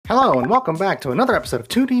Hello and welcome back to another episode of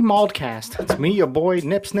 2D Maldcast. It's me, your boy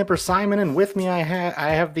Nip Snipper Simon, and with me I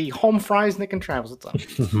have the home fries Nick and Travis. What's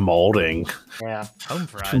up? Molding. Yeah. Home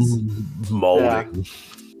fries. Molding.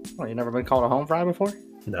 Well, you never been called a home fry before?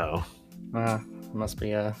 No. Must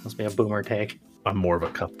be a boomer take. I'm more of a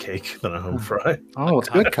cupcake than a home fry. Oh, it's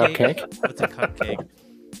good cupcake. What's a cupcake?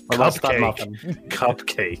 Or less than muffin.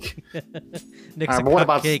 Cupcake. Nick's a what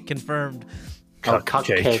about- cupcake confirmed. Oh,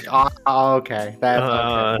 cupcake. Oh, okay. That's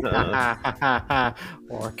okay.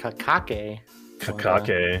 Or kakake.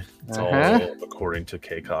 Kakake. It's all according to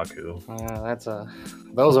Keikaku.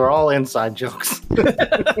 Those are all inside jokes.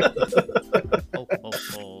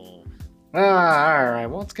 All right.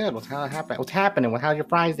 Well, it's good. What's happening? How's your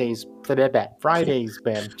Fridays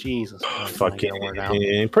been? Jesus.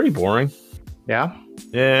 Fucking pretty boring. Yeah.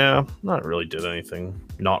 Yeah, not really did anything.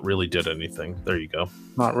 There you go.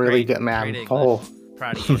 Not really good, man. Oh,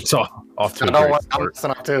 Proud of you. It's off to a I know great what I'm start.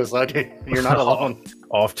 messing up too, so you're not alone.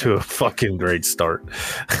 Off to a fucking great start.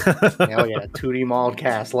 Hell yeah, 2D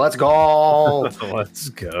Maldcast. Let's go. Let's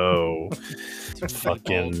go.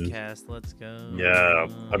 Fucking Podcast, let's go. yeah,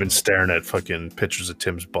 I've been staring at fucking pictures of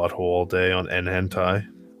Tim's butthole all day on N-Hentai.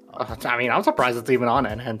 I mean, I'm surprised it's even on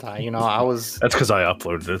Hentai. You know, I was That's because I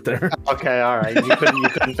uploaded it there. okay. All right, you couldn't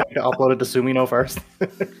upload it to Sumino first.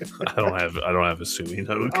 I don't have a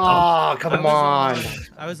Sumino account. Oh, come on.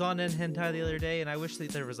 I was on Hentai the other day, and I wish that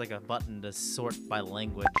there was like a button to sort by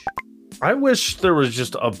language. I wish there was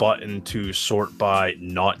just a button to sort by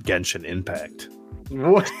not Genshin Impact.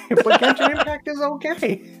 What? But Genshin Impact is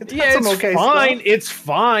okay. It's fine. stuff. It's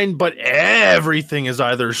fine, but everything is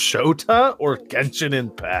either Shota or Genshin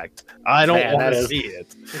Impact. I don't want to see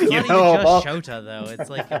it. It's not even know, just Shota though. It's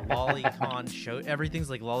like Lolicon Shota. Everything's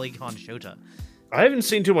like Lolicon Shota. I haven't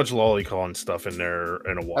seen too much Lolicon stuff in there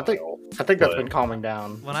in a while. I think that's been calming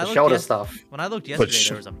down. When The I looked Shota yes- stuff. When I looked yesterday,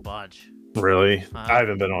 there was a bunch. Really? I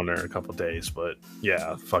haven't been on there in a couple of days, but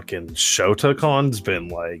yeah, fucking ShotaCon's been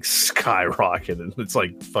like skyrocketing. It's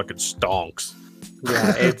like fucking stonks.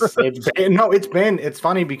 Yeah, it's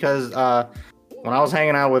funny because when I was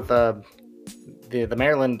hanging out with the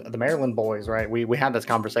Maryland boys, right? We had this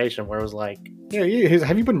conversation where it was like,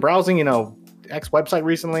 have you been browsing, X website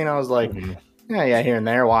recently? And I was like, yeah, here and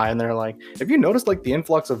there. Why? And they're like, have you noticed like the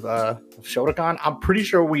influx of Shotacon? I'm pretty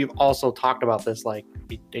sure we've also talked about this like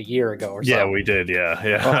a year ago or so. Yeah, we did. Yeah.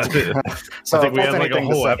 So I think we if had like a anything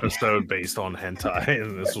to whole say- episode based on hentai,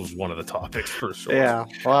 and this was one of the topics for sure. Yeah.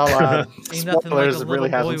 Well, Ain't nothing like a spoilers little really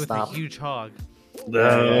boy hasn't with stopped. a huge hog.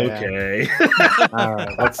 Okay. All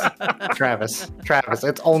right, let's Travis.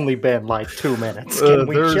 It's only been like 2 minutes. Can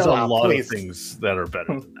we There's chill a out, lot please? of things that are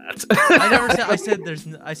better than that. I never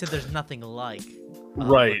said. I said there's nothing like.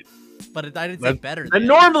 Right. But I didn't say better. That Than.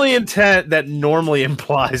 normally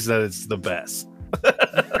implies that it's the best.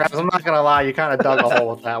 Travis, I'm not gonna lie, you kind of dug a hole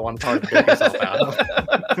with that one. It's hard to dig yourself out.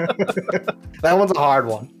 That one's a hard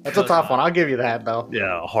one. That's a tough one. I'll give you that though.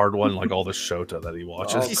 Yeah, a hard one like all the Shota that he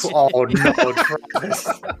watches. Oh no, Travis.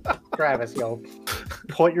 Travis, yo,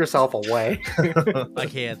 put yourself away. I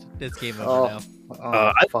can't. It's game over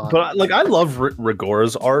now. Fuck. But like I love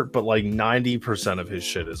Rigora's art, but like 90% of his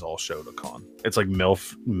shit is all Shotacon. It's like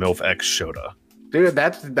MILF X Shota. Dude,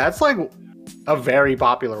 that's like a very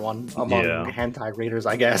popular one among Yeah. hentai readers,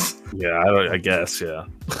 I guess. Yeah, I guess. Yeah.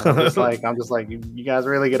 I'm just like, you guys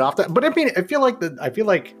really get off that. But I mean, I feel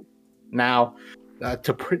like now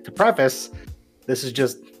to preface, this is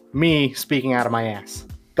just me speaking out of my ass.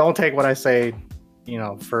 Don't take what I say,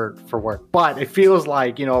 for work. But it feels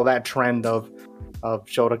like that trend of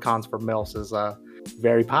Shotacons for MILFs is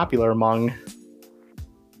very popular among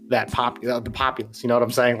the populace. You know what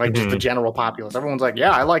I'm saying? Like just the general populace. Everyone's like,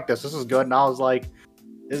 yeah, I like this. This is good. And I was like,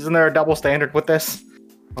 isn't there a double standard with this?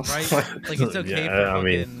 Right? Like it's okay Yeah, for I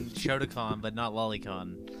mean- fucking Shotacon, but not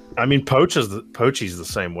Lolicon. I mean, Pochi's the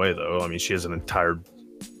same way though. I mean, she has an entire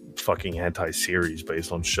fucking hentai series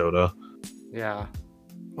based on Shota. Yeah.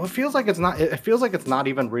 Well, it feels like it's not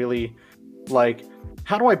even really like,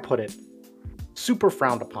 how do I put it? Super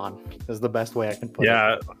frowned upon is the best way I can put it.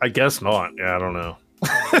 Yeah, I guess not. Yeah, I don't know.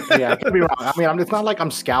 Yeah, I could be wrong. I mean, it's not like I'm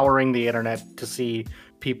scouring the internet to see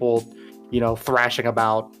people, thrashing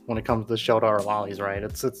about when it comes to Shota or lollies, right?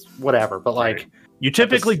 It's whatever. But like, Right. You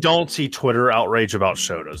typically don't see Twitter outrage about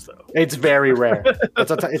Shotas though. it's very rare.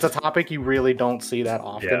 It's a topic you really don't see that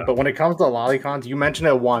often. Yeah. But when it comes to lolicons, you mention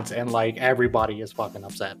it once and like everybody is fucking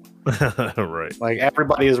upset. Right. Like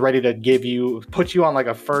everybody is ready to put you on like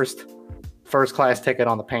a first class ticket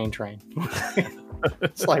on the pain train.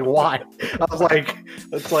 It's like, why?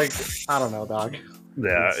 It's like I don't know, dog.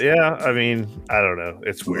 Yeah. I mean, I don't know.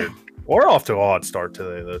 It's weird. We're off to a hot start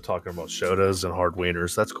today, though, talking about Shotas and hard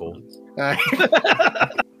wieners. That's cool.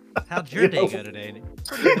 How'd your day go today?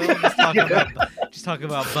 Pretty well, just talking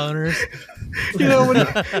about boners.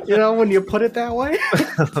 When you put it that way.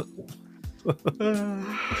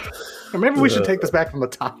 Or maybe we should take this back from the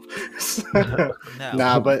top. No.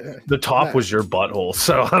 Nah, but The top was your butthole,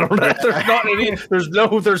 so I don't know. There's not any.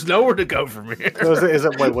 There's nowhere to go from here.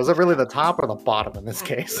 was it really the top or the bottom in this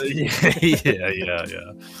case?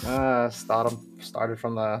 Yeah. Started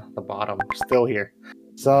from the bottom. Still here.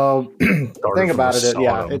 So Started think from about the it.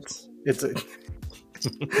 Yeah, bottom.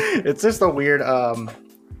 it's just a weird. I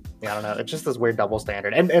don't know. It's just this weird double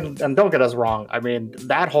standard. And don't get us wrong. I mean,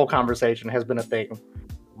 that whole conversation has been a thing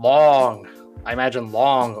long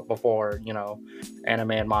before,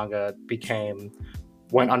 anime and manga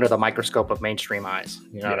went under the microscope of mainstream eyes.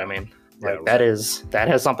 You know what I mean? Like Yeah, that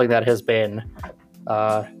has something that has been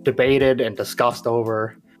debated and discussed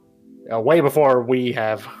over way before we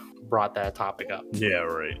have brought that topic up. Yeah,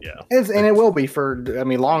 right. Yeah. And it will be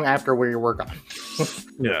long after we're gone.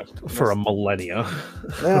 Yeah. For a millennia.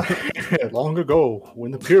 Long ago when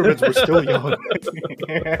the pyramids were still young.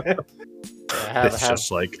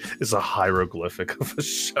 It's a hieroglyphic of a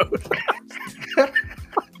show.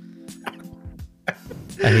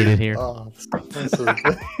 I hate it here. Oh, this is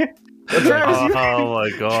Oh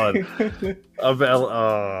my god.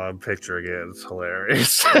 I'm picturing it. It's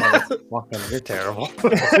hilarious. You're terrible.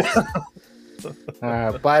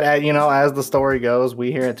 But as the story goes,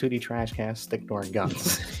 we here at 2D Trashcast stick to our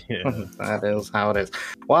guns. Yeah. That is how it is.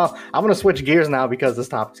 Well, I'm gonna switch gears now because this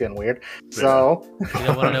topic's getting weird. So You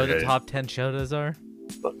don't want to know what the Okay. top 10 shotas are?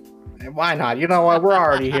 why not? You know what? We're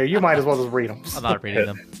already here. You might as well just read them. I'm not reading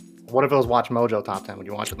them. What if it was Watch Mojo top 10? Would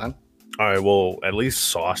you watch it then? All right, well, at least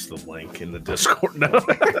sauce the link in the Discord now.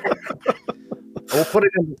 We'll put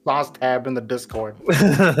it in the sauce tab in the Discord.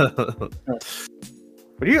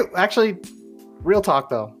 Would you actually? Real talk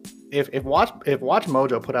though. If Watch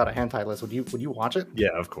Mojo put out a hentai list, would you watch it? Yeah,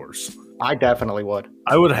 of course. I definitely would.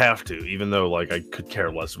 I would have to, even though I could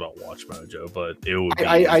care less about Watch Mojo, but it would be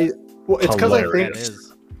Well, it's because I Yeah, think it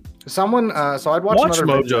is. someone. So I'd watch Watch another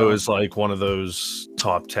Mojo video. is like one of those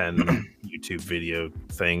top 10 YouTube video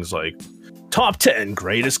things, like top 10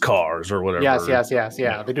 greatest cars or whatever. Yes.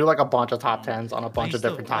 Yeah, they do like a bunch of top tens on a bunch of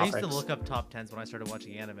different I topics. used to look up top 10s when I started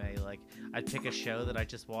watching anime. Like, I'd pick a show that I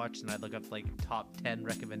just watched and I'd look up like top 10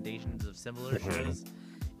 recommendations of similar shows.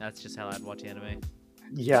 That's just how I'd watch anime.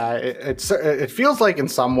 Yeah, it feels like in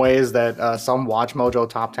some ways that some Watch Mojo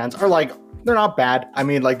top tens are like they're not bad. I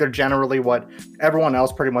mean, like they're generally what everyone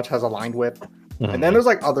else pretty much has aligned with. And then there's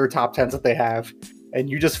like other top tens that they have, and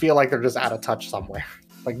you just feel like they're just out of touch somewhere.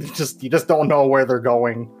 Like you just don't know where they're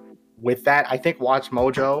going with that. I think Watch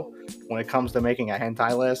Mojo, when it comes to making a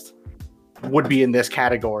hentai list, would be in this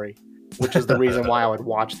category, which is the reason why I would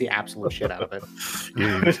watch the absolute shit out of it.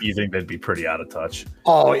 You think they'd be pretty out of touch?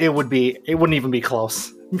 Oh, it wouldn't even be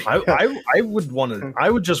close. I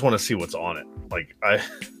would just want to see what's on it.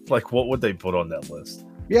 Like what would they put on that list?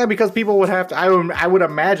 Yeah, because people would have to. I would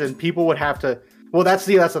imagine people would have to. Well, that's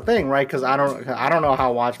the thing, right? Because I don't know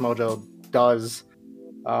how Watch Mojo does,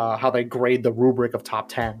 how they grade the rubric of top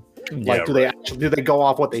 10. Like, Yeah, do they go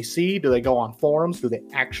off what they see? Do they go on forums? Do they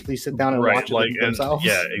actually sit down and watch it themselves?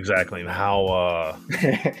 Yeah, exactly. And how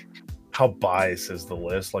biased is the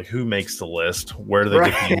list? Like, who makes the list? Where do they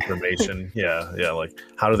get the information? Yeah. Like,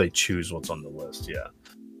 how do they choose what's on the list? Yeah.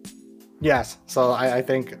 Yes. So I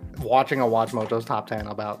think watching a Watch Mojo's top 10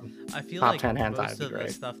 about I feel top like 10 hentai most would be of the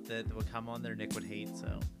great. stuff that would come on there, Nick would hate.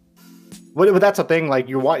 So But that's the thing. Like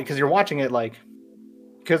you're watching it like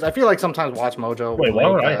because I feel like sometimes Watch Mojo. Wait, why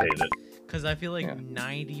would I hate it? because I feel like Yeah.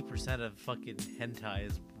 90% of fucking hentai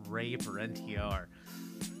is rape or NTR.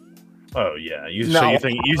 Oh yeah. No. So you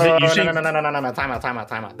think No. Time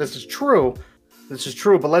out. This is true.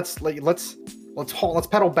 But let's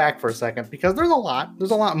pedal back for a second because there's a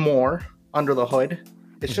lot more under the hood.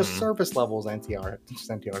 It's just Mhm. surface levels NTR, just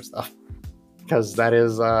NTR stuff. Because that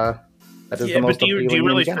is the Yeah, most but do you appealing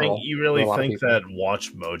really in general think to a lot of think people. that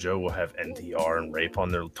Watch Mojo will have NTR and rape on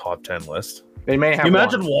their top 10 list? They may have Can you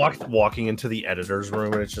imagine one. walking into the editor's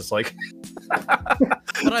room and it's just like But I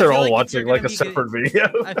they're feel all like if watching you're like gonna a be separate video.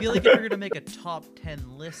 I feel like if you're gonna make a top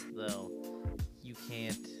 10 list, though, you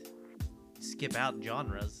can't skip out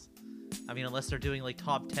genres. I mean, unless they're doing like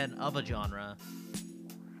top 10 of a genre.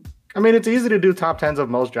 I mean, it's easy to do top 10s of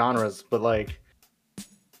most genres, but like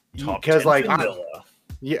Top because 10 like vanilla.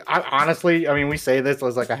 honestly, I mean, we say this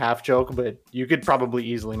as like a half joke, but you could probably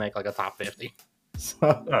easily make like a top 50. So,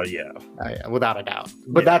 Oh yeah. without a doubt.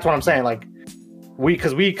 But Yeah. that's what I'm saying. Like,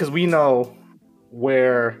 because we know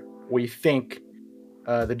where we think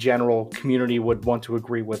the general community would want to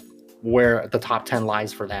agree with where the top 10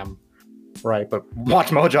 lies for them, right? But Watch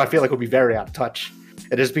Mojo, I feel like would be very out of touch.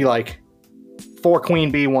 It'd just be like 4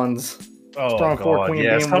 Queen Bee ones. Oh Strong god, 4 Queen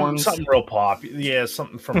yeah, Bee ones. something real popular. Yeah,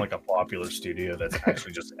 something from like a popular studio that's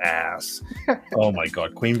actually just ass. Oh my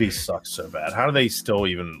god, Queen Bee sucks so bad. How do they still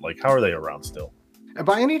even like? How are they around still?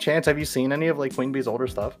 By any chance, have you seen any of like Queen Bee's older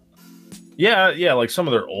stuff? Yeah, like some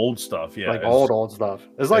of their old stuff. Yeah, Like old stuff.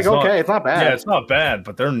 It's like, it's not- okay, it's not bad. Yeah, it's not bad,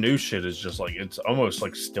 but their new shit is just like it's almost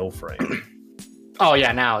like still frame. Oh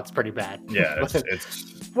yeah, now it's pretty bad. Yeah,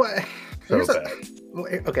 it's What? so Here's a-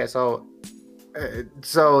 bad. Okay, so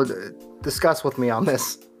discuss with me on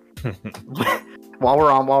this while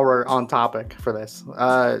we're on topic for this.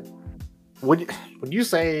 Would you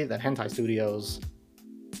say that hentai studios?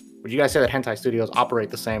 Would you guys say that hentai studios operate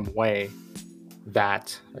the same way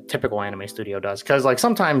that a typical anime studio does? Because like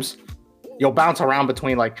sometimes you'll bounce around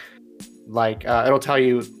between like it'll tell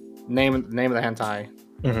you name of the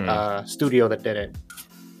hentai studio that did it,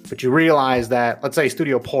 but you realize that, let's say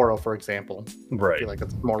Studio Poro, for example, I Right. feel like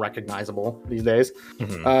it's more recognizable these days.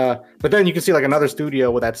 Mhm. But then you can see like another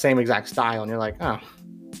studio with that same exact style, and you're like, oh,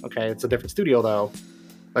 okay, it's a different studio though.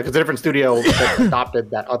 Like it's a different studio that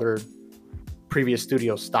adopted that other previous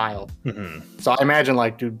studio style. Mhm. So I imagine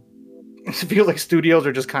like, dude, it feels like studios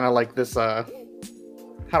are just kind of like this. How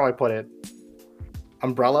do I put it?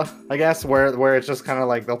 Umbrella, I guess, where it's just kind of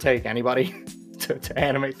like they'll take anybody to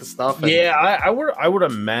animate the stuff. and- Yeah, I would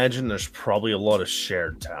imagine there's probably a lot of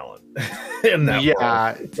shared talent in that.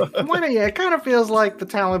 yeah. Yeah, it kind of feels like the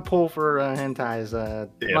talent pool for hentai is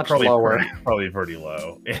much probably lower, probably pretty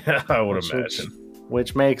low. Yeah, I would imagine.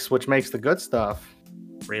 which makes the good stuff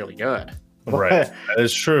really good. Right, that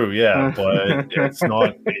is true. Yeah, but it's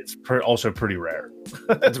not. It's also pretty rare.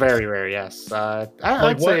 It's very rare. Yes.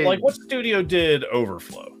 I'd say What studio did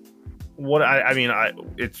Overflow? What I mean,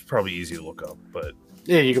 it's probably easy to look up, but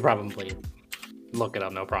yeah, you could probably look it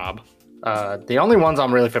up, no problem. The only ones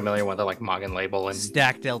I'm really familiar with are like Magen Label and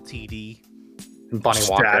Stacked LTD. Bunny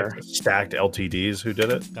Walker. Stacked LTDs. Who did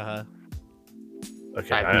it?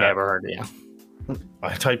 Okay, I've never heard. Yeah.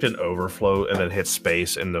 I typed in Overflow and then hit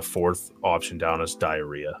space, and the fourth option down is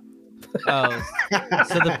diarrhea. Oh,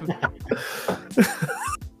 so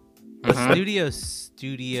the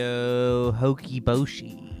studio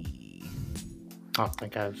Hokiboshi. I don't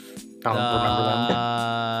think I don't remember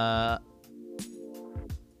them.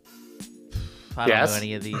 I don't Yes? know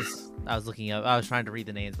any of these. I was looking up. I was trying to read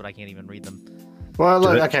the names, but I can't even read them. Well,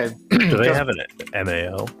 look, Do okay. Do they Just- have an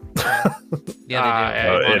MAO? Yeah,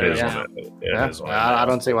 Oh, they do. it is. yeah. on it. It Yeah, is on I it.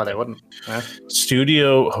 don't see why they wouldn't. Yeah.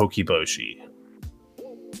 Studio Hokiboshi.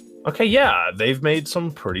 Okay, yeah, they've made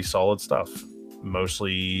some pretty solid stuff.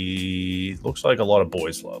 Mostly looks like a lot of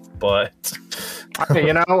boys love, but Okay,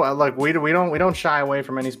 you know, like we don't shy away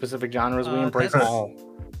from any specific genres. We embrace them that's- all.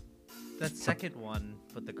 That second one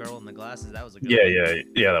with the girl in the glasses, that was a good yeah, one.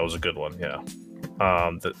 yeah, that was a good one. Yeah,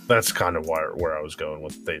 that's kind of where I was going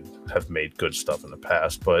with. They have made good stuff in the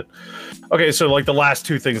past, but okay, so like the last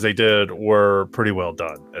two things they did were pretty well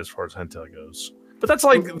done as far as hentai goes. But that's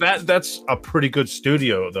like that's a pretty good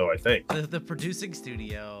studio, though. I think. The producing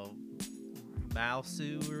studio,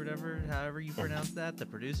 Maosu or whatever, however you pronounce that, the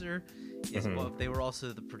producer, is Mhm. well, they were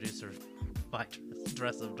also the producer of My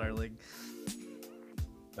Dress Up Darling.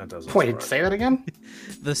 That doesn't. Wait, surprise say that again?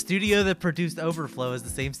 The studio that produced Overflow is the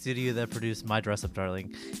same studio that produced My Dress Up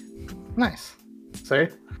Darling. Nice. See,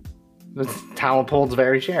 the talent pool's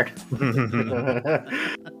very shared.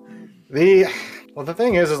 me. The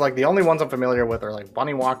thing is like the only ones I'm familiar with are like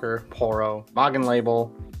Bunny Walker, Poro, Magen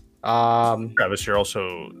Label. Travis, you're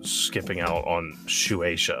also skipping out on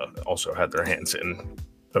Shueisha. Also had their hands in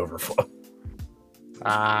Overflow.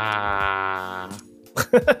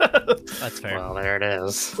 That's fair. Well, there it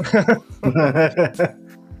is.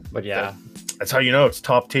 But yeah. That's how you know it's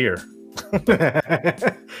top tier.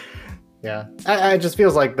 Yeah, I just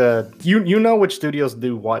feels like you know which studios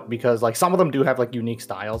do what, because like some of them do have like unique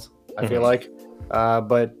styles. I feel like,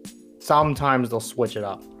 but sometimes they'll switch it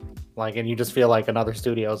up. Like, and you just feel like another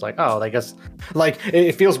studio is like, oh, I guess, like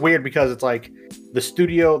it feels weird because it's like the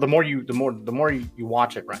studio. The more you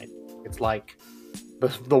watch it, right? It's like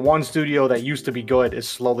the one studio that used to be good is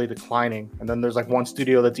slowly declining, and then there's like one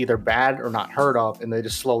studio that's either bad or not heard of, and they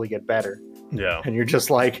just slowly get better. Yeah. And you're just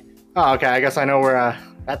like, oh, okay, I guess I know where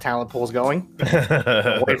that talent pool is going.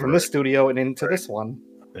 Away from this studio and into this one.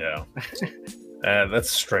 Yeah. That's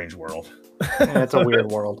a strange world. Yeah, it's a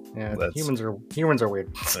weird world. Yeah, That's- humans are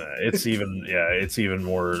weird. It's even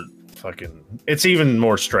more fucking. It's even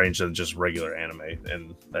more strange than just regular anime,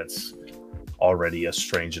 and that's already a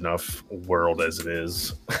strange enough world as it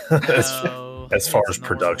is. Oh, no. as far It's as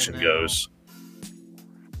normal production now. goes.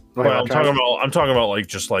 What Well, about Travis? I'm talking about like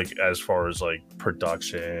just like as far as like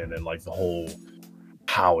production and like the whole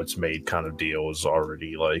how it's made kind of deal is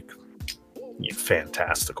already like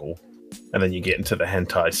fantastical. And then you get into the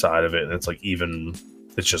hentai side of it, and it's like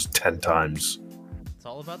it's just 10 times. It's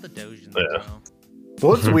all about the dojins, Yeah. bro.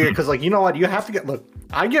 Well, it's weird because, like, you know what? You have to look.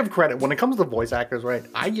 I give credit when it comes to voice actors, right?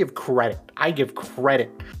 I give credit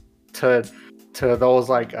to those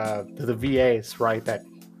like to the VAs, right?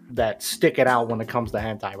 That stick it out when it comes to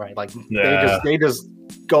hentai, right? Like they just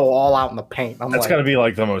go all out in the paint. That's gotta be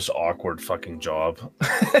like the most awkward fucking job.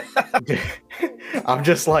 I'm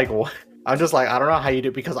just like I don't know how you do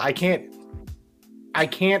it because I can't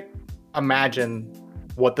imagine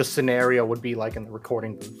what the scenario would be like in the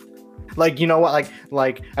recording booth. Like, you know what,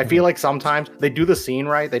 like I feel like sometimes they do the scene,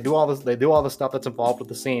 right? They do all the stuff that's involved with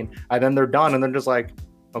the scene, and then they're done and they're just like,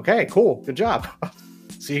 okay, cool, good job.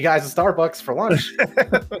 See you guys at Starbucks for lunch.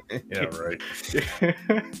 Yeah, right.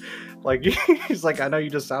 Like he's like, I know you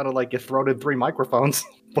just sounded like you throated 3 microphones.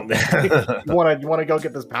 you wanna go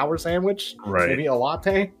get this power sandwich? Right. Maybe a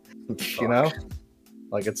latte? You know?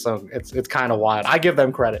 Like it's kind of wild. I give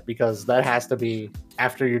them credit because that has to be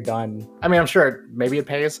after you're done. I mean, I'm sure maybe it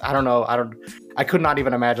pays. I don't know. I could not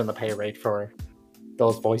even imagine the pay rate for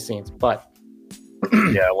those voice scenes. But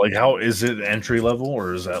yeah, like how is it entry level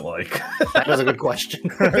or is that like that is a good question.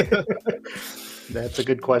 That's a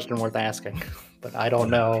good question worth asking. But I don't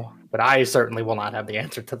know. But I certainly will not have the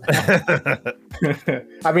answer to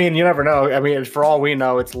that. I mean, you never know. I mean, for all we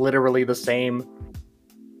know, it's literally the same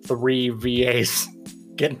 3 VAs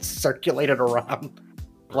getting circulated around,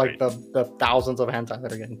 like the thousands of hentai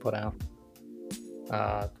that are getting put out,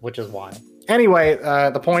 which is wild. Anyway,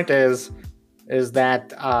 the point is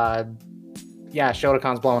that yeah,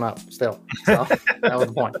 Shotocon's blowing up still. So that was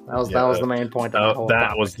the point. That was the main point. Of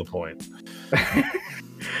that was the point.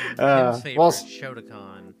 Tim's favorite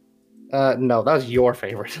Shotokan. No, that was your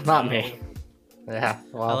favorite, not me. Yeah,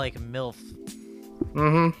 well, I like MILF.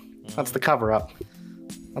 That's the cover up.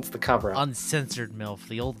 Uncensored MILF,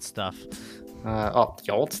 the old stuff.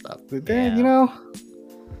 The old stuff. Yeah. You know,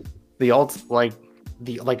 the old like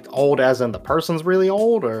old as in the person's really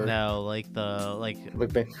old, or No, like the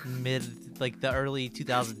mid, like the early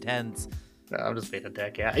 2010s. No, I'm just being a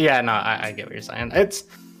dick. Yeah. No, I get what you're saying. That's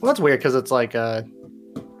weird because it's like I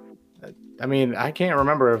mean, I can't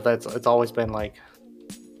remember if it's always been like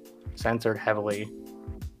censored heavily,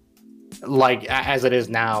 like as it is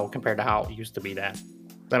now compared to how it used to be then.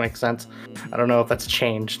 That makes sense. I don't know if that's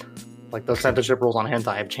changed. Like those censorship rules on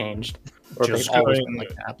hentai have changed, or they've always been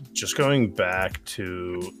like that. Just going back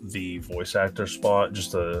to the voice actor spot,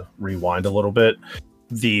 just to rewind a little bit.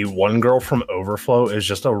 The one girl from Overflow is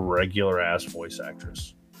just a regular ass voice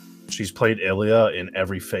actress. She's played Ilya in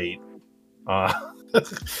every Fate. Yeah.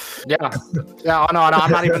 No, I'm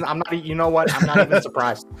not even. You know what? I'm not even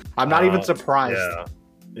surprised. I'm not even surprised.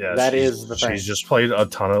 Yeah. That is the thing. She's just played a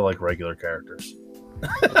ton of like regular characters.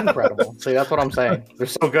 It's incredible. See, that's what I'm saying. They're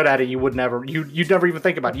so good at it. You'd never even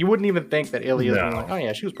think about it. You wouldn't even think that Ilya's being like, oh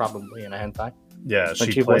yeah, she was probably in a hentai. Yeah,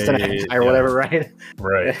 she voiced in a hentai or whatever, right?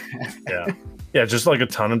 Right. Yeah, just like a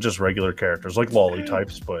ton of just regular characters, like lolly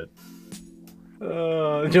types, but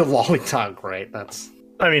lolly tongue, right?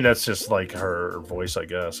 I mean, that's just like her voice, I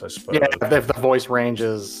guess. I suppose. Yeah, if the voice range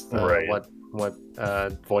is right. what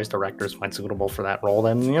voice directors find suitable for that role,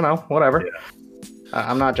 then whatever. Yeah.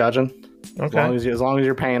 I'm not judging. Okay. As long as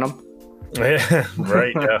you're paying them. Yeah.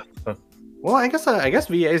 Right. Yeah. Well, I guess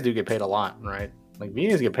VAs do get paid a lot, right? Like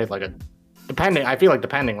VAs get paid like depending. I feel like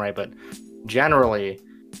depending, right? But generally,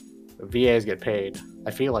 VAs get paid.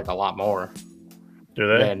 I feel like a lot more. Do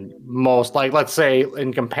they? Than most, like, let's say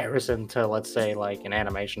in comparison to, let's say, like an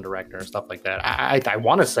animation director and stuff like that. I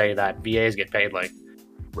want to say that VAs get paid like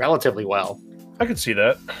relatively well. I could see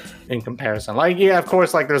that in comparison. Like, yeah, of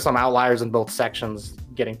course, like there's some outliers in both sections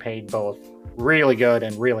getting paid both really good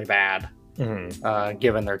and really bad,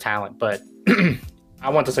 given their talent. But I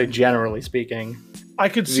want to say, generally speaking, I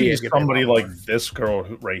could see somebody like this girl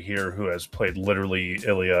right here who has played literally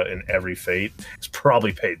Ilya in every Fate is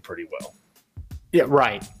probably paid pretty well. Yeah,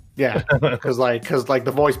 right. Yeah, because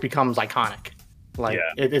the voice becomes iconic. Like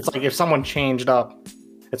it's like if someone changed up.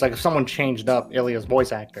 It's like if someone changed up Ilya's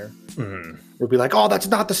voice actor, it would be like, "Oh, that's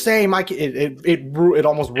not the same." It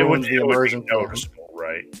almost ruins the immersion. It would be noticeable,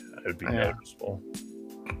 right? It would be noticeable.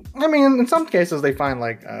 I mean, in some cases, they find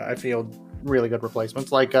like I feel really good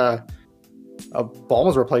replacements, like a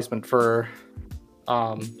Bulma's replacement for,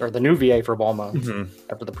 or the new VA for Bulma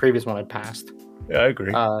after the previous one had passed. Yeah, I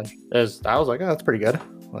agree. I was like, oh, that's pretty good.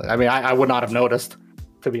 I mean, I would not have noticed,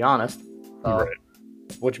 to be honest. Right.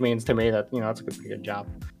 which means to me that it's a pretty good job.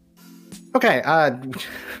 Okay,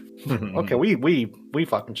 okay, we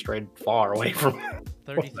fucking strayed far away from.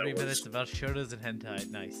 33 minutes about shotas and hentai.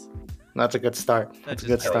 Nice. That's a good start. That's a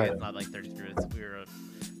good start. It's not like 33 minutes. We were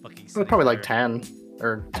fucking. It was probably like 10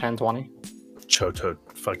 or 10, 20. Choto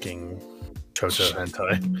hentai.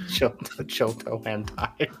 Choto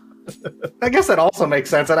hentai. I guess that also makes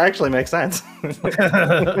sense. That actually makes sense.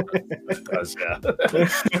 It does, yeah.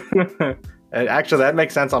 Actually, that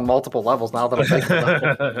makes sense on multiple levels now that I'm thinking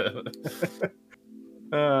about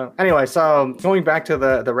it. Anyway, so going back to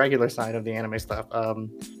the regular side of the anime stuff,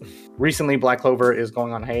 recently Black Clover is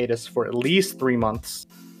going on hiatus for at least 3 months.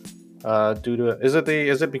 Due to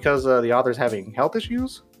is it because the author's having health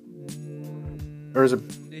issues, or is it?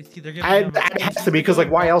 It has to be because like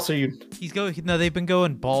why else are you? They've been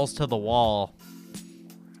going balls to the wall.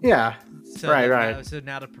 Yeah. So right. So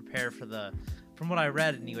now to prepare for from what I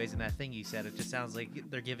read, anyways, in that thing you said, it just sounds like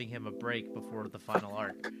they're giving him a break before the final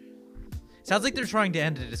arc. Sounds like they're trying to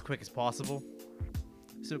end it as quick as possible.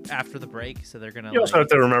 So after the break, so they're gonna. You also have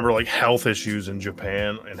to remember, like, health issues in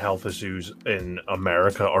Japan and health issues in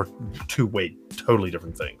America are totally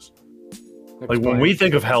different things. Like when we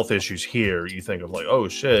think of health issues here, you think of like, oh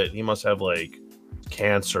shit, he must have like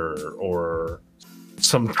cancer or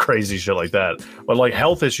some crazy shit like that. But like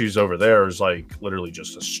health issues over there is like literally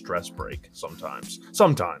just a stress break sometimes.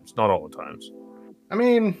 Sometimes, not all the times. I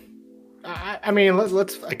mean,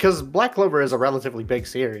 let's because Black Clover is a relatively big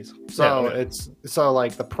series, so it's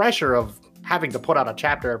like the pressure of having to put out a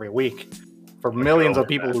chapter every week for millions of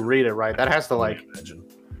people who read it, right? That has to like. Imagine.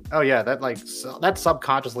 Oh yeah, that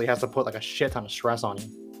subconsciously has to put like a shit ton of stress on you.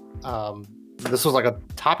 This was like a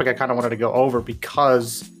topic I kind of wanted to go over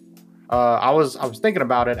because I was thinking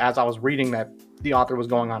about it as I was reading that the author was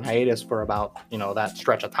going on hiatus for about that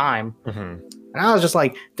stretch of time, and I was just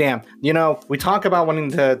like, damn, we talk about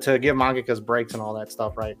wanting to give mangakas breaks and all that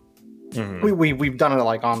stuff, right? We've done it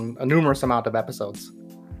like on a numerous amount of episodes,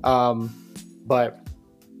 but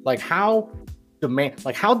like how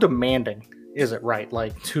demanding is it, right?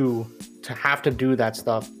 Like to have to do that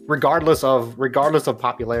stuff regardless of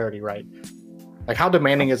popularity, right? Like how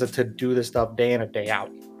demanding is it to do this stuff day in and day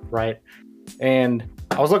out, right? And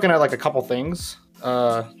I was looking at like a couple things,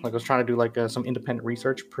 like I was trying to do like some independent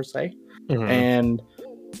research per se, and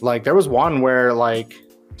like there was one where like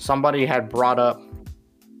somebody had brought up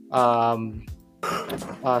someone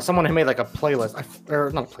who made like a playlist, or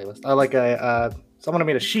not a playlist, someone who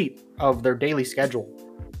made a sheet of their daily schedule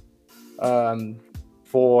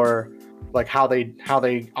for like how they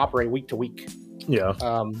operate week to week. Yeah.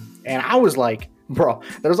 And I was like, bro,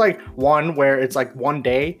 there's like one where it's like one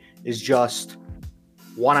day is just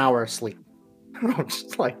 1 hour of sleep. I'm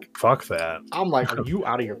just like, fuck that. I'm like, are you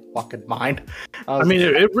out of your fucking mind? I mean,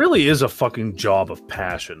 it really is a fucking job of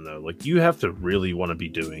passion though. Like you have to really want to be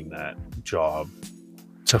doing that job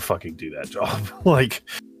to fucking do that job. Like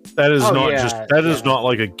that is not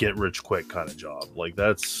like a get rich quick kind of job. Like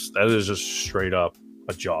that is just straight up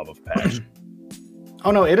a job of passion.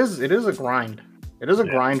 Oh no, it is a grind. It is a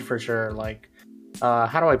grind for sure. Like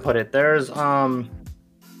how do I put it? There's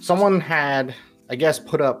someone had, I guess,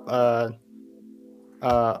 put up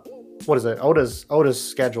what is it? Oda's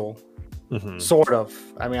schedule. Sort of.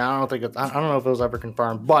 I mean, I don't know if it was ever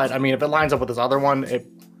confirmed, but I mean, if it lines up with this other one, it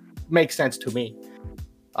makes sense to me.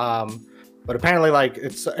 But apparently, like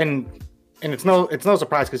it's no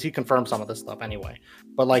surprise because he confirmed some of this stuff anyway.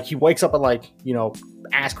 But like he wakes up at like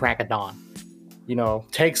ass crack at dawn,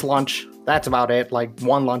 takes lunch. That's about it. Like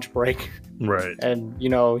one lunch break, right? And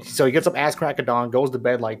so he gets up ass crack at dawn, goes to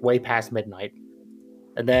bed like way past midnight,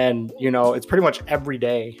 and then it's pretty much every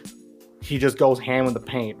day he just goes ham in the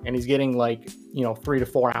paint, and he's getting like 3 to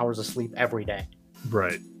 4 hours of sleep every day,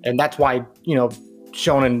 right? And that's why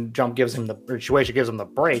Shonen Jump gives him Shueisha gives him the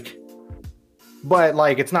break. But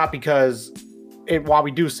like it's not because while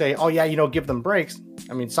we do say, oh yeah, give them breaks,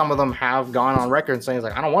 I mean some of them have gone on record saying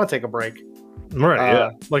like I don't want to take a break. Right.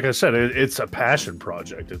 Yeah. Like I said, it's a passion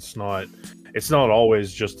project. It's not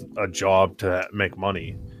always just a job to make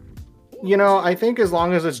money. I think as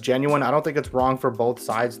long as it's genuine, I don't think it's wrong for both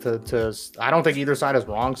sides to I don't think either side is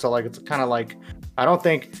wrong. So like it's kind of like I don't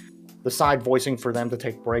think the side voicing for them to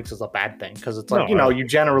take breaks is a bad thing because it's like you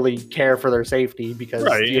generally care for their safety because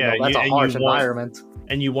that's a harsh environment,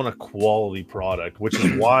 and you want a quality product, which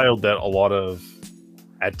is wild that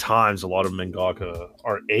at times a lot of mangaka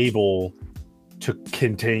are able to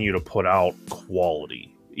continue to put out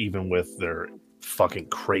quality even with their fucking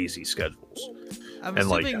crazy schedules. I'm And,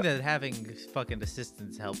 like, assuming that having fucking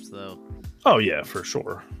assistants helps, though. Oh yeah, for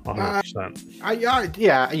sure, 100%.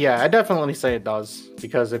 I definitely say it does,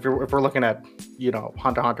 because if we're looking at,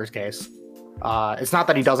 Hunter x Hunter's case, it's not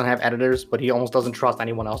that he doesn't have editors, but he almost doesn't trust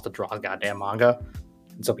anyone else to draw his goddamn manga.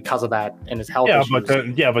 And so because of that and his health issues,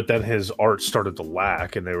 but then his art started to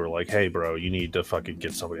lack, and they were like, "Hey, bro, you need to fucking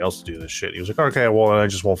get somebody else to do this shit." He was like, "Okay, well, I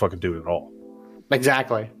just won't fucking do it at all."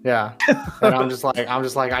 exactly, yeah. And I'm just like,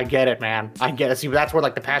 I get it, man. I get it. See, that's where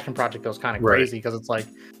like the passion project goes kind of Right. crazy, because it's like,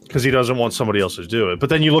 Because he doesn't want somebody else to do it. But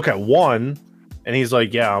then you look at one, and he's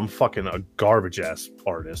like, "Yeah, I'm fucking a garbage ass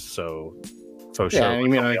artist." So, yeah, sure, and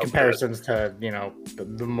somebody in else did it. comparisons to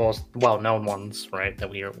the most well-known ones, right, that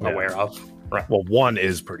we are aware of. Right. Well, one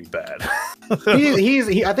is pretty bad.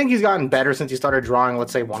 I think he's gotten better since he started drawing,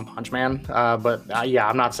 let's say, One Punch Man. But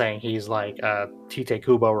I'm not saying he's like Tite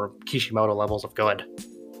Kubo or Kishimoto levels of good.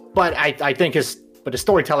 But I think his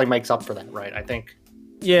storytelling makes up for that, right? I think.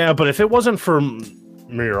 Yeah, but if it wasn't for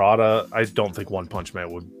Murata, I don't think One Punch Man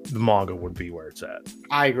the manga would be where it's at.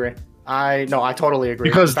 I agree. I totally agree.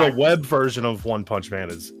 Because In fact, the web version of One Punch Man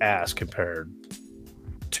is ass compared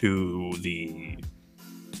to the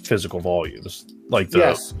physical volumes, like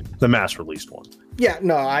the mass released one. Yeah,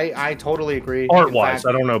 no, I totally agree. Art wise,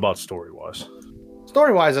 I don't know about story wise.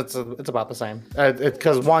 Story wise, it's about the same.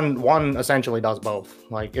 Because one essentially does both.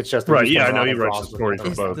 Like, it's just Right. Yeah, I know he writes the story for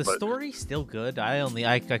Is both. the But story still good? I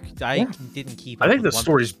didn't keep. I up think the with one-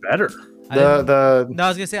 story's better. No, I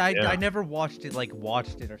was gonna say Yeah. I never watched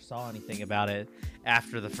it or saw anything about it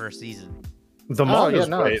after the first season. The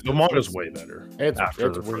manga's way better. It's after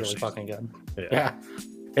the really first season. fucking good. Yeah.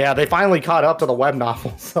 Yeah, they finally caught up to the web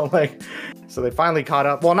novel. So they finally caught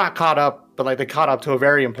up. Well, not caught up, but like they caught up to a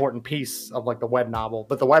very important piece of like the web novel.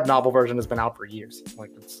 But the web novel version has been out for years.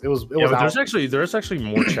 Like it was But out. there's actually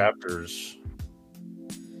more chapters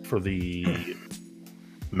for the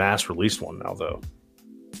mass released one now, though.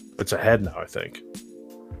 It's ahead now, I think.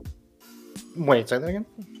 Wait, say that again?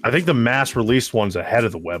 I think the mass released one's ahead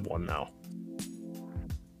of the web one now.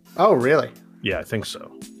 Oh, really? Yeah, I think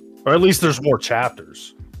so. Or at least there's more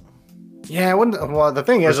chapters. Yeah, well, the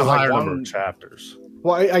thing There's is a like higher number of chapters.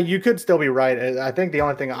 Well, you could still be right. I think the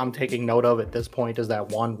only thing I'm taking note of at this point is that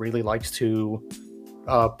one really likes to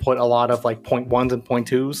put a lot of like 0.1s and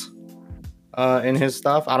 0.2s in his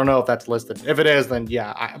stuff. I don't know if that's listed. If it is, then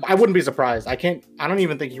yeah, I wouldn't be surprised. I don't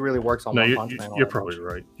even think he really works on One Punch Man. You're probably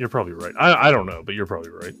right. You're probably right. I don't know, but you're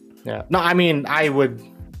probably right. Yeah. No, I mean, I would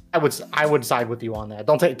side with you on that.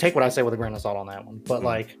 Don't take what I say with a grain of salt on that one. But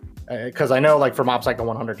like, because I know like for Mob Psycho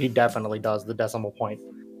 100, he definitely does the decimal point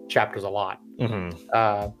chapters a lot.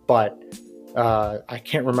 But I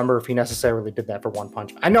can't remember if he necessarily did that for One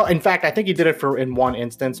Punch. I know, in fact, I think he did it in one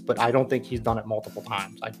instance, but I don't think he's done it multiple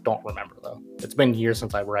times. I don't remember though. It's been years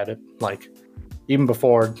since I read it. Like even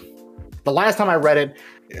before the last time I read it,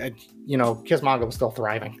 Kiss Manga was still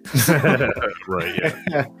thriving. Right.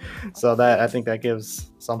 Yeah. So I think that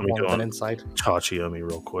gives some form of an insight. Tachiyomi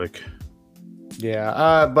real quick.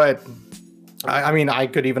 Yeah. But I mean, I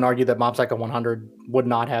could even argue that Mob Psycho 100 would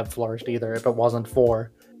not have flourished either if it wasn't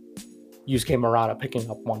for Yusuke Murata picking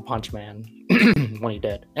up One Punch Man when he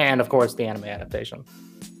did, and of course the anime adaptation.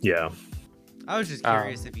 Yeah. I was just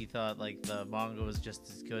curious if you thought like the manga was just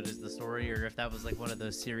as good as the story, or if that was like one of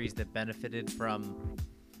those series that benefited from.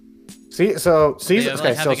 Season. I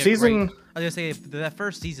was gonna say that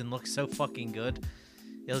first season looked so fucking good.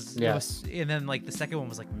 It was, and then like the second one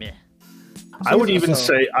was like meh. I would even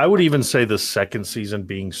say the second season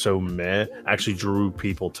being so meh actually drew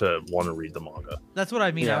people to want to read the manga. That's what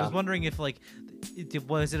I mean. Yeah. I was wondering if like,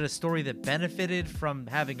 was it a story that benefited from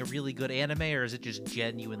having a really good anime, or is it just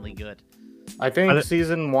genuinely good? I think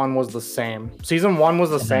season one was the same. Season one was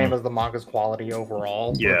the same as the manga's quality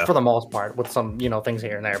overall. Yeah. For the most part, with some things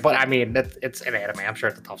here and there. But I mean, it's an anime. I'm sure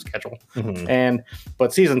it's a tough schedule.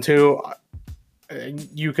 But season two,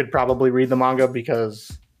 you could probably read the manga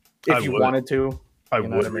because if you wanted to, I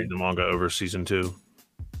would read the manga over season two.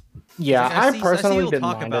 Yeah, like, I personally see didn't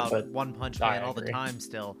talk mind about it, but One Punch Man all the time.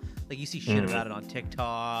 Still, like you see shit about it on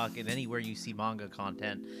TikTok and anywhere you see manga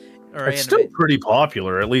content. Or it's still pretty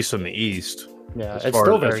popular, at least in the East. Yeah, it's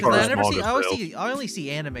still very. I only see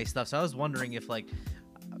anime stuff, so I was wondering if like.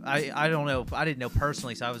 I don't know. I didn't know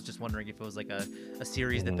personally, so I was just wondering if it was like a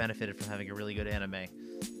series that benefited from having a really good anime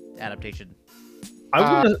adaptation.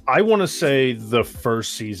 I want to say the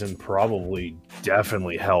first season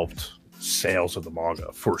definitely helped sales of the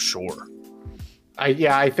manga for sure.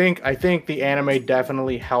 I think the anime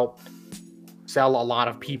definitely helped sell a lot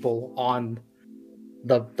of people on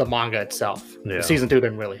the manga itself. Yeah. Season two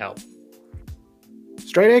didn't really help.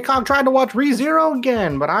 Straight ACOG tried to watch ReZero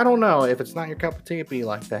again, but I don't know. If it's not your cup of tea, be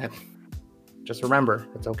like that. Just remember,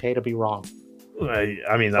 it's okay to be wrong.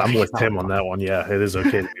 I mean, I'm with Tim on that one. Yeah, it is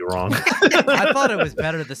okay to be wrong. I thought it was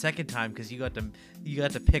better the second time because you got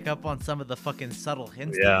to pick up on some of the fucking subtle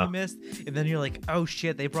hints that you missed, and then you're like, oh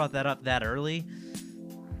shit, they brought that up that early.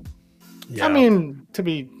 Yeah. I mean, to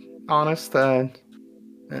be honest,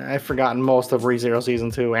 I've forgotten most of ReZero season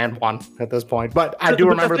 2 and 1 at this point, but I do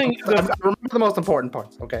remember. I remember the most important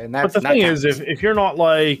parts. Okay, and that's. But the thing is, if you're not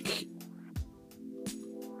like.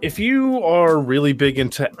 If you are really big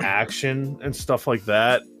into action and stuff like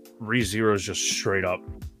that, ReZero is just straight up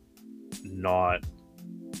not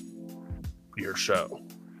your show.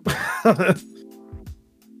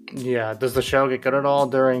 Yeah, does the show get good at all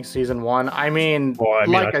during season 1? I mean,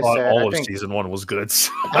 I thought all of season 1 was good.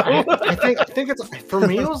 So. I think it's for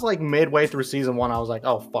me. It was like midway through season 1. I was like,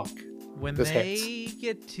 oh fuck. When this they hits.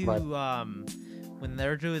 get to when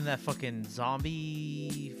they're doing that fucking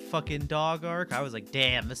zombie fucking dog arc, I was like,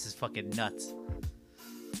 damn, this is fucking nuts.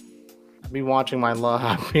 I'd be watching my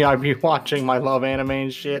love anime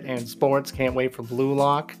and shit and sports. Can't wait for Blue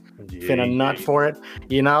Lock. Finna nut for it.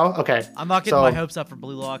 You know? Okay. I'm not getting my hopes up for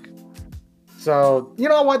Blue Lock. So, you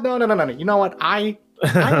know what? No. You know what? I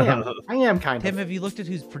am kind of. Tim, have you looked at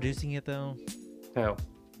who's producing it though? Who?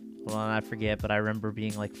 Well, I forget, but I remember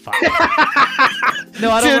being like 5.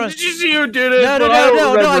 No, I don't. You did it. No.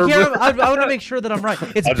 I can't. I want to make sure that I'm right.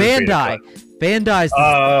 It's Bandai. Bandai's.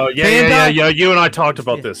 Yeah. You and I talked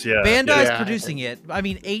about this. Yeah. Bandai's producing it. I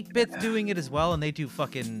mean, 8-Bit's doing it as well, and they do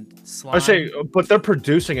fucking slime. I say, but they're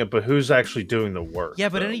producing it. But who's actually doing the work? Yeah,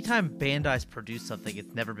 but anytime Bandai's produced something,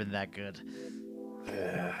 it's never been that good.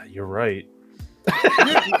 You're right.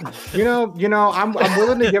 you know, I'm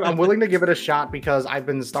willing to give it a shot because I've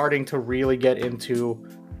been starting to really get into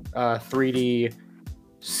 3D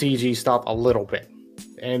CG stuff a little bit,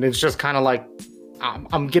 and it's just kind of like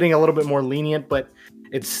I'm getting a little bit more lenient, but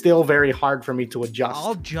it's still very hard for me to adjust.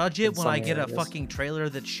 I'll judge it when I get a fucking trailer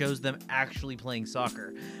that shows them actually playing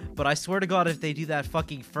soccer. But I swear to God, if they do that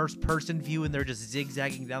fucking first-person view and they're just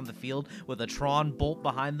zigzagging down the field with a Tron bolt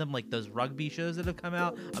behind them like those rugby shows that have come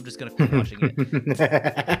out, I'm just going to quit watching it.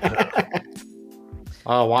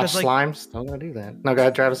 Watch Slimes? Don't want to do that. No, go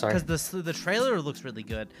ahead, Travis, sorry. Because the trailer looks really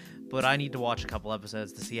good, but I need to watch a couple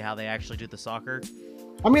episodes to see how they actually do the soccer.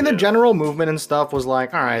 I mean, the general movement and stuff was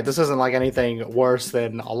like, all right, this isn't like anything worse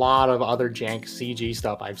than a lot of other jank CG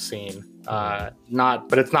stuff I've seen. But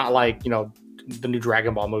it's not like, you know, the new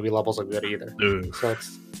Dragon Ball movie levels are good either.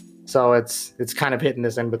 So it's kind of hitting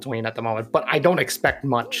this in between at the moment. But I don't expect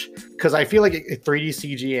much because I feel like 3D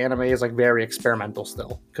CG anime is like very experimental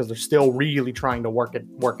still because they're still really trying to work it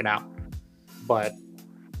out. But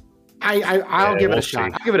I'll give it a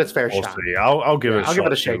shot. I'll give it its fair shot. See. I'll give it. I'll give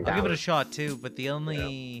it a shake. I'll give it a shot too. But the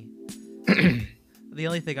only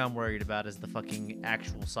thing I'm worried about is the fucking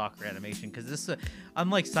actual soccer animation because this,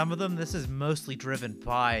 unlike some of them, this is mostly driven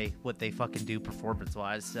by what they fucking do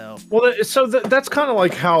performance-wise. So that's kind of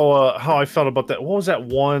like how I felt about that. What was that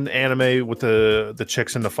one anime with the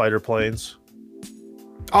chicks in the fighter planes?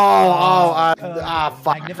 Fuck!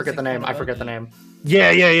 I forget the name.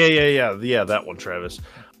 Yeah, that one, Travis.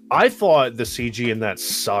 I thought the CG in that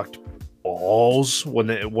sucked balls when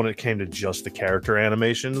it came to just the character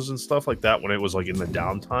animations and stuff like that when it was like in the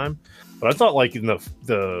downtime. But I thought like in the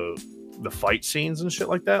fight scenes and shit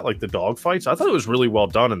like that, like the dog fights, I thought it was really well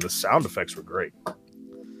done and the sound effects were great.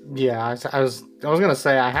 Yeah, I was gonna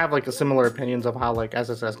say I have like a similar opinions of how like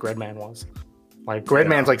SSS Gridman was. Like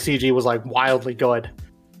Gridman's like CG was like wildly good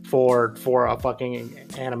for a fucking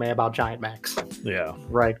anime about giant mechs. Yeah.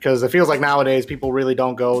 Right, because it feels like nowadays people really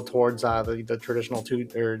don't go towards the traditional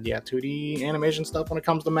 2D animation stuff when it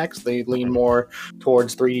comes to mechs. They lean more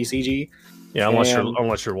towards 3D CG. Yeah,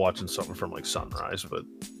 unless you're watching something from like Sunrise, but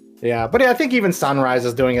I think even Sunrise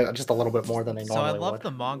is doing it just a little bit more than they normally would. So I love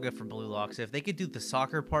the manga for Blue Lock. So if they could do the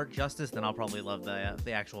soccer part justice, then I'll probably love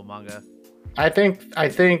the actual manga. I think I'll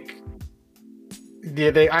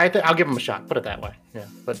give them a shot. Put it that way. Yeah,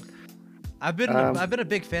 but I've been a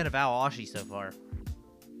big fan of Aoashi so far.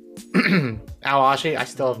 Aoashi, I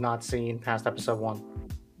still have not seen past episode 1,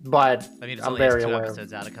 but I mean, I'm very aware.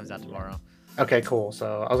 Episodes out. It comes out tomorrow. Okay, cool.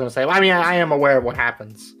 So I was gonna say, I mean, I am aware of what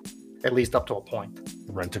happens, at least up to a point.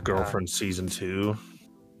 Rent a Girlfriend season 2.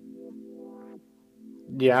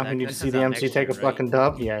 Yeah, we need to see the MC take a fucking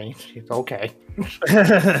dub. Yeah, it's okay.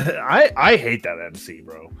 I hate that MC,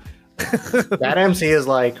 bro. That MC is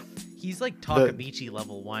like he's like Takamichi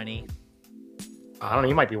level whiny. I don't know.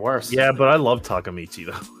 He might be worse. Yeah, but I love Takamichi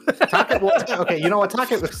though. Okay, you know what?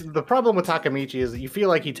 The problem with Takamichi is that you feel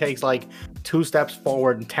like he takes like 2 steps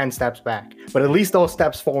forward and 10 steps back, but at least those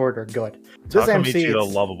steps forward are good. This MC, Takamichi, a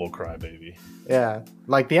lovable crybaby. yeah,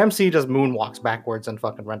 like the MC just moonwalks backwards and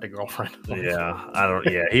fucking Rent a Girlfriend. Yeah, I don't.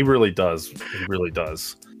 Yeah, he really does. He really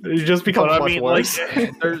does. He just becomes But I much mean, worse.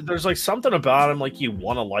 like, there's like something about him, like you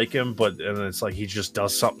want to like him, but and it's like he just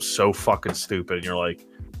does something so fucking stupid, and you're like,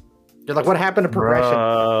 You're like, what happened to progression?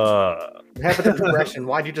 bruh. What happened to progression?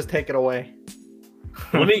 Why'd you just take it away?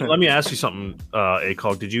 let me ask you something,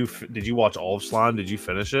 ACOG. Did you watch all of Slime? Did you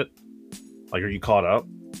finish it? Like, are you caught up?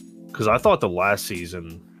 Because I thought the last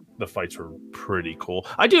season the fights were pretty cool.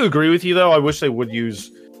 I do agree with you though. I wish they would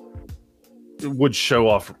show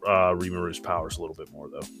off Rimaru's powers a little bit more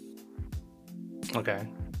though. Okay.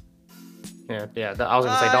 Yeah. I was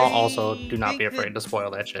gonna say, don't also do not be think afraid to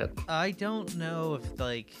spoil that shit. I don't know if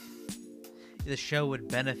like the show would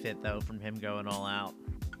benefit though from him going all out.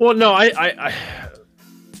 Well, no, I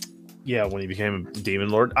yeah, when he became a demon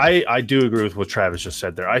lord, I do agree with what Travis just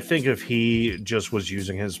said there. I think if he just was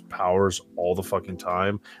using his powers all the fucking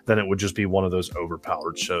time, then it would just be one of those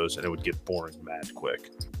overpowered shows, and it would get boring mad quick.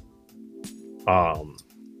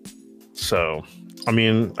 So I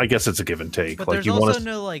mean, I guess it's a give and take. But like there's you also want to,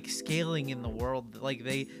 no like scaling in the world. Like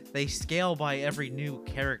they scale by every new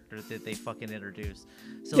character that they fucking introduce.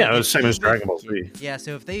 So yeah, like, it if was the same he as Dragon Ball went- Z. Yeah,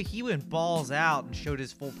 so if he went balls out and showed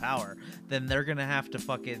his full power, then they're gonna have to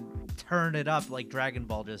fucking turn it up like Dragon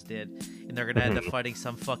Ball just did, and they're gonna end up fighting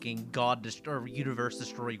some fucking or universe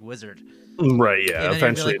destroying wizard. Right? Yeah. And then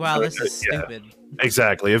Eventually, you're like, wow, it's this gonna- is stupid.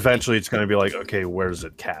 Exactly. Eventually, it's going to be like, okay, where does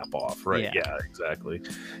it cap off? Right? Yeah. Yeah. Exactly.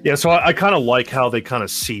 Yeah. So I kind of like how they kind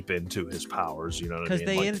of seep into his powers. You know what I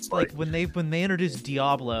Because mean? it's like when they introduced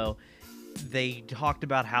Diablo, they talked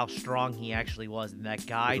about how strong he actually was, and that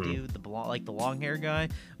guy dude, the long hair guy,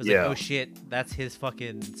 was Yeah. like, oh shit, that's his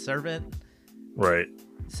fucking servant. right.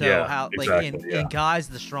 So Yeah, how like exactly, yeah. and Guy's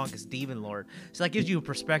the strongest demon lord, so that gives you a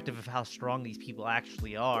perspective of how strong these people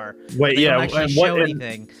actually are. Wait. They Yeah. don't actually And show and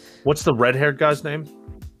anything. what's the red-haired guy's name?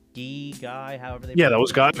 Guy, however they. Yeah, that pronounce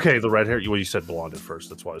was guy. Okay, the red hair. Well, you said blonde at first.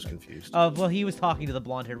 That's why I was confused. Well, he was talking to the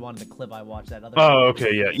blonde-haired one in the clip I watched. That other. Oh,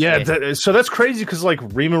 okay, yeah. Yeah. So that's crazy because like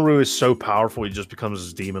Rimaru is so powerful, he just becomes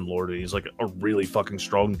this demon lord, and he's like a really fucking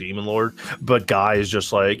strong demon lord. But Guy is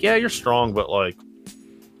just like, yeah, you're strong, but like,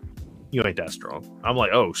 you ain't that strong. I'm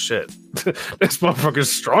like, oh shit, this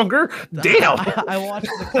motherfucker's stronger. Damn. I watched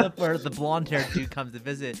the clip where the blonde-haired dude comes to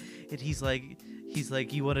visit, and he's like,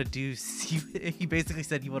 you want to do? He basically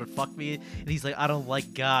said, you want to fuck me, and he's like, I don't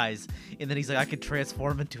like guys, and then he's like, I could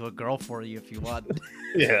transform into a girl for you if you want.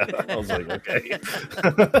 Yeah, I was like, okay.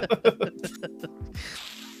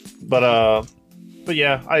 But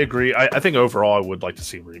yeah, I agree. I think overall, I would like to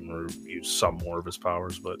see Rimuru use some more of his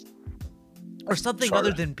powers, but Or something Sorry.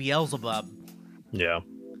 other than Beelzebub. yeah.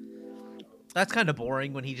 That's kind of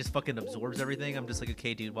boring when he just fucking absorbs everything. I'm just like,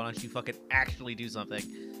 okay, dude, why don't you fucking actually do something?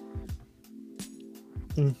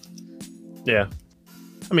 Yeah.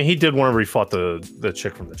 I mean, he did whenever he fought the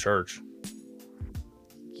chick from the church.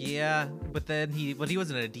 Yeah, but then he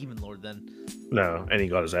wasn't a demon lord then. No, and he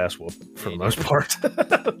got his ass whooped for Yeah, the he most part.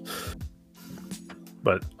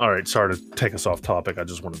 But all right, sorry to take us off topic. I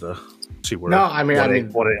just wanted to see where. No, I mean, I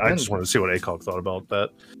just wanted to see what ACOG thought about that.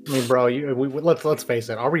 I mean, bro, let's face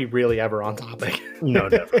it. Are we really ever on topic? No,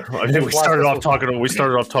 never. I mean, we started off talking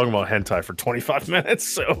about hentai for 25 minutes.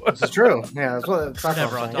 So This is true. Yeah, that's Never what on I'm saying.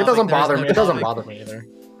 topic. It doesn't There's bother no me. It doesn't topic. bother me either.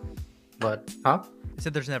 But huh? I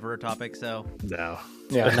said there's never a topic, so no.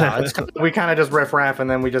 Yeah, no. It's, we kind of just riff raff and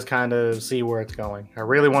then we just kind of see where it's going. I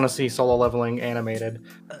really want to see solo leveling animated.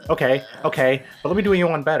 Okay, but let me do you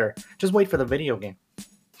one better. Just wait for the video game.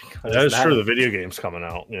 That is true. The video game's coming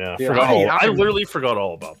out. Yeah, Yeah, I literally forgot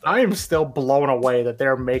all about that. I am still blown away that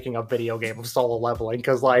they're making a video game of solo leveling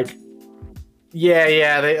because, like,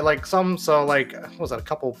 they like what was that, a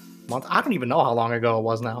couple months? I don't even know how long ago it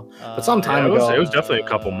was now, but some time Yeah, ago. it was definitely a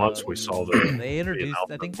couple months we saw the. they introduced.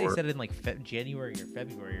 I think they for it. said in like January or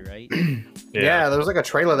February, right? Yeah, there was like a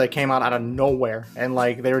trailer that came out of nowhere, and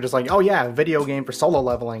like they were just like, "Oh yeah, video game for solo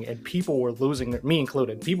leveling," and people were losing me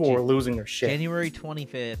included. People were losing their shit. January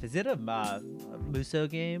 25th. Is it a Muso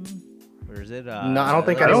game, or is it? No, I don't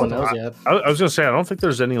think I anyone don't- knows yet. I was gonna say I don't think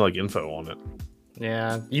there's any like info on it.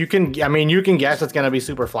 Yeah, you can guess it's gonna be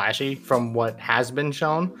super flashy from what has been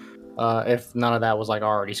shown. If none of that was like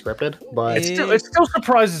already scripted, but It still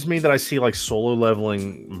surprises me that I see like solo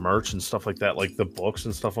leveling merch and stuff like that, like the books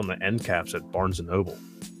and stuff on the end caps at Barnes and Noble.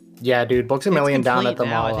 yeah, dude, Books a It's Million down at the complete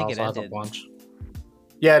now. I mall think it also has a ended. bunch.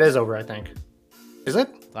 Yeah, it is over. I think. Is it?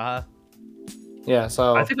 Yeah,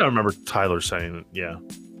 so I think I remember Tyler saying it, yeah,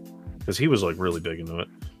 because he was like really big into it.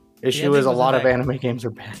 issue ending is a wasn't lot of that- anime games are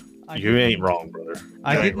bad. I You ain't didn't- wrong, brother.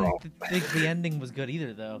 I You ain't didn't wrong. think the ending was good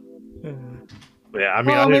either, though. Yeah, I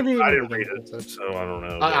mean, Well, I maybe didn't we read can- it, so I don't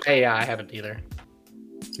know. but- I haven't either.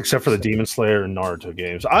 except for the Demon Slayer and Naruto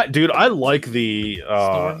games. I like the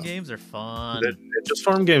Storm games are fun. the Ninja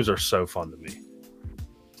Storm games are so fun to me.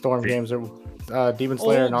 Storm games are Demon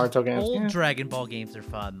Slayer, Naruto games. Old Yeah. Dragon Ball games are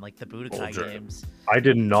fun, like the Budokai Old Dragon- games. I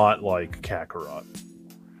did not like Kakarot.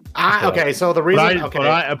 Okay, so the reason,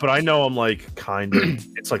 But I know I'm like kind of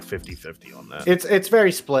it's like 50-50 on that. it's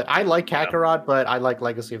very split. I like Kakarot, but I like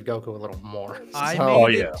Legacy of Goku a little more. I So-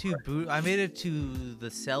 made yeah. it to I made it to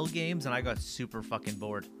the Cell games, and I got super fucking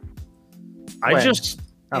bored. I when? just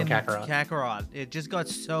Oh, In Kakarot. Kakarot, it just got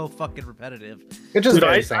so fucking repetitive. It just Dude,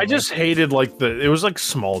 very I same. just hated like it was like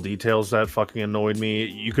small details that fucking annoyed me.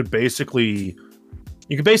 You could basically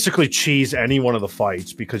cheese any one of the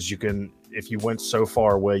fights because you can, if you went so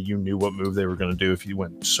far away, you knew what move they were going to do. If you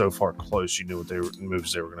went so far close, you knew what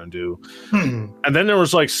moves they were going to do. And then there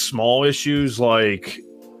was like small issues like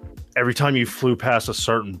every time you flew past a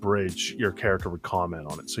certain bridge, your character would comment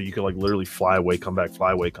on it. So you could like literally fly away, come back,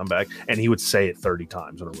 and he would say it 30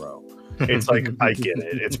 times in a row. It's like, I get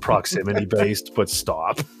it. It's proximity based, but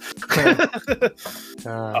stop.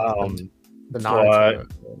 The Naruto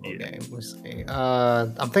yeah. game. Let's see.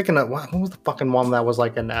 I'm thinking of what was the fucking one that was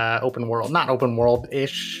like an open world, not open world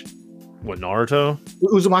ish. What, Naruto?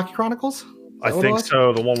 Uzumaki Chronicles. I Is that what it think was?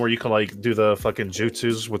 so. The one where you can like do the fucking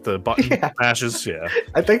jutsus with the button Yeah. mashes. Yeah.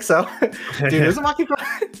 I think so. Dude,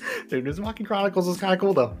 Uzumaki Chronicles is kind of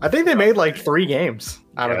cool though. I think they made like 3 games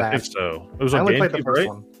out of Yeah, I that. think so. It was I on only played the GameCube, first right?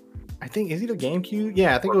 one. I think is either GameCube.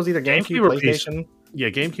 Yeah, I think it was either GameCube, GameCube or PlayStation, Yeah,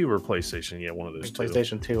 GameCube or PlayStation. Yeah, one of those two.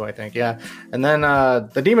 PlayStation 2. I think. Yeah, and then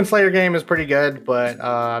the Demon Slayer game is pretty good, but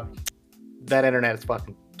that internet is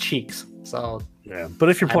fucking cheeks. So Yeah, but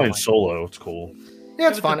if you're I don't playing like it. solo, it's cool. yeah,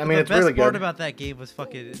 it's but fun. I mean, the it's best really part good. about that game was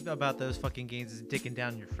about those fucking games is dicking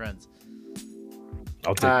down your friends.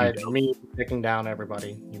 I'll take you down. Me picking down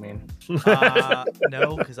everybody. You mean?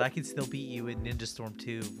 No, because I can still beat you in Ninja Storm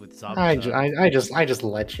 2 with zombie. I just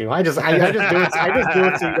let you. I just do it. I just do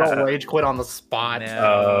it so you don't rage quit on the spot. No.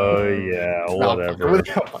 Oh yeah, No, whatever.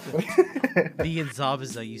 Me and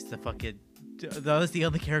Zabuza used to fucking. That was the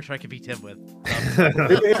only character I could beat him with.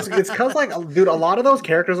 it's because like, dude, a lot of those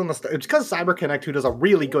characters on it's because CyberConnect 2 does a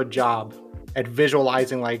really good job at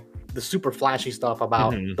visualizing like the super flashy stuff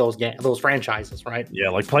about Mhm. those franchises, right? Yeah,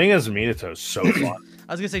 like playing as Minato is so fun.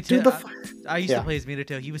 I was gonna say, Dude, too, the I used yeah. to play as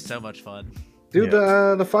Minato. He was so much fun. Dude,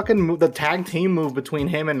 the fucking the tag team move between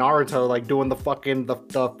him and Naruto, like doing the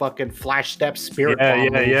fucking flash step spirit bomb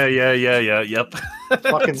move, Yep.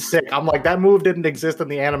 fucking sick. I'm like, that move didn't exist in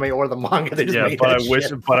the anime or the manga. They just Yeah, made but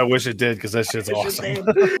that I wish it did because that shit's shit. awesome.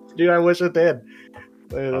 Dude, I wish it did.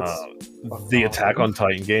 That's The Attack on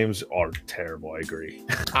Titan games are terrible. I agree.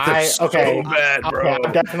 I so okay. bad, bro.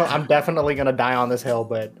 I'm definitely gonna die on this hill,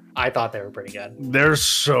 but I thought they were pretty good. They're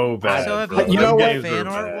so bad. So have bro. you You know played what? the fan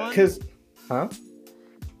art one? Cause, huh?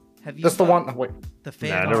 Have you? That's the one. Wait, The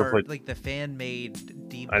fan I never art, played- like the fan made.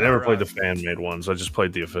 I never played the fan made ones. I just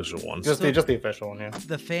played the official ones. just the official one, yeah.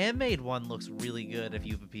 The fan made one looks really good if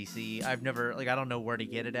you have a PC. I've never I don't know where to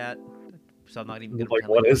get it at, so I'm not even gonna Like, pretend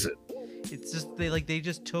what is it? It's just they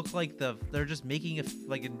just took they're just making a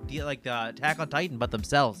the Attack on Titan but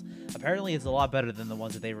themselves. Apparently it's a lot better than the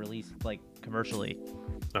ones that they released like commercially.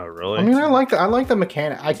 Oh, really? I mean, I like the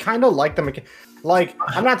mechanic. I kind of like the mechanic. Like,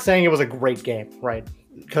 I'm not saying it was a great game, right?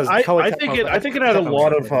 Because I think it had a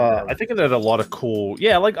lot of I think it had a lot of cool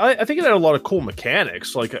I think it had a lot of cool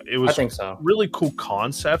mechanics. Like it I was think so. really cool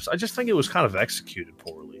concepts. I just think it was kind of executed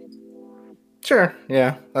poorly. Sure,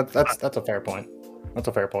 yeah, that's a fair point. That's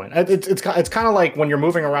a fair point. It's kind of like when you're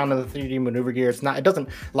moving around in the 3D maneuver gear. It doesn't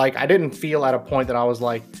like I didn't feel at a point that I was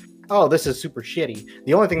like, oh, this is super shitty.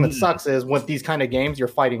 The only thing that sucks is with these kind of games, you're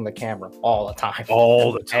fighting the camera all the time.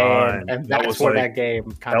 All the time. And That that's was where like- that game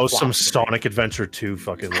kind That of was some flops for me. Sonic Adventure 2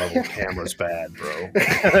 fucking level cameras bad,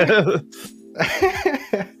 bro.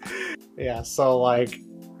 Yeah, so like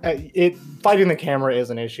fighting the camera is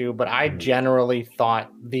an issue, but I generally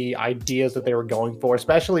thought the ideas that they were going for,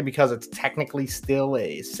 especially because it's technically still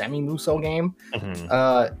a semi-Muso game,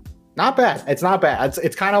 Mhm. not bad. It's not bad.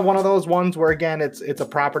 It's kind of one of those ones where again it's a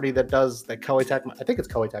property that does that Koei Tecmo. I think it's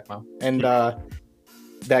Koei Tecmo, and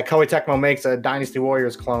that Koei Tecmo makes a Dynasty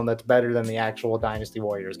Warriors clone that's better than the actual Dynasty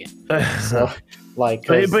Warriors game. So like,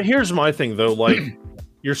 'cause- But here's my thing though, like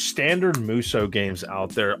your standard Muso games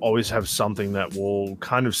out there always have something that will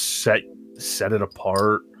kind of set it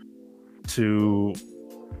apart to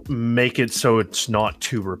make it so it's not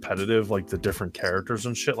too repetitive, like the different characters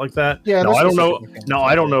and shit like that. Yeah, No, there's I don't know. specific mechanics No,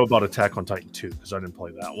 like I don't that. know about Attack on Titan 2 because I didn't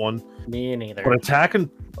play that one. Me neither. But Attack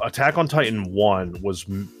on Titan 1 was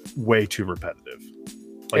way too repetitive.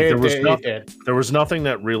 Like there was nothing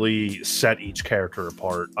that really set each character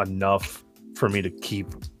apart enough for me to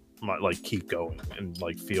keep going and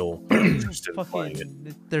like feel interested in playing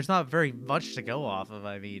it. There's not very much to go off of.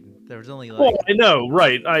 I mean, there was only like. Well, I know,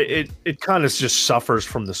 right? It kind of just suffers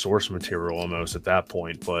from the source material almost at that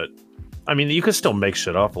point. But I mean, you can still make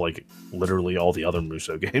shit up like literally all the other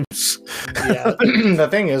Musou games. Yeah, the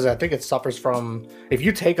thing is, I think it suffers from, if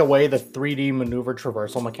you take away the 3D maneuver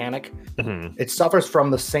traversal mechanic, it suffers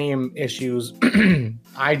from the same issues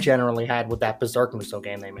I generally had with that Berserk Musou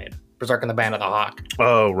game they made, Berserk and the Band of the Hawk.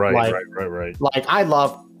 Oh, right. Like, I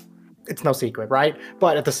love, it's no secret, right?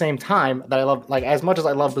 But at the same time, that I love, like, as much as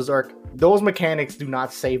I love Berserk, those mechanics do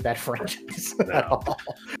not save that franchise at all.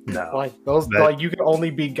 No, like like you can only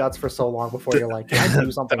beat Guts for so long before you're like, can I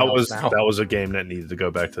do something else now? That was a game that needed to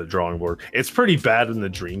go back to the drawing board. It's pretty bad in the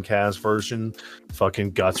Dreamcast version.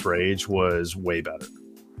 Fucking Guts Rage was way better.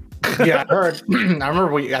 Yeah, I heard. I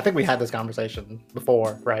remember I think we had this conversation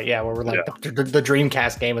before, right? Yeah, where we're like, the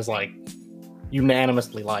Dreamcast game is like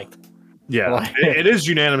unanimously liked. Yeah, Like, it is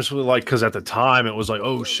unanimously like, because at the time it was like,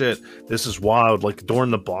 oh shit, this is wild. Like during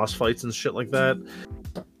the boss fights and shit like that,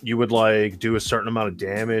 you would like do a certain amount of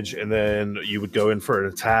damage and then you would go in for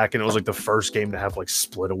an attack, and it was like the first game to have like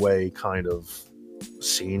split away kind of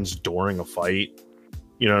scenes during a fight.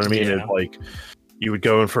 You know what I mean? Yeah. It, like you would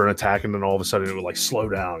go in for an attack and then all of a sudden it would like slow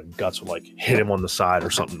down and Guts would like hit him on the side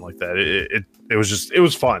or something like that. It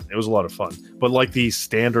was fun. It was a lot of fun. But like the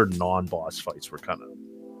standard non-boss fights were kind of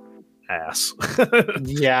ass.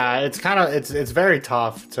 Yeah, it's kind of it's very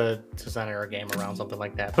tough to center a game around something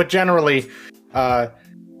like that. But generally,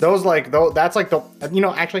 that's like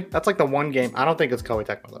the actually that's like the one game. I don't think it's Koei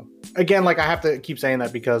Tecmo though. Again, like I have to keep saying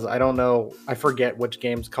that because I don't know. I forget which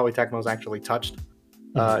games Koei Tecmo's actually touched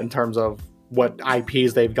in terms of what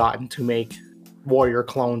IPs they've gotten to make Warrior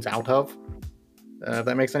clones out of. If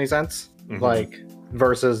that makes any sense. Like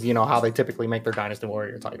versus how they typically make their Dynasty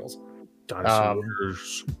Warrior titles. Dynasty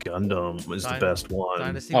Warriors Gundam was the best one.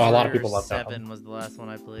 Dynasty a lot of Warriors people love that 7 was the last one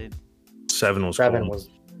I played. 7 was Seven cool.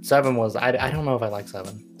 was I don't know if I like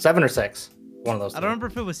 7 or 6. One of those. I don't remember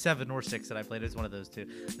if it was 7 or 6 that I played. It was one of those two.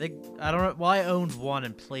 I don't know. Well, I owned one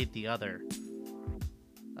and played the other.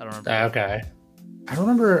 I don't remember. Okay. I don't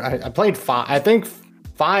remember. I played 5. I think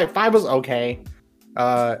 5 was okay.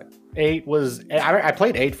 8 was. I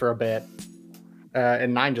played 8 for a bit,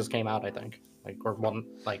 and 9 just came out. I think. Like or one.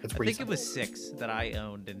 Like it's. I recent. think it was 6 that I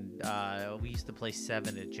owned, and we used to play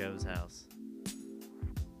 7 at Joe's house.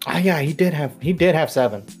 Oh yeah, he did have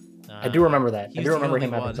 7. I do remember that. I do remember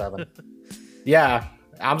him having 7. Yeah,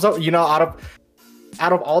 I'm so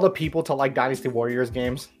out of all the people to like Dynasty Warriors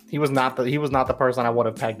games, he was not the person I would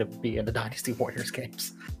have pegged to be in the Dynasty Warriors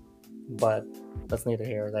games. But that's neither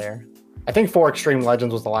here or there. I think 4 Extreme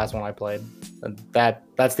Legends was the last one I played, and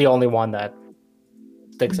that's the only one that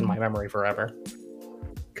sticks in my memory forever.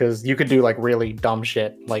 Because you could do like really dumb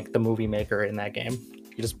shit like the Movie Maker in that game.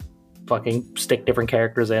 You just fucking stick different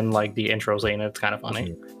characters in, like the intros in it. It's kind of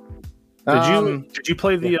funny. Did you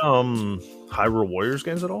play the Hyrule Warriors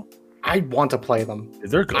games at all? I want to play them.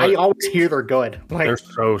 They're good. I always hear they're good. Like they're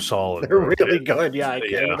so solid. they're really good. Yeah, I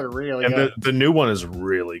Yeah. can. They're really And good. the new one is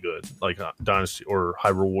really good. Like Dynasty or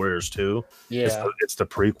Hyrule Warriors 2. Yeah, It's the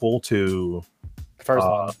prequel to the first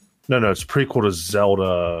one. No, it's prequel to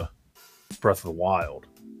Zelda Breath of the Wild.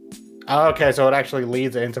 Oh, okay, so it actually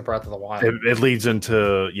leads into Breath of the Wild. It leads into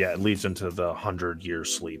the 100-year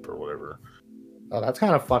sleep or whatever. Oh, that's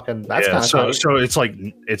kind of fucking. That's Yeah, kind of so it's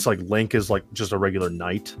like Link is like just a regular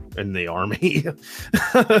knight in the army.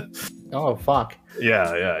 Oh fuck.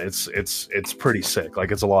 Yeah, it's pretty sick.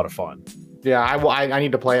 Like it's a lot of fun. Yeah, I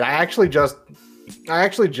need to play it. I actually just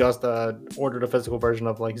ordered a physical version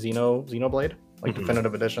of like Xenoblade, like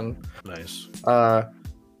definitive edition. Nice.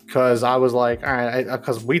 Because I was like, all right,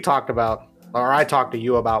 because I talked to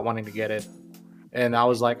you about wanting to get it, and I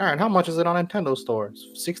was like, all right, how much is it on Nintendo stores?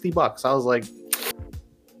 $60. I was like,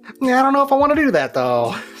 yeah, I don't know if I want to do that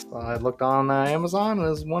though. So I looked on Amazon, and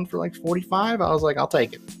there's one for like 45. I was like, I'll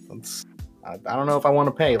take it. I don't know if I want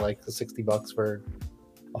to pay like the $60 for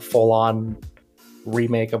a full-on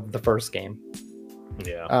remake of the first game.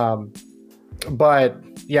 Yeah. But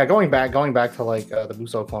yeah, going back to like the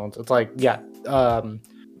Musou clones, it's like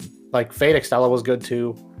like Fate Extella was good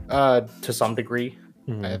too, to some degree.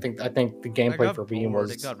 I think the I gameplay got for Beam bored,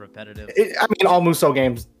 was. it got repetitive. I mean, all Musou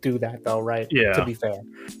games do that, though, right? Yeah. To be fair,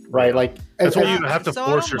 right? Yeah. Like That's why you I- have to so I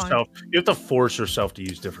force don't mind. yourself. You have to force yourself to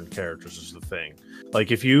use different characters. Is the thing.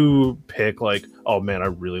 Like if you pick like, oh man, I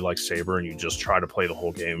really like Saber, and you just try to play the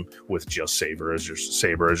whole game with just Saber as your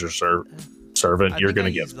servant, I you're think I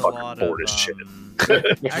gonna get used a fucking lot bored of, as shit.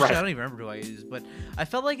 Actually, Right. I don't even remember who I used, but I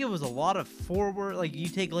felt like it was a lot of forward. Like you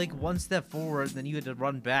take like one step forward, then you had to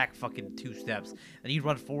run back fucking 2 steps, and you'd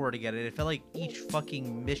run forward again. And it felt like each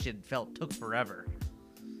fucking mission took forever.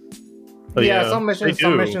 But Yeah, some missions- They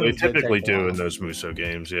some do. missions They did typically take a do while. in those Musou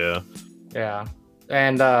games. Yeah. Yeah.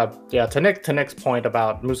 And yeah, to Nick's point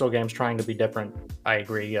about Musou games trying to be different, I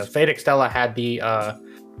agree. Yeah, Fate Extella had the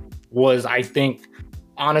was, I think,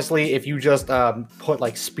 honestly, if you just put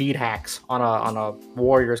like speed hacks on a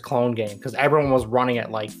Warriors clone game, because everyone was running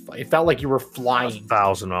at like, it felt like you were flying.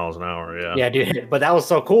 1,000 miles an hour. Yeah. Yeah, dude. But that was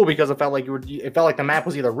so cool because it felt like the map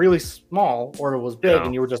was either really small or it was big, Yeah.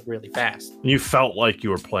 and you were just really fast. You felt like you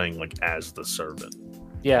were playing like as the servant.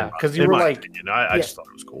 Yeah, because you In were my like, opinion. I yeah. just thought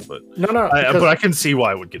it was cool, but no, but I can see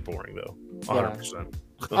why it would get boring though. 100%.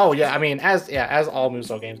 oh yeah, I mean, as all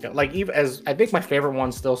Musou games go, like even as I think my favorite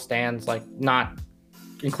one still stands, like not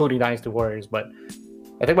including Dynasty Warriors, but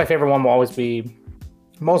I think my favorite one will always be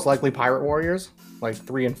most likely Pirate Warriors, like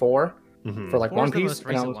 3 and 4 Mhm. for like Four's One the Piece. most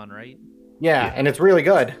recent one, right? Yeah, and it's really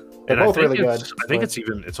good. They're And I both think really good. I think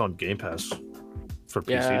but- it's on Game Pass for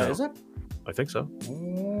PC yeah, now. is it? I think so.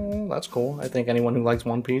 That's cool. I think anyone who likes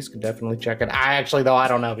One Piece could definitely check it. I actually, though, I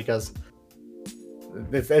don't know because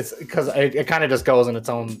it's because it kind of just goes in its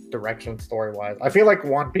own direction story wise. I feel like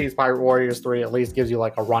One Piece Pirate Warriors 3 at least gives you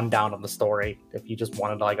like a rundown of the story if you just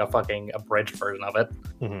wanted like a fucking abridged version of it.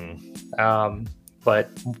 Mhm. But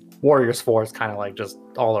Warriors 4 is kind of like just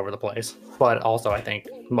all over the place. But also, I think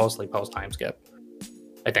mostly post time skip.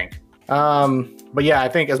 I think. But yeah, I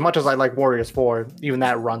think as much as I like Warriors 4, even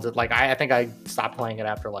that runs it. Like I think I stopped playing it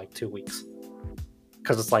after like 2 weeks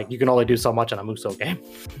because it's like you can only do so much in a Musou game.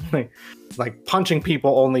 like punching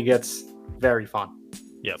people only gets very fun.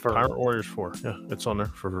 Yeah, For- Pirate Warriors 4. Yeah, it's on there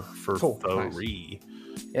for Cool, nice. free.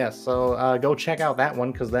 Yeah, so go check out that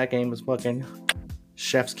one because that game is fucking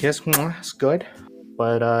chef's kiss. Mwah, it's good.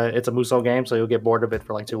 But it's a Musou game, so you'll get bored of it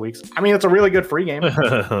for like 2 weeks. I mean, it's a really good free game.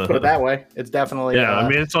 Put it that way. It's definitely Yeah, I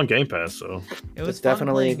mean it's on Game Pass, so It was It's fun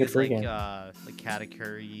definitely a playing good as, free like, game. like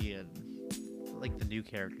Katakuri and like the new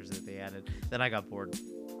characters that they added. Then I got bored.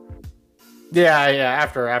 yeah.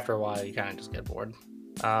 After a while, you kind of just get bored.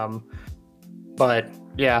 But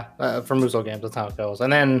yeah, for Musou games, that's how it goes.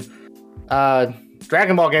 And then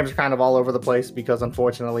Dragon Ball games are kind of all over the place because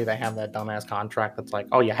unfortunately they have that dumbass contract that's like,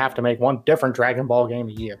 oh, you have to make one different Dragon Ball game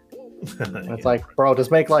a year. And it's like, bro,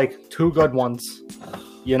 just make like 2 good ones,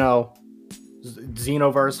 you know,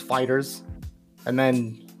 Xenoverse fighters, and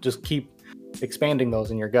then just keep expanding those,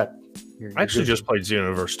 and you're good. You're I actually good. just played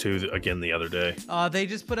Xenoverse 2 again the other day. They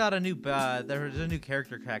just put out a new. There's a new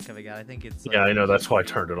character pack coming out. I think it's. Yeah, I know. That's why I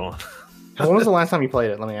turned it on. When was the last time you played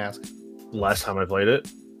it? Let me ask. Last time I played it,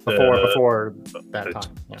 Before that it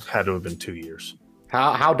time. Yeah. had to have been 2 years.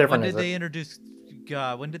 How When different did is they it? introduce?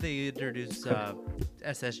 When did they introduce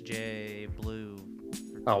SSJ Blue?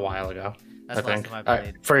 A while ago, That's I the last think. time I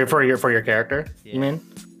played. For your character, Yeah. you mean?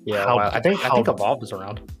 Yeah, How- I think how- Evolved is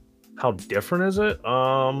around. How different is it?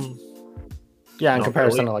 Yeah, in Not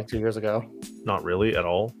comparison really. to like 2 years ago. Not really at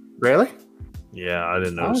all. Really? Yeah, I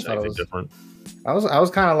didn't I notice thought it anything was- different. I was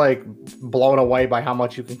kind of like blown away by how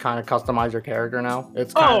much you can kind of customize your character now.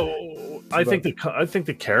 It's kind Oh, I think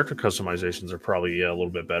the character customizations are probably a little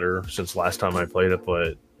bit better since last time I played it,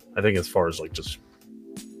 but I think as far as like just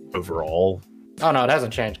overall, oh no, it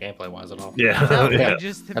hasn't changed gameplay wise at all. yeah, No, yeah.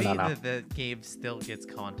 just to No, me, no, no. the game still gets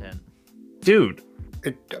content. Dude,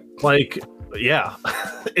 It, like, yeah,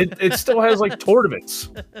 it still has like tournaments.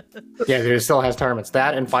 yeah, it still has tournaments.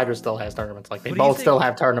 That and Fighter still has tournaments. Like they What do you both still think-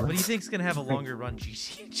 have What do you tournaments. think's gonna have a longer run,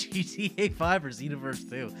 GTA 5 or Xenoverse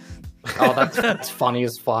 2? Oh, that's funny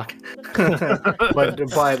as fuck.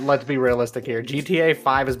 but let's be realistic here. GTA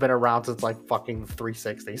 5 has been around since like fucking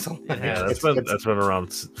 360. So Yeah, that's been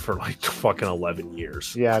around for like fucking 11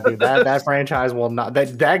 years. yeah, dude, that franchise will not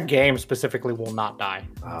that game specifically will not die.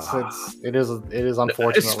 It is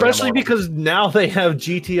unfortunately Especially immortal. because now they have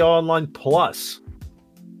GTA Online Plus.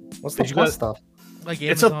 what's the did you plus guys- stuff? Like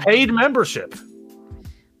It's a Amazon- paid membership.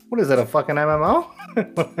 What is it? A fucking MMO?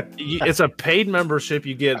 It's a paid membership.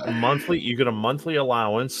 You get a monthly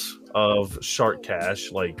allowance of shark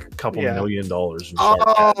cash, like a couple Yeah. $1 million in shark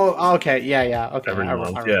cash. Oh, okay, yeah, okay. Every I month,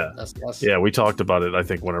 remember yeah. this, yes. Yeah, we talked about it. I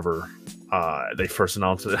think whenever they first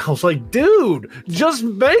announced it. I was like, dude, just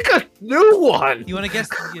make a new one. You want to guess?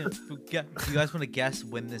 You guys want to guess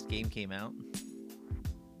when this game came out?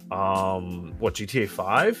 What, GTA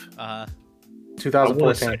 5?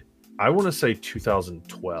 2014. I want to say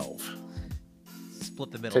 2012.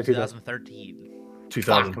 Split the middle. 2013.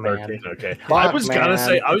 2013. Okay. Fuck, I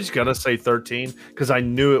was gonna say 13 because I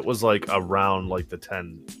knew it was like around like the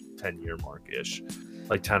 10 year mark ish,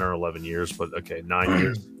 like 10 or 11 years. But okay, 9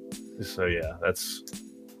 years. So yeah, that's.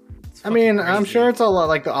 I mean, I'm sure it's a lot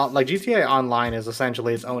like GTA Online is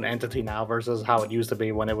essentially its own entity now versus how it used to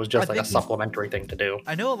be when it was just like a supplementary thing to do.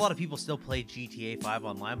 I know a lot of people still play GTA 5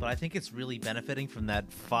 online, but I think it's really benefiting from that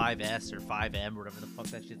 5S or 5M or whatever the fuck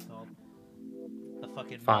that shit's called. The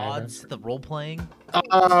fucking mods, the role playing. Yeah.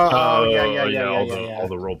 All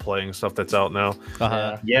the role playing stuff that's out now.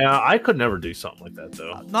 Yeah, I could never do something like that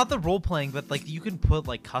though. Not the role playing, but like you can put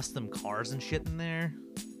like custom cars and shit in there.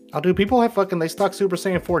 Oh, dude, people have they stuck Super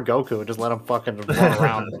Saiyan 4 Goku and just let him fucking run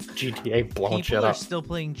around GTA blowing shit up. People are still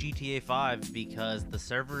playing GTA 5 because the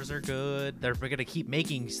servers are good. They're going to keep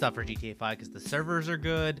making stuff for GTA 5 because the servers are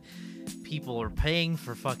good. People are paying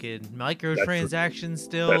for fucking microtransactions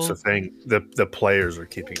still. That's the thing. The players are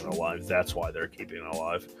keeping it alive. That's why they're keeping it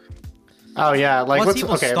alive. Oh, yeah. Like, once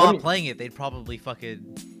people stop playing it, they'd probably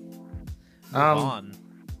fucking move on.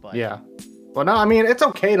 But... Yeah. Well, no, I mean, it's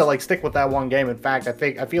okay to like stick with that one game. In fact, I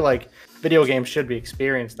feel like video games should be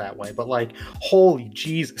experienced that way. But like, holy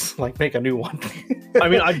Jesus, like make a new one. I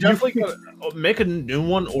mean, I definitely gotta make a new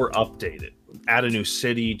one or update it. Add a new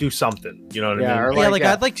city, do something. You know what I mean?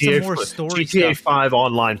 I'd like some more story GTA stuff. 5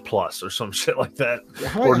 Online Plus or some shit like that.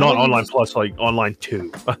 Or not Online Plus, like Online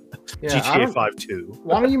 2. GTA 5 2.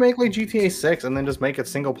 Why don't you make like GTA 6 and then just make it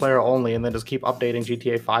single player only and then just keep updating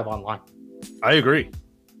GTA 5 online? I agree.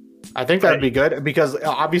 I think that'd be good because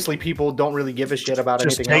obviously people don't really give a shit about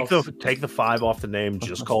anything else. Take the 5 off the name,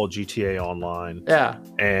 just call it GTA Online. Yeah.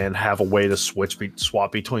 And have a way to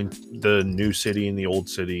swap between the new city and the old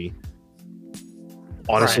city.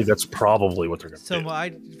 Honestly, that's probably what they're going to do. So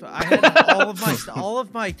I had all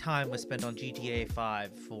of my time was spent on GTA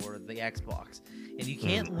 5 for the Xbox, and you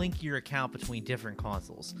can't link your account between different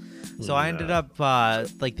consoles. So I ended up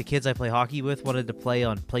like the kids I play hockey with wanted to play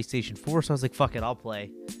on PlayStation 4, so I was like, "Fuck it, I'll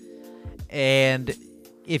play." And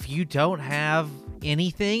if you don't have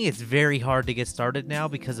anything, it's very hard to get started now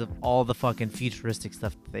because of all the fucking futuristic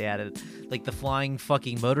stuff that they added. Like the flying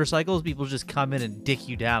fucking motorcycles, people just come in and dick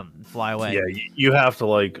you down and fly away. Yeah, you have to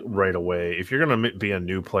like right away. If you're going to be a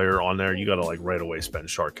new player on there, you got to like right away spend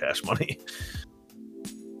shark cash money.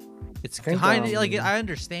 It's kind of like, I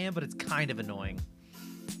understand, but it's kind of annoying.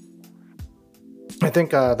 I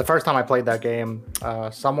think the first time I played that game,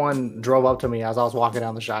 someone drove up to me as I was walking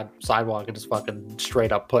down the sidewalk and just fucking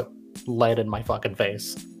straight up put lead in my fucking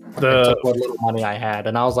face. Took what little money I had,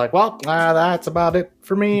 and I was like, "Well, that's about it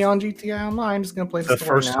for me on GTA Online. I'm just gonna play the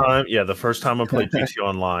first time. Yeah, the first time I played GTA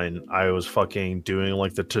Online, I was fucking doing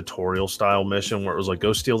like the tutorial style mission where it was like,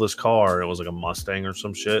 "Go steal this car." And it was like a Mustang or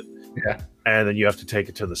some shit. Yeah, and then you have to take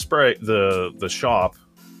it to the shop,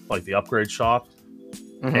 like the upgrade shop.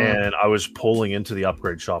 Mm-hmm. And I was pulling into the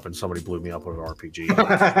upgrade shop, and somebody blew me up with an RPG.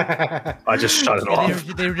 I just shut it off.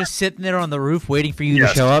 They were just sitting there on the roof waiting for you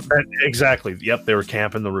to show up. Exactly. Yep, they were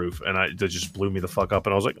camping the roof, and they just blew me the fuck up.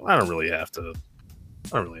 And I was like, I don't really have to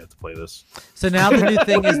play this. So now the new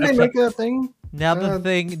thing is they make a thing. Now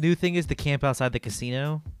new thing is the camp outside the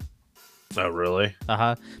casino. Oh really?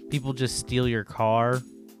 People just steal your car.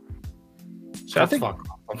 So I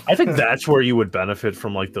think that's where you would benefit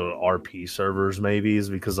from like the RP servers, maybe, is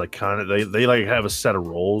because like kind of they like have a set of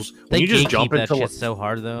roles. When you just jump into that shit so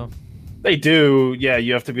hard though. They do, yeah.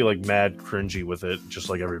 You have to be like mad cringy with it, just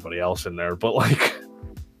like everybody else in there. But like,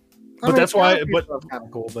 that's why. But it's kind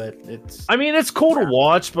of cool. But it's. I mean, it's cool to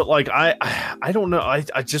watch, but like I don't know.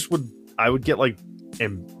 I would get like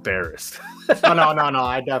embarrassed. Oh no!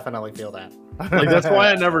 I definitely feel that. Like that's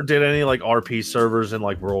why I never did any like RP servers in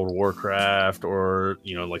like World of Warcraft or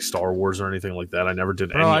like Star Wars or anything like that. I never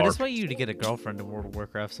did any. I just want you to get a girlfriend in World of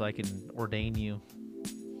Warcraft so I can ordain you.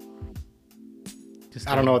 Just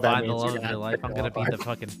I don't know what that means. The love of your life. I'm gonna be the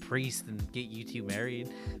fucking priest and get you two married.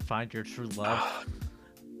 Find your true love.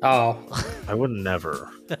 Oh, I would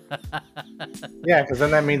never. Yeah, because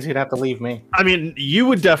then that means you'd have to leave me. I mean, you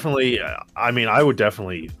would definitely. I would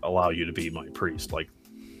definitely allow you to be my priest. Like.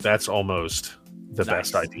 That's almost the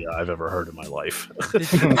best idea I've ever heard in my life.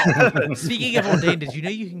 Speaking of ordained, did you know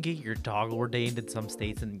you can get your dog ordained in some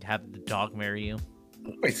states and have the dog marry you?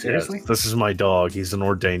 Wait, seriously? Yes, this is my dog. He's an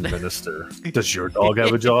ordained minister. Does your dog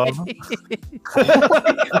have a job? Oh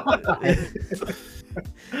my God.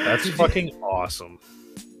 That's fucking awesome.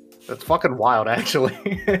 That's fucking wild, actually.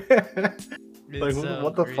 Like, It's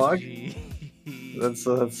what the fuck? cringy.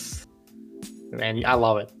 That's man, I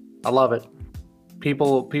love it. I love it.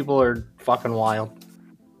 People are fucking wild.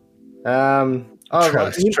 Oh,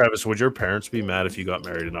 Travis, would your parents be mad if you got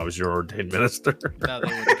married and I was your ordained minister? No, they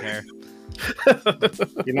wouldn't care.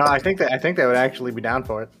 I think they would actually be down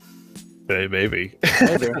for it. Maybe. Maybe.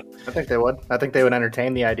 I think they would. I think they would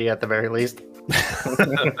entertain the idea at the very least.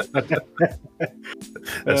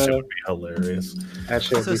 That shit would be hilarious. That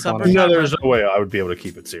shit would So be summer- funny. No, there's no way I would be able to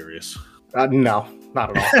keep it serious. No,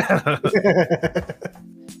 not at all.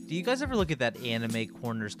 Do you guys ever look at that Anime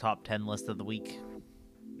Corner's top 10 list of the week?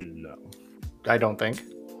 No. I don't think.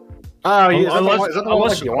 Oh, yeah,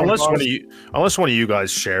 Unless one of you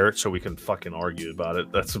guys share it so we can fucking argue about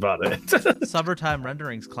it. That's about it. Summertime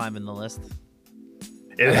Renderings climbing the list.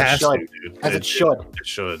 It has to, dude. As it should. It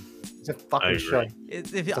should. It I fucking agree.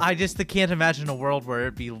 should. I just can't imagine a world where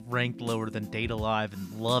it'd be ranked lower than Date Alive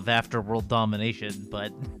and Love After World Domination,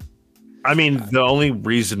 but... I mean, the only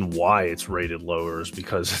reason why it's rated lower is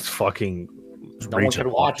because it's fucking No one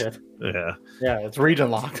can watch it. Yeah. Yeah, it's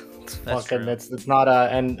region locked. It's That's fucking. true. It's not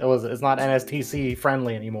it's not NSTC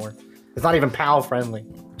friendly anymore. It's not even PAL friendly.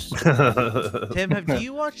 Tim, do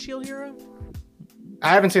you watch Shield Hero? I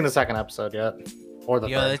haven't seen the second episode yet, or the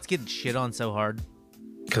Yeah, third. it's getting shit on so hard.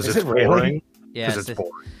 Because Is it's it really? boring. Yeah, Because it's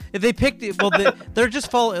boring. if they picked it, well, they're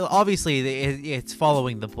just obviously, it's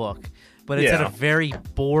following the book, but it's at Yeah. a very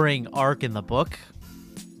boring arc in the book.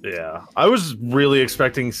 Yeah. I was really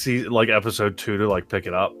expecting episode 2 to pick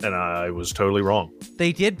it up, and I was totally wrong.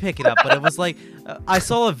 They did pick it up, but it was like I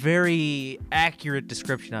saw a very accurate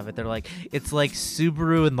description of it. They're like, it's like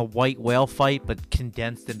Subaru and the white whale fight, but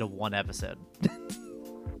condensed into one episode.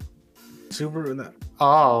 Subaru.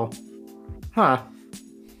 Oh, huh.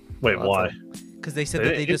 Wait, Well, why? Because they said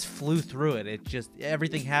that they just flew through it. It just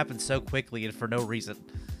everything happened so quickly and for no reason.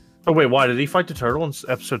 Oh, wait, why? Did he fight the turtle in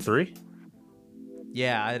episode 3?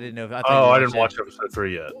 Yeah, I didn't know. I didn't watch episode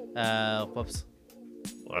 3 yet. Whoops.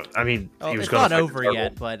 I mean, Oh, he was it's going not to fight over the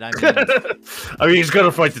yet, but I mean, turtle. I mean, he's going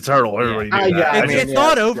to fight the turtle. Everybody knew Yeah, that. I it's, mean, it's yeah,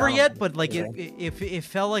 not it's over dumb. yet. But like, Yeah. it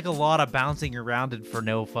felt like a lot of bouncing around and for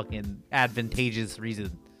no fucking advantageous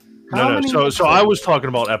reason. How No, many so I episodes? was talking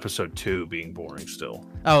about episode 2 being boring still.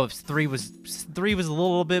 Oh, 3 was a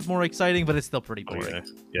little bit more exciting, but it's still pretty boring. Okay.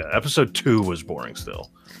 Yeah, episode 2 was boring still.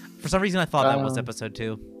 For some reason, I thought that was Um, episode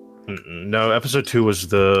 2. No, episode 2 was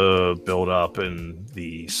the build up and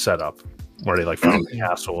the setup where they found the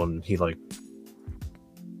castle and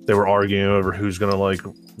they were arguing over who's gonna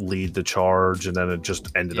lead the charge, and then it just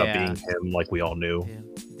ended up Yeah. being him, like we all knew.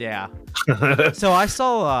 Yeah. So I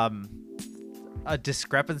saw a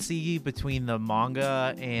discrepancy between the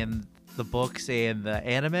manga and the books and the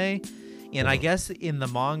anime, and I guess in the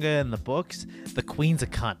manga and the books, the queen's a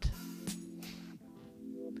cunt.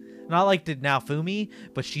 Not like did Naofumi,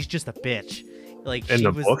 but she's just a bitch. Like In she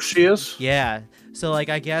the was, book, she is. yeah. So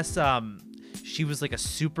I guess she was a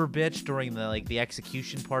super bitch during the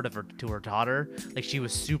execution part of her daughter. Like she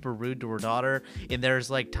was super rude to her daughter, and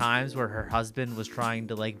there's times where her husband was trying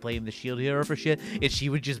to blame the Shield Hero for shit, and she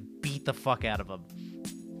would just beat the fuck out of him.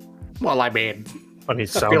 Well, I mean, I mean,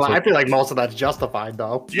 I feel like most of that's justified,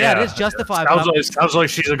 though. Yeah, it is justified. Sounds like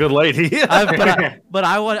she's a good lady. But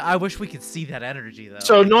I wish we could see that energy though.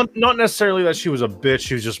 So not necessarily that she was a bitch.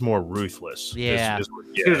 She was just more ruthless. Yeah.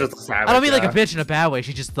 She was just a savage. I don't mean like a yeah. bitch in a bad way.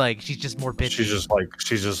 She's just more bitchy.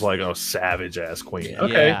 She's just like a savage ass queen. Yeah.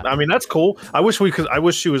 Okay, Yeah. I mean that's cool. I wish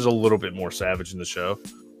she was a little bit more savage in the show.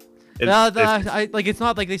 It's not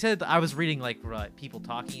like they said. I was reading people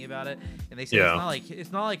talking about it, and they said Yeah.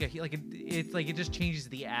 it's not like it just changes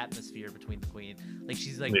the atmosphere between the queen. Like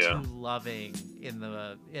she's Yeah. too loving in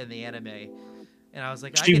the anime, and I was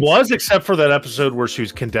like, She was, except for that episode where she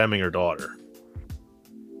was condemning her daughter.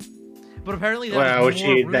 but apparently Well, was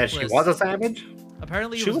more she ruthless. was a savage.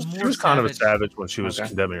 Apparently, She it was was more kind of a savage. savage when she was Okay.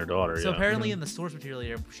 condemning her daughter. So yeah. apparently, in the source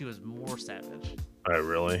material, she was more savage. Oh,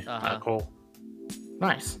 really? Cool.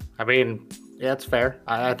 Nice. I mean, yeah, it's fair.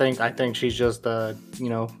 I think she's just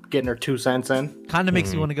getting her 2 cents in. Kind of makes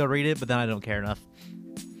me Mhm. want to go read it, but then I don't care enough.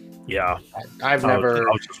 Yeah. I've never.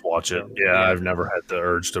 I'll just watch it. Yeah, Yeah. I've never had the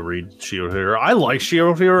urge to read Shield Hero. I like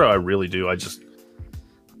Shield Hero. I really do. I just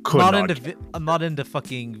could not. I'm not into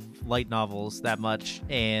fucking light novels that much,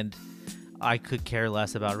 and I could care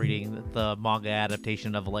less about reading the manga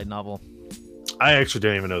adaptation of a light novel. I actually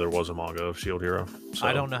didn't even know there was a manga of Shield Hero. So.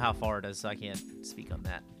 I don't know how far it is, so I can't speak on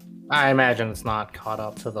that. I imagine it's not caught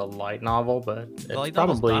up to the light novel, but it's The light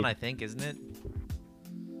novel's probably. done, I think, isn't it?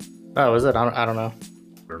 Oh, is it? I don't know.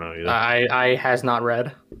 I don't know either. I has not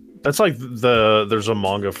read. That's like there's a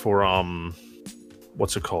manga for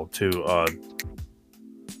what's it called too?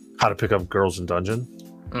 How to Pick Up Girls in Dungeon.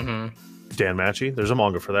 Mm-hmm. Dan Matchy. There's a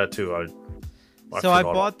manga for that too. I I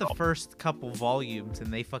bought the first couple volumes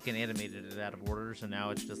and they fucking animated it out of order, so now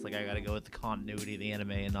it's just like I gotta go with the continuity of the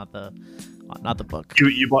anime and not the book.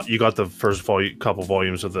 You got the first couple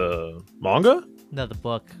volumes of the manga? No, the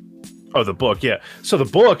book. Oh, the book, yeah. So the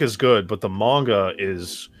book is good, but the manga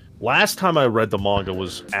is. Last time I read the manga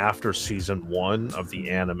was after season 1 of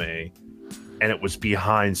the anime, and it was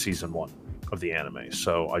behind season 1 of the anime.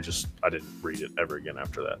 So I didn't read it ever again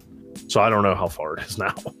after that. So I don't know how far it is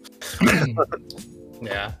now.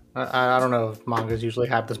 Yeah, I don't know if mangas usually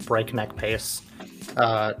have this breakneck pace.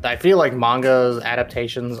 I feel like mangas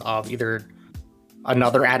adaptations of either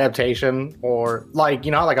another adaptation or like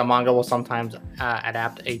like a manga will sometimes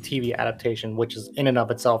adapt a TV adaptation, which is in and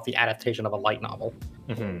of itself the adaptation of a light novel.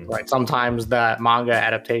 Mm-hmm. Right? Sometimes that manga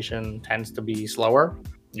adaptation tends to be slower.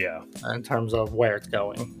 Yeah, in terms of where it's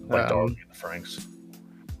going. like Darling in the Franxx.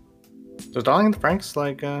 Does Darling in the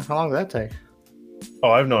Franxx how long did that take?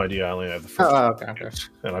 Oh, I have no idea. I only have the first. Oh, okay.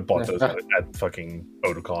 And I bought those at fucking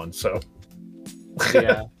Otakon. So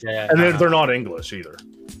yeah. And they're not English either.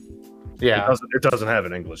 Yeah, it doesn't have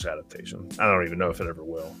an English adaptation. I don't even know if it ever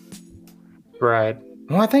will. Right.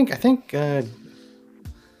 Well, I think I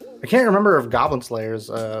can't remember if Goblin Slayers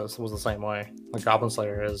was the same way. Like Goblin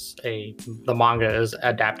Slayer the manga is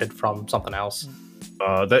adapted from something else.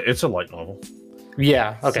 It's a light novel.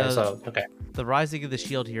 Yeah. Okay. So okay. The Rising of the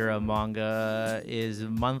Shield Hero manga is a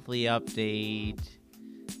monthly update,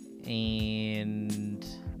 and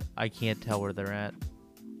I can't tell where they're at.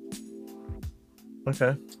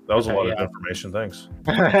 Okay, that was a lot of information. Thanks.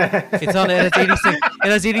 It's on. It has 86.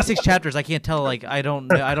 It has 86 chapters. I can't tell. Like I don't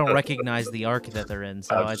recognize the arc that they're in.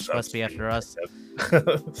 So it must be after us.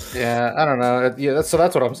 Yeah, I don't know. Yeah, so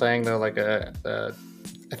that's what I'm saying though. Like a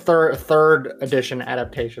third edition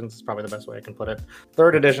adaptations is probably the best way I can put it.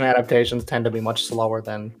 Third edition adaptations tend to be much slower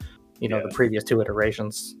than the previous 2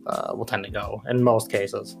 iterations will tend to go in most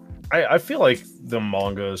cases. I feel like the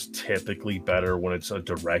manga is typically better when it's a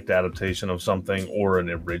direct adaptation of something or an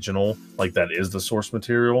original, like that is the source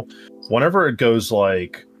material. Whenever it goes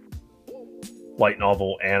like light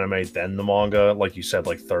novel, anime, then the manga, like you said,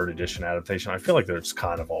 like 3rd edition adaptation, I feel like it's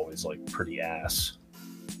kind of always like pretty ass.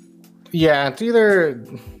 Yeah, it's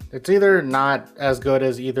either not as good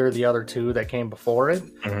as either the other 2 that came before it,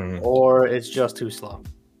 or it's just too slow.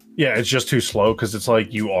 Yeah, it's just too slow because it's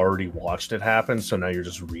like you already watched it happen, so now you're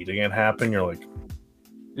just reading it happen. You're like,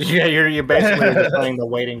 yeah, you're basically just playing the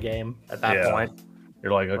waiting game at that point.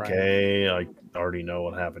 You're like, okay, I already know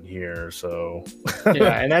what happened here, so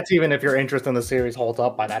yeah, and that's even if your interest in the series holds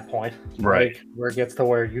up by that point, right? Like, where it gets to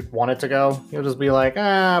where you want it to go, you'll just be like,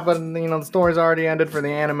 but the story's already ended for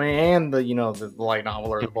the anime and the the light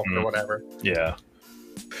novel or the book or whatever. Yeah.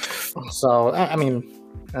 So I mean.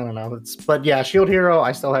 I don't know. But yeah, Shield Hero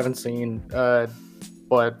I still haven't seen. But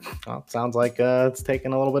it sounds like it's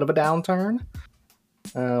taking a little bit of a downturn.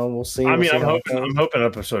 We'll see. I mean, I'm hoping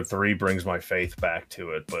episode 3 brings my faith back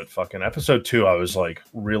to it. But fucking episode 2, I was like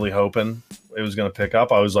really hoping it was gonna pick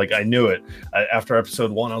up. I was like, I knew it. After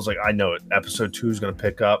episode 1, I was like, I know it. Episode 2 is gonna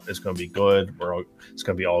pick up. It's gonna be good. It's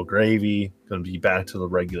gonna be all gravy. Gonna be back to the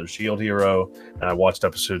regular Shield Hero. And I watched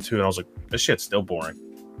episode 2, and I was like, this shit's still boring.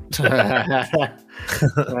 Yeah.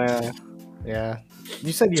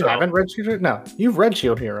 You said you haven't read Shield Hero? No, you've read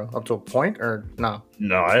Shield Hero up to a point, or no?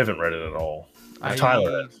 No, I haven't read it at all.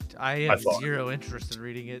 Tyler has. I have zero interest in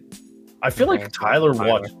reading it. I feel like Tyler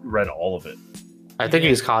read all of it. I think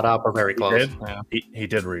he's caught up or very close. He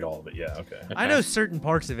did read all of it. Yeah, okay. I know certain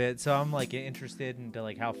parts of it, so I'm like interested into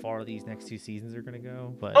like how far these next 2 seasons are gonna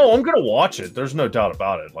go. But I'm gonna watch it. There's no doubt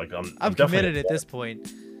about it. Like I'm committed at this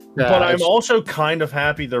point. But I'm also kind of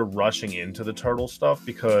happy they're rushing into the turtle stuff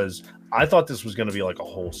because I thought this was going to be like a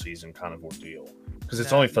whole season kind of ordeal because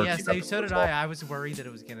it's only 13 episodes. Yeah, so did I. I was worried that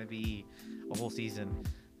it was going to be a whole season.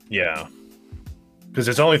 Yeah, because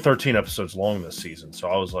it's only 13 episodes long this season, so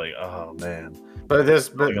I was like, oh man. But is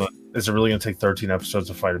it really going to take 13 episodes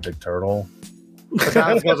to fight a big turtle? But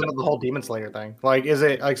that goes into the whole Demon Slayer thing. Like, is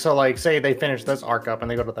it like so? Like, say they finish this arc up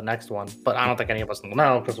and they go to the next one, but I don't think any of us will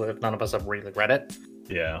know because none of us have really read it.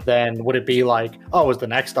 Yeah. Then would it be like, is the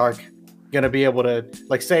next arc gonna be able to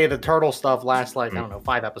like say the turtle stuff lasts like I don't know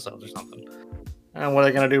 5 episodes or something, and what are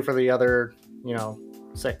they gonna do for the other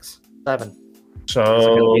 6, 7?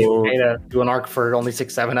 So to do an arc for only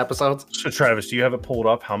 6, 7 episodes. So Travis, do you have it pulled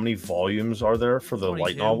up? How many volumes are there for the 22.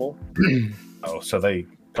 light novel? So they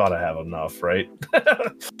gotta have enough, right?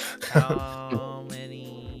 How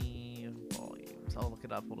many volumes? I'll look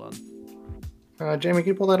it up. Hold on. Jamie, can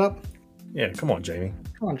you pull that up? Yeah, come on, Jamie.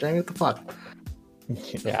 Come on, Jamie. What the fuck?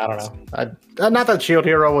 Yeah, I don't know. Not that Shield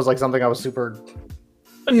Hero was like something I was super.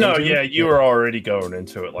 No, into. yeah, you were already going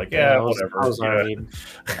into it like, yeah, I was, whatever.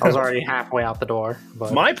 I was already halfway out the door.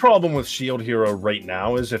 But My problem with Shield Hero right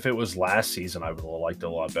now is if it was last season, I would have liked it a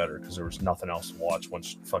lot better because there was nothing else to watch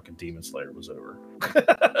once fucking Demon Slayer was over.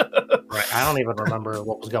 right, I don't even remember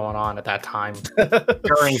what was going on at that time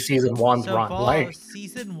during season 1's So run.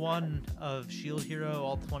 season 1 of Shield Hero,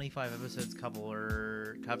 all 25 episodes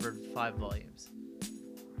covered 5 volumes.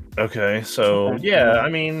 Okay, so yeah, I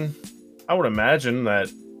mean, I would imagine that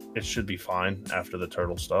it should be fine after the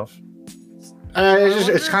turtle stuff.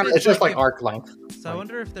 It's just like arc length. So I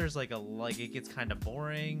wonder if there's like it gets kind of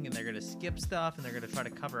boring and they're gonna skip stuff and they're gonna try to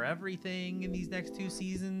cover everything in these next 2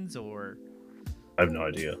 seasons, or I have no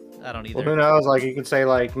idea. I don't either. Well, who knows? Like you could say,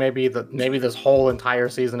 like maybe this whole entire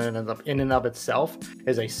season in and of itself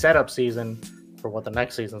is a setup season for what the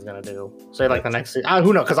next season's gonna do. Say like the next season.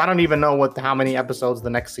 Who knows? Because I don't even know how many episodes the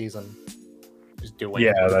next season is doing.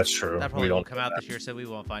 Yeah, that's true. That probably we won't don't come out this year, so we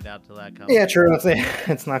won't find out till that comes. Yeah, true.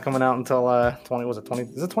 It's not coming out until 20. Was it 20?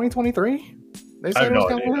 Is it 2023? They I have said it was no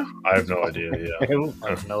coming idea. out? I have no idea. Yeah, Who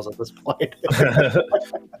fucking knows at this point?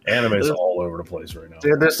 anime's all over the place right now.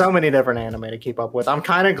 Dude, there's so many different anime to keep up with. I'm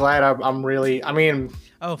kind of glad. I'm really. I mean,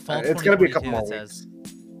 Oh, fall. it's gonna be a 2022, couple more it says.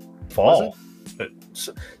 Fall.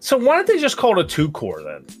 So why don't they just call it a 2-core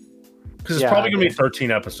then? Because it's Yeah, probably I gonna be mean- 13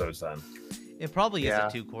 episodes then. It probably is Yeah.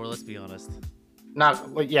 a 2-core. Let's be honest.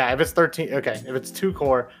 yeah. If it's 13, okay. If it's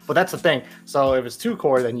 2-core, but that's the thing. So if it's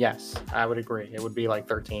 2-core, then yes, I would agree. It would be like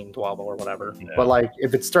 13, 12, or whatever. Yeah. But like,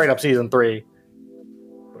 if it's straight up season 3,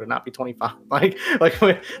 would it not be 25? Like, If or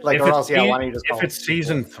it's else, yeah. Why don't you just call if it it's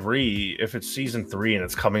season 3, and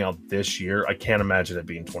it's coming out this year, I can't imagine it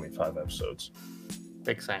being 25 episodes.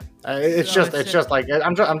 Big same. It's So just like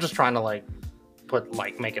I'm just trying to like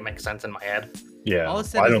make it make sense in my head. Yeah, All it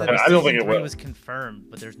said I is don't that think, I don't think season it 3 will. was confirmed,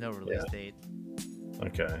 but there's no release date.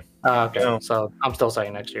 Okay, Okay, No. so I'm still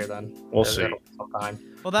saying next year then. we'll see. It'll be sometime.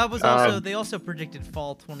 Well, that was also they also predicted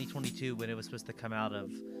fall 2022 when it was supposed to come out of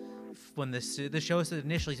when the show was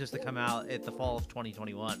initially supposed to come out at the fall of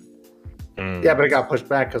 2021. Mm. Yeah, but it got pushed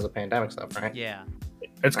back because of pandemic stuff, right? Yeah.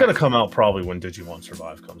 It's gonna come out probably when Digimon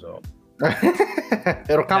Survive comes out.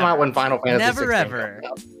 It'll come out when Final Fantasy. Never 16 ever.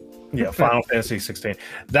 comes out. Yeah, Final Fantasy 16.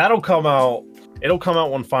 That'll come out. It'll come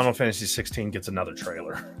out when Final Fantasy 16 gets another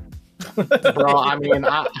trailer. Bro, I mean,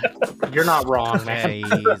 you're not wrong, man.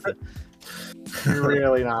 Jeez. You're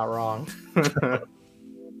really not wrong.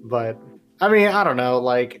 But I mean, I don't know.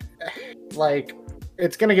 Like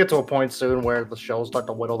it's gonna get to a point soon where the shows start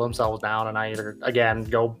to whittle themselves down, and I either again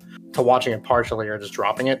go to watching it partially or just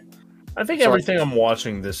dropping it. I think So, everything I'm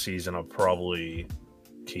watching this season, I'll probably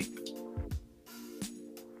keep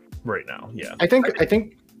right now. Yeah, I think I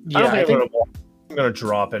don't yeah, think I'm gonna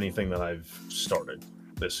drop anything that I've started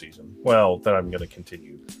this season. Well, that I'm gonna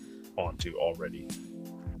continue on to already.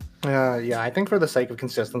 yeah, I think for the sake of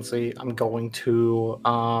consistency, I'm going to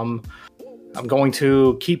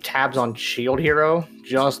keep tabs on Shield Hero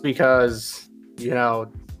just because, you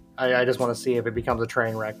know, I just want to see if it becomes a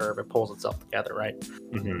train wreck or if it pulls itself together, right?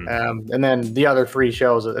 Mhm. And then the other 3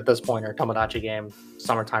 shows at this point are Tomodachi Game,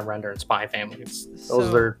 Summertime Render, and Spy Family. Those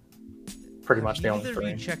So, are pretty much the only Either of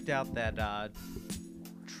you 3. checked out that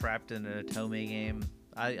Trapped in an Otome game?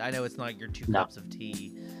 I know it's not your 2 No. cups of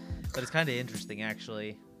tea, but it's kind of interesting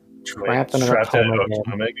actually. Trapped in an Trapped in an Otome game.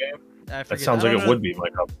 Otome game? I That forget- sounds I like don't it know- would be my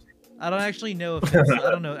cup. I don't actually know if it's,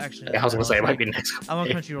 I don't know actually. Yeah, I was gonna say it might be next. I'm on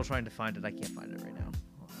Crunchyroll trying to find it. I can't find it right now.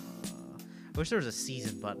 I wish there was a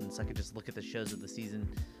season button so I could just look at the shows of the season.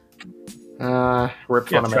 Rip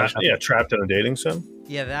Yeah, Funimation. trapped in a dating sim.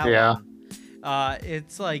 Yeah, that Yeah. one.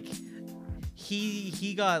 It's like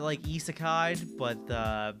he got like isekai'd, but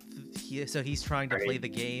he's trying to play the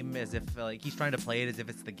game as if like he's trying to play it as if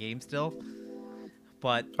it's the game still.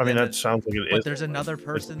 But I mean, then that sounds like it but is. there's another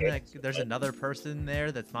person It's- there's another person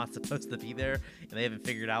there that's not supposed to be there, and they haven't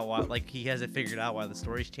figured out why. Like he hasn't figured out why the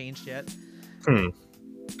story's changed yet.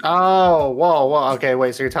 Oh, whoa. Okay,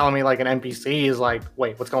 wait. So you're telling me like an NPC is like,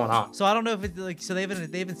 wait, what's going on? So I don't know if it's like they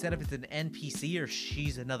haven't said if it's an NPC or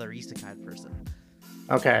she's another isekai person.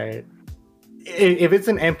 Okay. If it's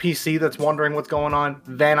an NPC that's wondering what's going on,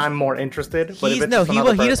 then I'm more interested. But if He's it's no,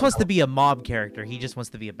 another he just person- wants to be a mob character. He just wants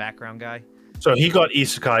to be a background guy. So he got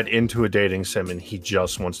isekai'd into a dating sim, and he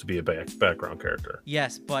just wants to be a background character.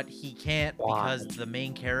 Yes, but he can't Why? because the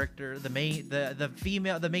main character, the main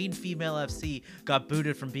female FC got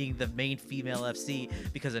booted from being the main female FC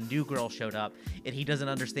because a new girl showed up, and he doesn't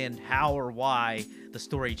understand how or why the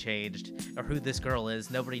story changed or who this girl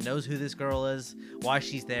is. Nobody knows who this girl is, why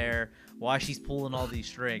she's there, why she's pulling all these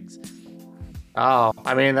strings. Oh,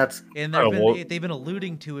 I mean that's And they've been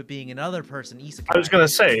alluding to it being another person, isekai. I was gonna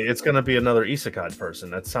say it's gonna be another isekai person.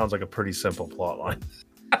 That sounds like a pretty simple plot line.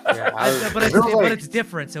 yeah. But it's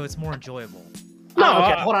different, so it's more enjoyable. No,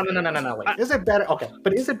 okay, hold on, no, wait. Is it better? Okay,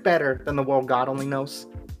 but is it better than the world God only knows?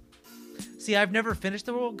 See, I've never finished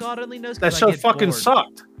the world God only knows. That show fucking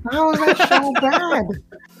sucked. How is that so bad?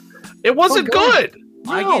 It wasn't good.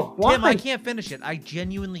 No, Tim, I can't finish it. I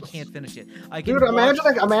genuinely can't finish it. Dude,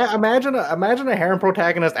 imagine a harem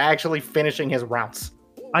protagonist actually finishing his routes.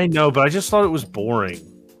 I know, but I just thought it was boring.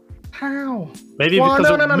 How? Maybe well,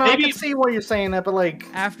 because no. I maybe can see why you're saying that, but like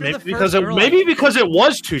after maybe the first because girl, because it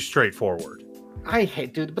was too straightforward. I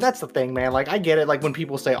hate, dude, but that's the thing, man. Like, I get it. Like when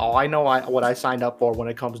people say, "Oh, I know what I signed up for when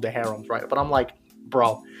it comes to harems," right? But I'm like,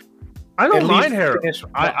 bro, I don't mind harems.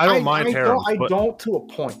 I don't mind harems. I don't to a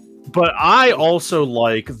point. But I also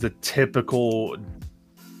like the typical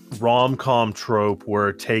rom-com trope where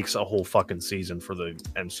it takes a whole fucking season for the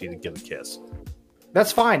MC to give a kiss.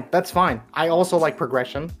 That's fine. I also like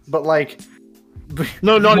progression, but like,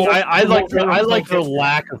 no, I like the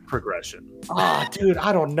lack of progression. Ah, dude,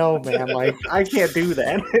 I don't know, man. Like, I can't do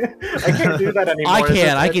that. I can't do that anymore.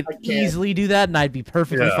 I can easily do that, and I'd be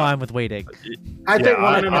perfectly fine with waiting. I think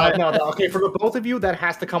no. Okay, for the both of you, that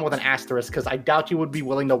has to come with an asterisk because I doubt you would be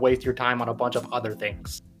willing to waste your time on a bunch of other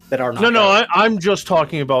things that are not. No. I'm just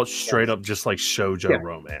talking about straight up, just like shoujo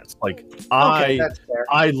romance. Like,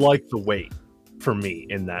 I like the wait for me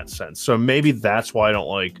in that sense. So maybe that's why I don't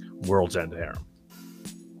like World's End Harem.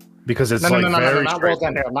 Because it's not World's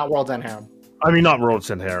End Harem, not World's End Harem. I mean, not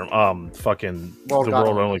World's End Harem. Fucking God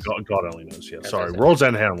only knows. Yeah, sorry. World's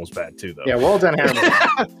End Harem was bad too, though. Yeah, World's End Harem.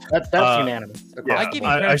 That's unanimous. Yeah, I give you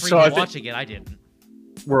credit for watching it. I didn't.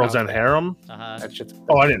 World's End Harem. That shit's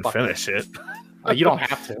I didn't finish it. You don't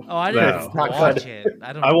have to. Oh, I didn't watch it.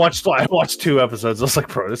 I watched 2 episodes. I was like,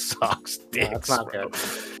 bro, this sucks. It's not good.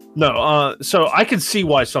 No, so I can see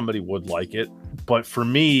why somebody would like it, but for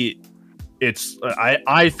me, it's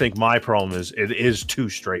I think my problem is it is too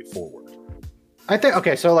straightforward. I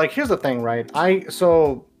think so like here's the thing, right?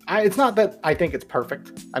 It's not that I think it's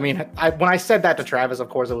perfect. I mean, when I said that to Travis, of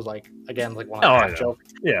course it was like again like one of the joke.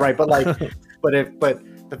 Yeah. Right, but like but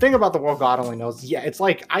the thing about the world God only knows, it's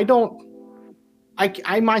like I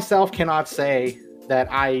myself cannot say that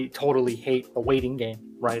I totally hate the waiting game,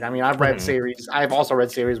 right? I mean, I've read series. I've also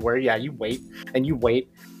read series where you wait and you wait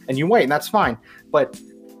and you wait, and that's fine. But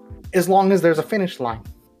as long as there's a finish line,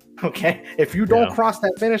 okay? If you don't cross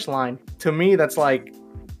that finish line, to me, that's like,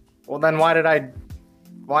 well, then why did I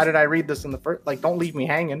read this in the first? Like, don't leave me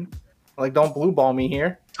hanging. Like, don't blue ball me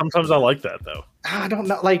here. Sometimes I like that though. I don't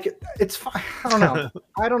know. Like, it's fine.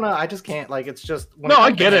 I don't know. I just can't. Like, it's just.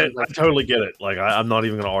 I get it. I totally get it. Like, I'm not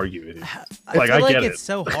even gonna argue with you. I get it. It's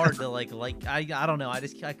so hard to like. I don't know.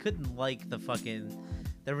 I couldn't like the fucking.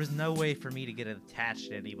 There was no way for me to get attached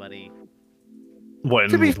to anybody.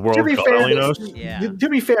 To be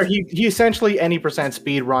fair, he essentially any percent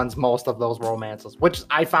speed runs most of those romances, which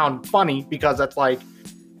I found funny because that's like,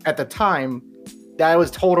 at the time, that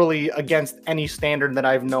was totally against any standard that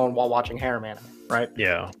I've known while watching harem anime, right?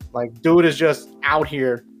 Yeah. Like, dude is just out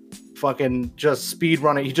here fucking just speed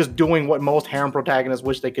running. He's just doing what most harem protagonists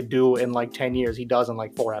wish they could do in like 10 years. He does in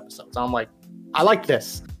like 4 episodes. And I'm like, I like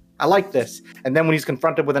this. And then when he's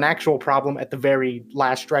confronted with an actual problem at the very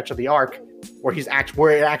last stretch of the arc, where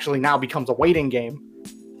where it actually now becomes a waiting game,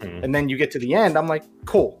 and then you get to the end, I'm like,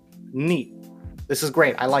 cool, neat. This is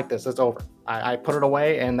great. I like this. It's over. I put it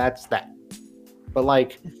away, and that's that. But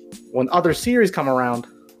like, when other series come around,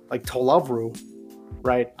 like Tolovru,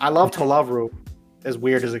 right? I love Tolovru, as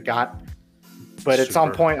weird as it got. But at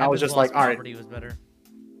some point, I was just like, all right. Was better.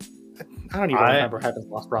 I don't even remember Heaven's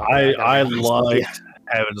Lost Property. I liked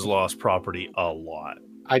Heaven's Lost Property a lot.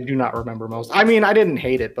 I do not remember most. I mean, I didn't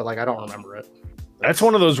hate it, but like, I don't remember it. That's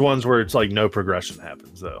one of those ones where it's like no progression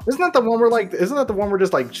happens, though. Isn't that the one where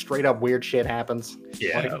just like straight up weird shit happens?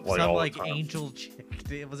 Yeah, like some like angel chick.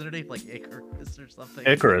 Wasn't her name like Icarus or something?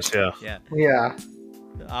 Icarus, yeah. Yeah,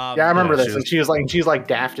 I remember this, and she's like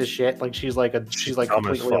daft as shit. Like she's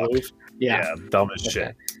completely aloof. Yeah, dumb as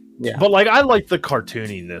shit. Yeah, but like I like the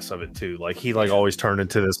cartooniness of it too. Like he like always turned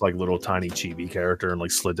into this like little tiny chibi character and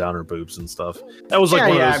like slid down her boobs and stuff. That was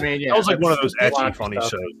like that was like one of those edgy, funny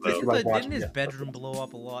shows. Didn't his bedroom blow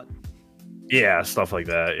up a lot? Yeah, stuff like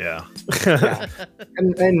that. Yeah.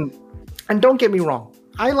 and don't get me wrong,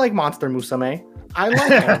 I like Monster Musume. I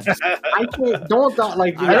like him. I don't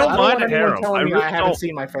mind a harem. I haven't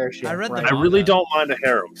seen my fair share. I really don't mind a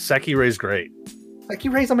harem. Seki Rei's great. Seki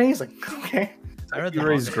Rei's amazing. Okay. I read Seki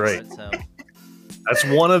Rei's great. That's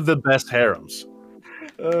one of the best harems.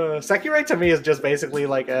 Sekirei to me is just basically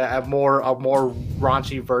like a more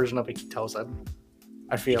raunchy version of Ikitosen.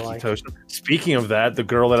 I feel like. Ikitosen. Speaking of that, the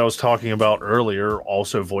girl that I was talking about earlier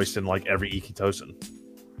also voiced in like every Ikitosen.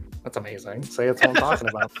 That's amazing. See, that's what I'm talking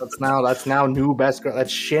about. That's now new best girl.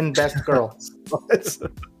 That's Shin best girl.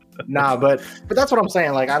 Nah, but that's what I'm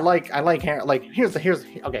saying. Like I like like here's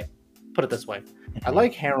okay. Put it this way. I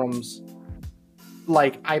like harems.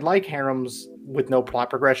 Like I like harems with no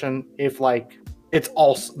plot progression. If like it's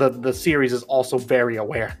also the series is also very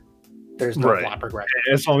aware there's no plot progression.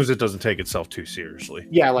 As long as it doesn't take itself too seriously.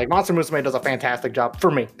 Yeah, like Monster Musume does a fantastic job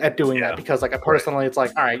for me at doing that because like personally it's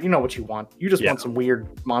like, all right, you know what you want. You just want some weird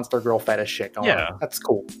monster girl fetish shit going on. That's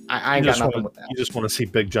cool. I ain't got nothing with that. You just want to see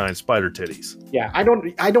big giant spider titties. Yeah, I don't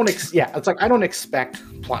it's like I don't expect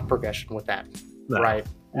plot progression with that. No, right.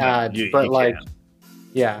 But like can't.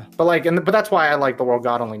 Yeah, but like, but that's why I like The World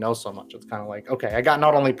God Only Knows so much. It's kind of like, okay, I got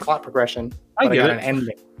not only plot progression, but I got an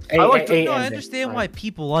ending. I understand why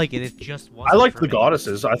people like it. It just wasn't. I like the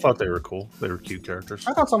goddesses. I thought they were cool. They were cute characters.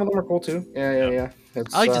 I thought some of them were cool too. Yeah. I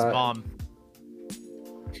liked his mom.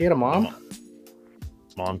 She had a mom.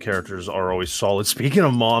 Mom characters are always solid. Speaking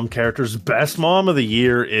of mom characters, best mom of the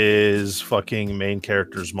year is fucking main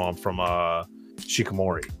character's mom from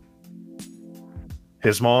Shikamori.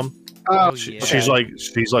 His mom. Oh, she's like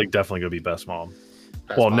definitely gonna be best mom.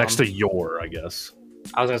 Next to Yor, I guess.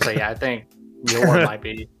 I was gonna say, I think Yor might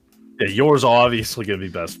be. Yeah, Yor's obviously gonna be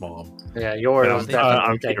best mom. Yeah, Yor is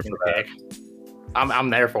definitely taking the pick. I'm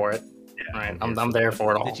there for it. Yeah, right, I'm there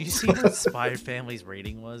for it all. Did you see what Spy Family's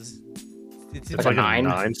rating was? It's like a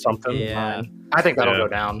 9 something. Yeah, I think that'll go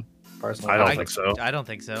down. Personally, I don't think so. I don't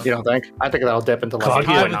think so. You don't think? I think that'll dip into like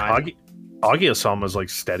 8.9. Kaguya-sama's like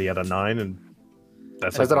steady at a 9, and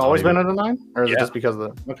that's has it always been at a 9, or is it just because of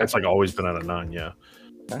the? Okay. It's like always been at a 9. Yeah.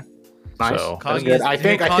 Okay. Nice. So, that's good. I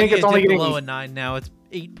think it's only getting below a 9 now. It's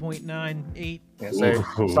 8.98. Yeah,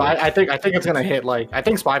 so I think it's gonna hit like I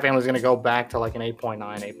think Spy Family is gonna go back to like an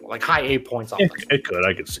 8.9, like high 8 points. It could.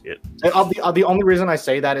 I could see it. The only reason I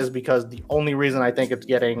say that is because the only reason I think it's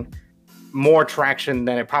getting more traction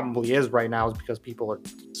than it probably is right now is because people are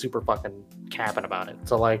super fucking capping about it.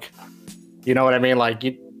 So like, you know what I mean? Like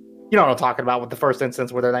you know what I'm talking about with the first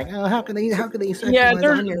instance where they're like, oh, how can they? Yeah,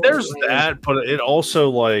 there's that, but it also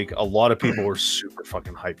like a lot of people were super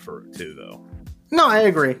fucking hyped for it too, though. No, I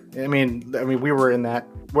agree. I mean, we're in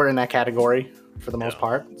that category for the most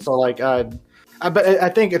part. So like, but I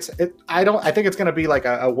think it's gonna be like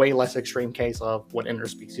a way less extreme case of what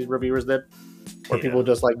Interspecies reviewers did, where people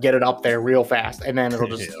just like get it up there real fast, and then it'll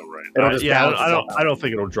just I don't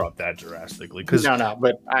think it'll drop that drastically because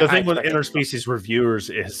but the thing with Interspecies reviewers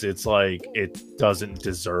is it's like it doesn't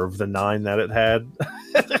deserve the 9 that it had.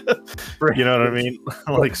 You know what I mean?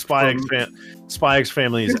 Like Spy X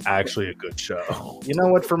Family is actually a good show. You know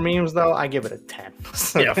what? For memes though, I give it a 10.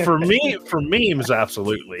 Yeah, for memes,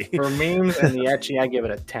 absolutely. For memes and the ecchi, I give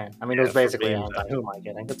it a 10. I mean, it was basically a hentai. Who am I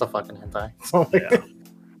kidding? It's a fucking hentai. So,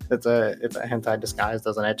 it's a hentai disguised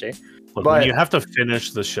as an ecchi. Look, when you have to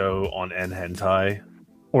finish the show on N hentai,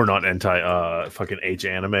 or not hentai, fucking H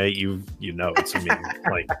anime, you know it's a meme.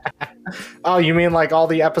 Like, oh, you mean like all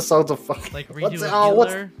the episodes of fucking like Redo a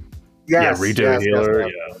Healer? Yes, Redo a Healer.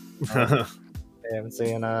 Yeah. I haven't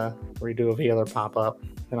seen Redo a Healer pop up,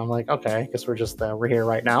 and I'm like, okay, I guess we're here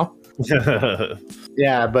right now.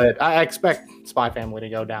 Yeah, but I expect Spy Family to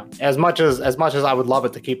go down as much as I would love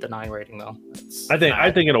it to keep the 9 rating though.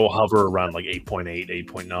 I think it'll hover around like 8.8,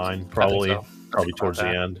 8.9, probably towards the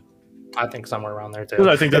end. I think somewhere around there too. Because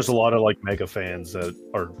I think there's a lot of like mega fans that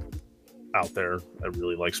are out there that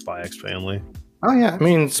really like Spy X Family. Oh yeah, I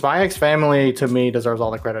mean Spy X Family to me deserves all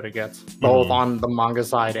the credit it gets, both on the manga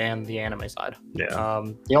side and the anime side. Yeah.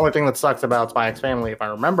 The only thing that sucks about Spy X Family, if I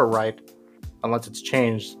remember right, unless it's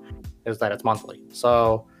changed, is that it's monthly.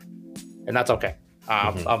 So, and that's okay.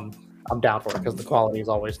 I'm down for it because the quality is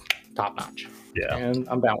always top notch. Yeah, and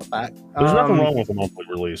I'm down with that. There's nothing wrong with a monthly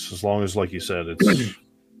release as long as, like you said, it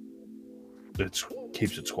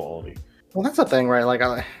keeps its quality. Well, that's the thing, right? Like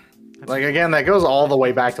again, that goes all the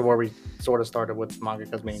way back to where we sort of started with manga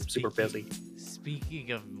because being super busy.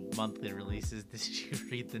 Speaking of monthly releases, did you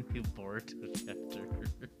read the new Boruto chapter?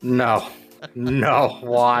 No.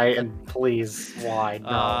 Why? And please, why?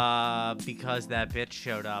 No. Because that bitch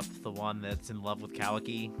showed up, the one that's in love with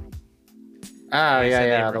Kawaki. Oh,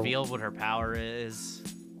 yeah. They revealed what her power is.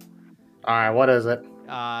 All right, what is it?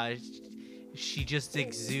 She just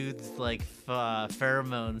exudes like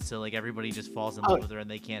pheromones, so like everybody just falls in love with her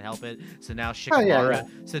and they can't help it. So now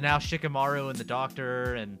Shikamaru and the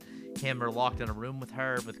doctor and him are locked in a room with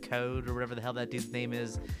her with Code or whatever the hell that dude's name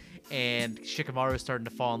is, and Shikamaru is starting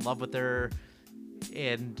to fall in love with her.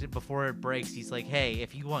 And before it breaks, he's like, "Hey,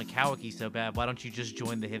 if you want Kawaki so bad, why don't you just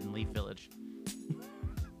join the Hidden Leaf Village?"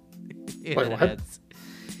 Wait, what?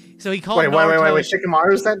 So he called. Wait, Naruto.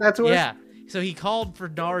 Shikamaru said that to us? Yeah. So he called for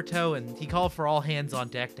Naruto and he called for all hands on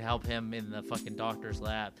deck to help him in the fucking doctor's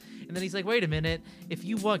lab. And then he's like, "Wait a minute, if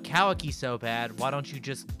you want Kawaki so bad, why don't you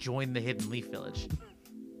just join the Hidden Leaf Village?"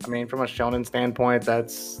 I mean, from a shonen standpoint,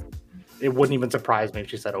 it wouldn't even surprise me if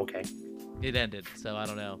she said okay. It ended, so I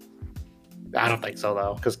don't know. I don't think so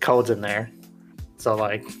though, because Code's in there. So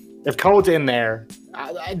like, if Code's in there,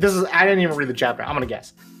 I didn't even read the chapter. I'm gonna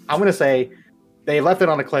guess. I'm gonna say they left it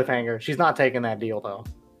on a cliffhanger. She's not taking that deal though.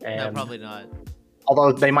 And No, probably not.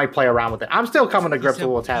 although they might play around with it, I'm still coming to grips with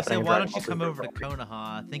what's happening. He in said, "Why Dragon don't you Ball come Super over to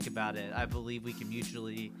Konoha? Think about it. I believe we can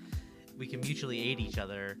mutually aid each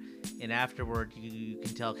other, and afterward you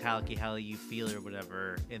can tell Kawaki how you feel or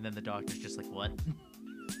whatever." And then the doctor's just like, "What?"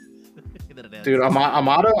 And then it ends. Dude,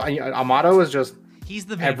 Amato is just He's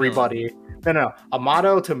the main everybody. No.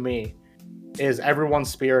 Amato to me is everyone's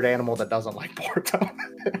spirit animal that doesn't like Boruto.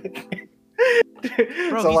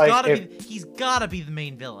 Bro, So, he's gotta be the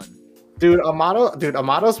main villain. Dude,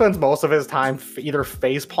 Amato spends most of his time either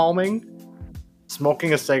face palming,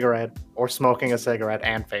 smoking a cigarette, or smoking a cigarette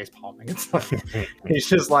and face palming. It's like he's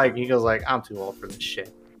just like he goes like, "I'm too old for this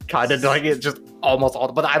shit." Kind of like it's just almost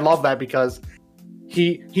all. But I love that because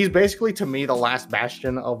he's basically to me the last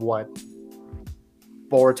bastion of what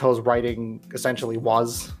Boruto's writing essentially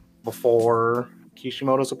was before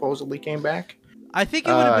Kishimoto supposedly came back. I think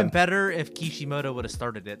it would have been better if Kishimoto would have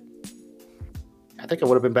started it. I think it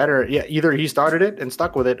would have been better. Yeah, either he started it and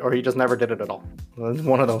stuck with it, or he just never did it at all.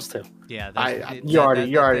 One of those two. Yeah, That's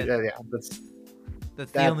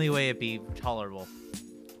the only way it'd be tolerable.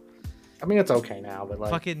 I mean, it's okay now, but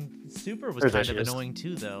like, Fucking Super was there's kind of issues. annoying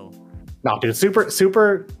too, though. no, dude,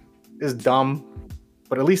 Super is dumb,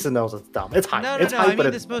 but at least it knows it's dumb. It's hype. No. It's hype, I mean,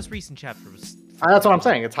 but this most recent chapter was. that's what I'm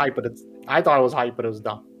saying. It's hype, but I thought it was hype, but it was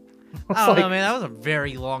dumb. I don't know, man. That was a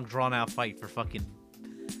very long, drawn-out fight for fucking.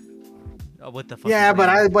 What the fuck? Yeah, but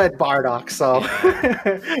Bardock, so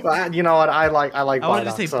But you know what? I like Bardock. I wanted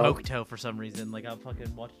to say so. Bokuto for some reason. Like I'm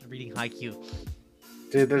fucking reading Haikyuu.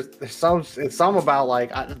 Dude, there's some about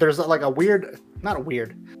like there's like a weird, not a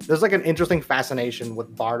weird. There's like an interesting fascination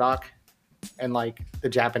with Bardock and like the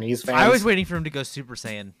Japanese fans. I was waiting for him to go Super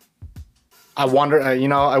Saiyan. I wonder,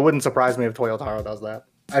 it wouldn't surprise me if Toyotaro does that.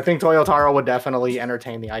 I think Toyotaro would definitely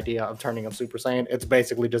entertain the idea of turning him Super Saiyan. It's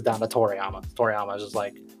basically just down to Toriyama. Toriyama is just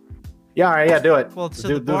like, yeah, all right, yeah, do it. Well, so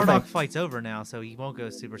do the thing. Bardock fight's over now, so he won't go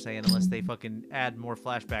Super Saiyan unless they fucking add more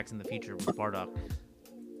flashbacks in the future with Bardock.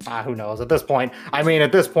 Who knows? At this point,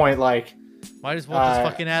 like, Might as well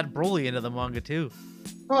just fucking add Broly into the manga too.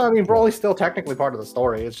 well, I mean, Broly's still technically part of the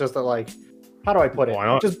story. It's just that, like, how do I put it? Why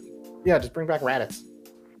not? Just bring back Raditz.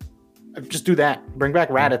 Just do that. Bring back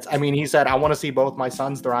Raditz. I mean, he said, I want to see both my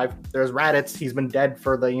sons thrive. There's Raditz. He's been dead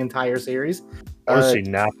for the entire series. I want to see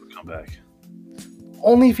Nappa come back.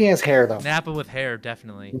 Only if he has hair, though. Nappa with hair,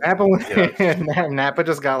 definitely. Nappa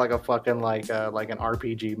just got like a fucking like an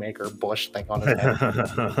RPG maker bush thing on his head.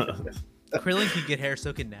 Krillin can get hair,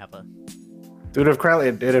 so can Nappa. Dude, if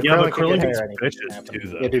Krillin could Krillin get gets hair, bitches too,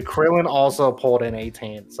 though. yeah, dude, Krillin also pulled in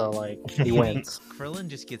 18, so like he wins. Krillin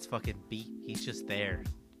just gets fucking beat. He's just there.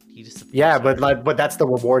 He just Yeah, but that's the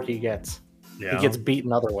reward he gets. Yeah. He gets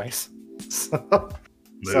beaten other ways.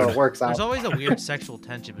 So it works out. There's always a weird sexual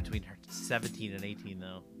tension between her 17 and 18,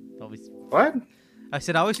 though. Always. What? I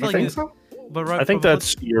said I always You felt like think so? But right, I think but-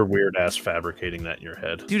 that's your weird ass fabricating that in your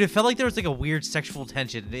head. Dude, it felt like there was like a weird sexual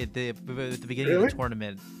tension at the beginning of Really? the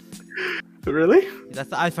tournament. Really?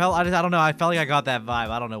 I don't know. I felt like I got that vibe.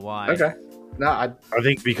 I don't know why. Okay. No, I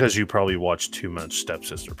think because you probably watched too much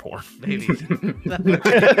stepsister porn. Maybe.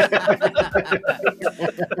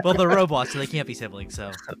 Well, they're robots, so they can't be siblings.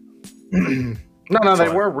 So No, they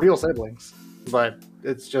Fine. were real siblings, but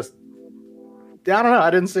it's just I don't know. I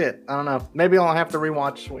didn't see it. I don't know. Maybe I'll have to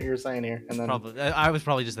rewatch what you're saying here, and then probably I was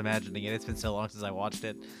probably just imagining it. It's been so long since I watched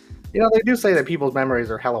it. they do say that people's memories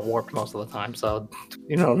are hella warped most of the time. So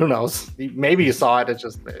who knows? Maybe you saw it. It's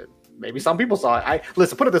just maybe some people saw it.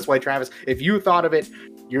 Listen. Put it this way, Travis. If you thought of it,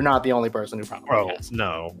 you're not the only person who probably Oh has.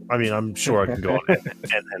 no! I mean, I'm sure I can go on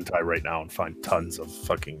hentai right now and find tons of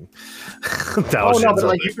fucking Oh thousands no, but of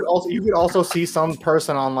like it. you could also see some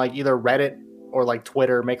person on like either Reddit or like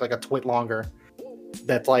Twitter make like a twit longer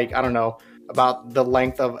that's like I don't know about the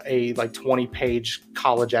length of a like 20-page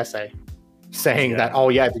college essay saying that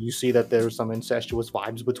did you see that there's some incestuous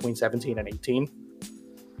vibes between 17 and 18?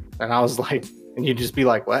 And I was like, and you'd just be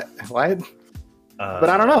like, what? But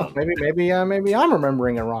I don't know. Maybe I'm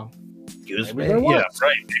remembering it wrong. Excuse Maybe me. there was. Yeah,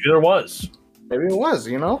 right. Maybe there was. Maybe it was.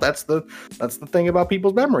 You know, that's the thing about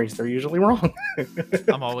people's memories. They're usually wrong.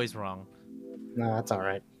 I'm always wrong. No, that's all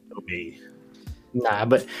right. Me. Nah,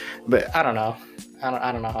 but I don't know.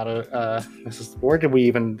 I don't know how to. This is how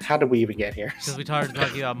did we even get here? Because we started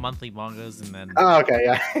talking about monthly mangas and then. Oh, okay,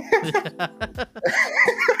 yeah.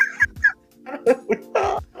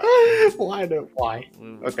 Why?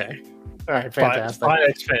 Okay. All right, fantastic. Spy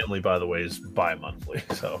X Family, by the way, is bi-monthly.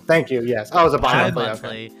 So thank you. Yes. Oh, it was a bi-monthly.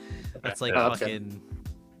 Bi-monthly. Okay. That's like Oh, that's fucking.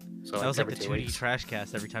 So That was like every the 2 2D weeks. trash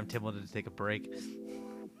cast every time Tim wanted to take a break.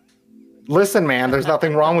 Listen, man, there's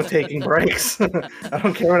nothing wrong with taking breaks. I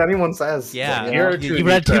don't care what anyone says. Yeah, Like, Here are you 2D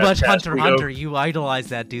read too trash much cast, Hunter we x go- Hunter. You idolize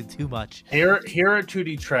that dude too much. here at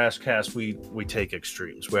 2D Trash Cast, we take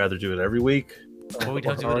extremes. We either do it every week. But we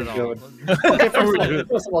don't do it at Or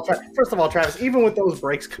all. Okay, first of all, Travis, even with those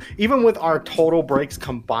breaks, even with our total breaks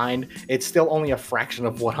combined, it's still only a fraction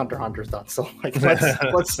of what Hunter x Hunter's done. So like,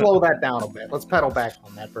 let's slow that down a bit. Let's pedal back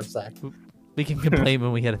on that for a sec. We can complain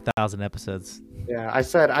when we hit 1,000 episodes. Yeah, I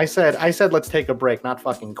said let's take a break, not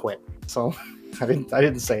fucking quit. So I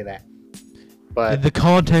didn't say that. In But the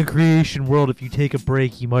content creation world, if you take a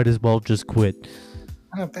break, you might as well just quit.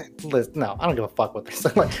 no, I don't give a fuck what they say.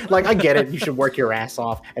 Like I get it. You should work your ass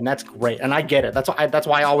off, and that's great. And I get it. That's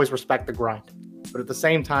why I always respect the grind. But at the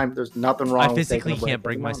same time, there's nothing wrong. I with physically taking a break. can't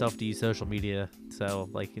bring myself to use social media, so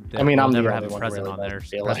like, I mean, I'll I'm the never only have a one present really on that there.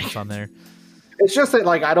 feel like- Presence on there. It's just that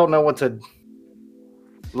like I don't know what to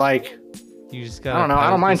like. You just gotta. I don't know, I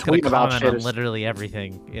don't mind just gotta tweeting about comment shit. on literally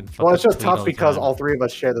everything. Well, it's just fucking tweet all tough the because time. all three of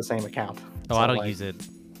us share the same account. Oh, So, I don't like- use it.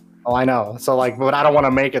 Oh, I know. So like, but I don't want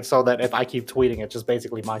to make it so that if I keep tweeting, it's just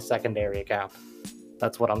basically my secondary account.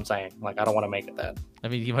 That's what I'm saying. Like, I don't want to make it that. I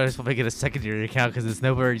mean, you might as well make it a secondary account because it's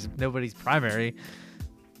nobody's primary.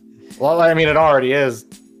 Well, I mean, it already is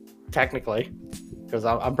technically because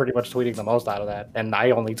I'm pretty much tweeting the most out of that, and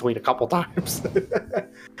I only tweet a couple times.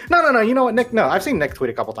 No. You know what, Nick? No, I've seen Nick tweet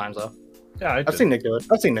a couple times though. Yeah, I've seen Nick do it.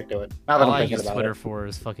 Now that All I'm I thinking use about Twitter it. for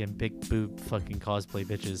is fucking big boob fucking cosplay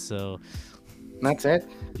bitches. So That's it.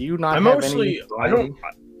 Do you not I have mostly any? I don't.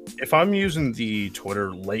 If I'm using the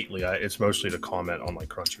Twitter lately, it's mostly to comment on like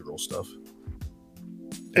Crunchyroll stuff.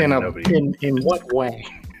 And In what way?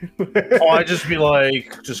 Oh, I just be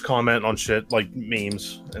like, just comment on shit like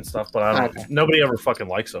memes and stuff, but I don't. Okay. Nobody ever fucking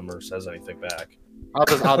likes them or says anything back.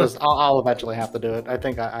 I'll eventually have to do it. I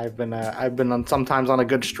think I've been on sometimes on a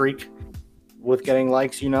good streak with getting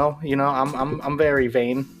likes. You know, I'm very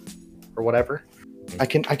vain or whatever. I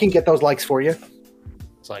can get those likes for you.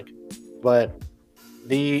 It's like, but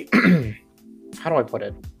the how do I put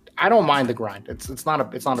it? I don't mind the grind. It's not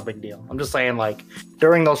a big deal. I'm just saying like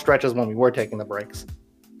during those stretches when we were taking the breaks,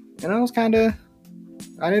 you know, it was kind of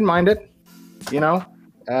I didn't mind it, you know.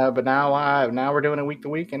 But now we're doing it week to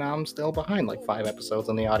week, and I'm still behind like 5 episodes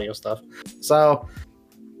on the audio stuff. So,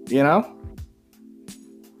 you know,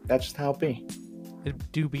 that's just how it be.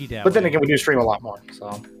 it do be down. But then again, we do stream a lot more,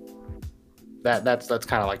 so that's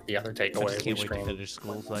kind of like the other I takeaway. just We can't wait to stream. finish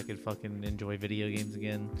school so I can fucking enjoy video games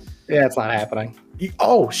again. Yeah, it's not happening.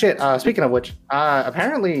 Oh shit! Speaking of which,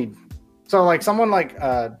 apparently, so like someone like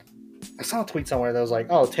I saw a tweet somewhere that was like,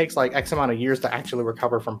 oh, it takes like X amount of years to actually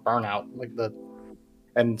recover from burnout,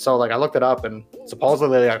 and so like I looked it up, and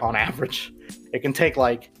supposedly like on average, it can take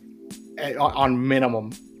like on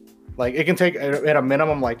minimum, like it can take at a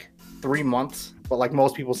minimum like 3 months, but like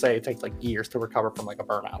most people say it takes like years to recover from like a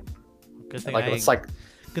burnout. Good thing Like it's like,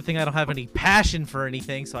 good thing I don't have any passion for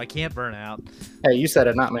anything, so I can't burn out. hey, you said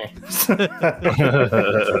it, not me.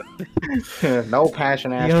 No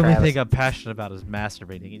passion ass The only Travis. thing I'm passionate about is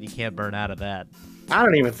masturbating, and you can't burn out of that. I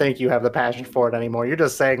don't even think you have the passion for it anymore. You're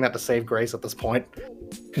just saying that to save grace at this point.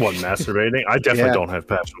 What, masturbating? I definitely Yeah. don't have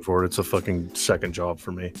passion for it. It's a fucking second job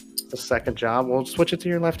for me. The second job, well, switch it to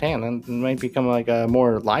your left hand, and it might become like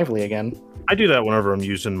more lively again. I do that whenever I'm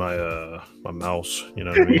using my my mouse. You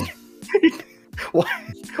know what I mean?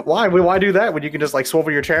 Why do that when you can just like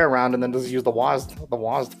swivel your chair around and then just use the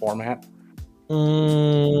WASD format?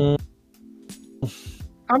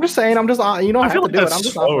 I'm just saying. You don't I have feel to like do it. that's I'm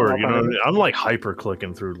just slower. offering You know, what I alternative. mean? I'm like hyper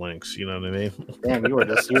clicking through links. You know what I mean? Damn, you were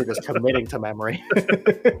just committing to memory.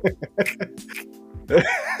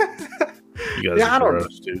 You guys Yeah, I are don't-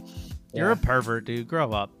 gross, dude. You're Yeah. a pervert, dude.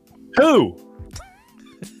 Grow up. Who?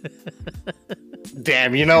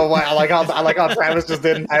 Damn, you know what? I like how Travis just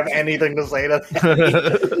didn't have anything to say to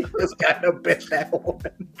that. He just kind of bit that one.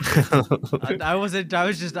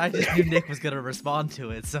 I just knew Nick was gonna respond to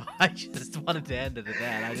it, so I just wanted to end it at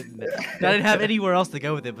that. I didn't have anywhere else to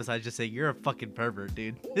go with it besides just say you're a fucking pervert,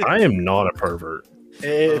 dude. I am not a pervert.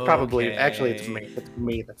 It probably actually it's Okay. me. It's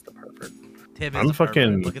me that's the pervert. Tim is I'm a pervert.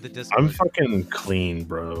 fucking- Look at the Discord. I'm fucking clean,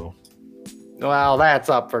 bro. Well, that's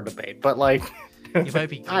up for debate, but like, You might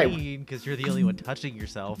be I- clean because you're the only one touching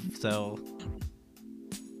yourself. So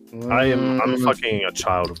I'm fucking a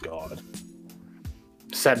child of God.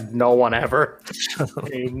 Said no one ever.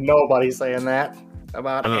 Ain't nobody saying that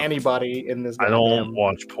about anybody in this. I don't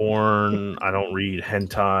watch porn. I don't read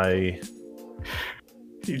hentai.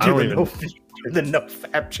 You I do don't the no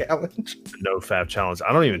fap challenge. No fap challenge.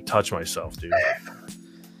 I don't even touch myself, dude.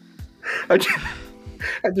 I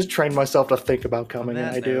just trained myself to think about coming, and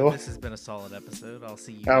I do. This has been a solid episode. I'll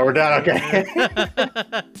see you. Oh, we're done. guys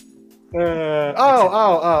Okay. later.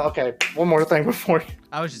 Okay. One more thing before.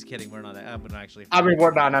 I was just kidding. We're not. I'm gonna actually. I mean,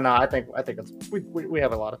 we're no. I think it's we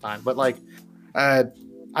have a lot of time, but like, I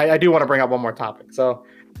do want to bring up one more topic. So,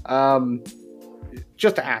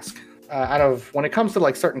 just to ask, out of when it comes to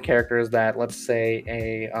like certain characters that, let's say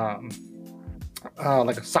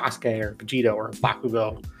like a Sasuke or Vegeta or a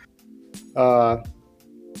Bakugo,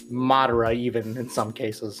 Madara even in some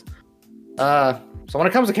cases. So when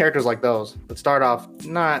it comes to characters like those that start off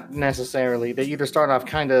not necessarily, they either start off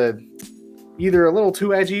kind of either a little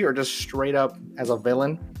too edgy or just straight up as a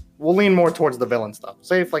villain. We'll lean more towards the villain stuff.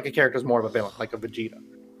 Say if like a character is more of a villain, like a Vegeta,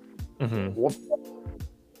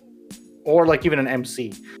 or like even an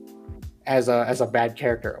MC as a bad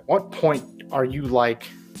character. At what point are you like?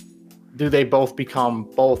 Do they both become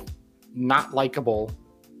both not likable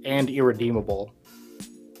and irredeemable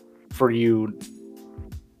for you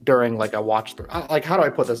during like a watch through? Like, how do I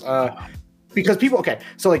put this? Because people, okay,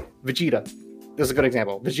 so like Vegeta, this is a good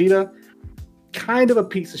example. Vegeta, kind of a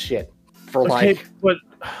piece of shit for like. But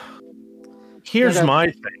here's Okay. my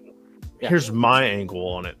thing. Yeah. Here's my angle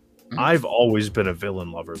on it. Mhm. I've always been a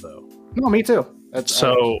villain lover, though. No, me too. That's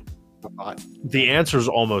So uh, the answer is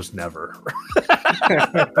almost never.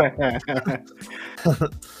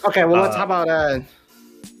 okay, well, let's how about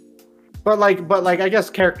but like I guess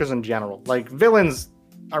characters in general, like villains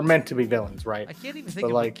are meant to be villains, right? I can't even think But,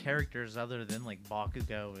 of like- characters other than like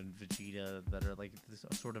Bakugo and Vegeta that are like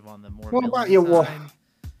sort of on the more. Well, villain yeah, well, side.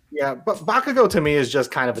 Yeah, but Bakugo to me is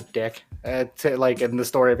just kind of a dick. Like in the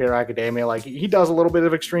story of Hero Academia, like he does a little bit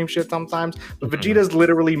of extreme shit sometimes, but Vegeta's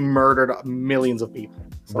literally murdered millions of people.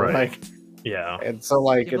 So, Right. Like, Yeah. and so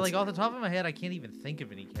like Yeah, but it's like off the top of my head, I can't even think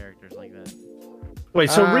of any characters like that. Wait,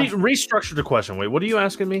 so Uh, restructure the question. Wait, what are you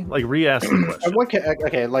asking me? Like, re-ask the question.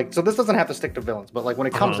 okay, like so this doesn't have to stick to villains, but like when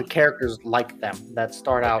it comes to characters like them that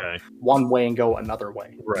start out Okay. one way and go another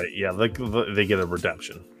way. Right. Yeah. Like they get a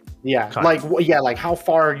redemption. Yeah, Kind like like how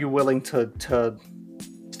far are you willing to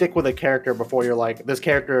stick with a character before you're like, this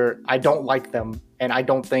character, I don't like them, and I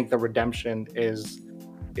don't think the redemption is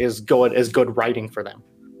good writing for them.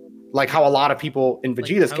 Like how a lot of people in Like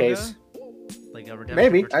Vegeta's Toga? case, Like a redemption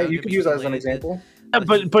maybe for Toga you could being use that as an related- example.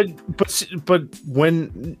 But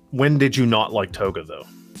when did you not like Toga though?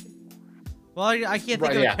 Well, I can't think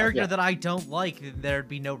Right, of a yeah, character yeah. that I don't like. There'd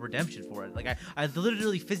be no redemption for it. Like I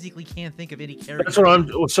literally physically can't think of any character. That's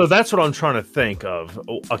what I'm trying to think of.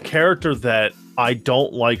 A character that I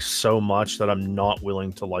don't like so much that I'm not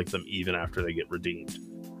willing to like them even after they get redeemed.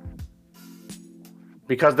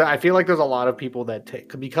 Because I feel like there's a lot of people that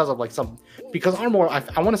take because of like because our moral,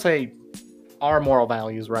 I want to say our moral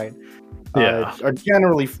values, right? Yeah.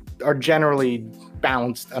 Are generally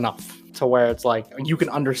balanced enough to where it's like you can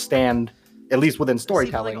understand, at least within See, but,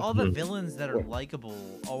 storytelling. like all the villains that are likable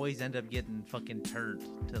always end up getting fucking turned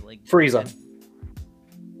to like Frieza.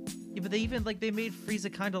 Yeah, but they made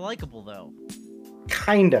Frieza kind of likable though.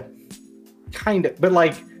 Kinda, but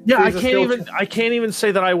like Yeah, Frieza's I can't even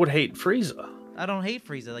say that I would hate Frieza. I don't hate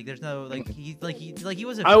Frieza. Like there's no like he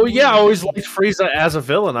was a. I always liked Frieza as a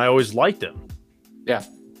villain. I always liked him. Yeah,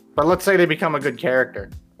 but let's say they become a good character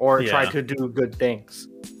or try Yeah. to do good things.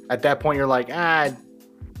 At that point, you're like, no, I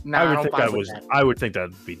don't vibe with that. I would think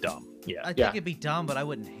that'd be dumb. Yeah. I think Yeah. it'd be dumb, but I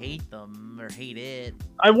wouldn't hate them or hate it.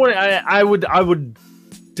 I would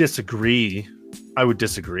disagree. I would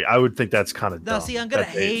disagree. I would think that's kind of No, dumb. see, I'm gonna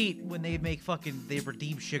that they- hate when they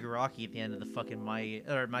redeem Shigaraki at the end of the fucking My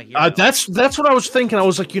Hero. That's what I was thinking. I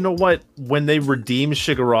was like, you know what? When they redeem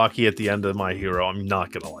Shigaraki at the end of My Hero, I'm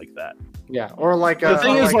not gonna like that. Yeah, or like The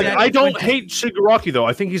thing or is, like, that- I don't hate Shigaraki though.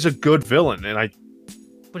 I think he's a good villain, and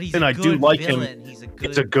but he's and a I good do like him. villain. He's a good.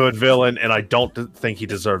 it's a good villain, and I don't think he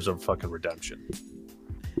deserves a fucking redemption.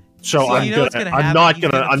 So So you know what's gonna I'm happen? not He's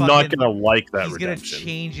gonna, gonna I'm not fucking- gonna like that He's gonna redemption.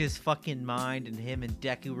 change his fucking mind, and him and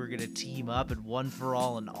Deku are gonna team up, and One for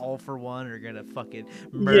All and All for One are gonna fucking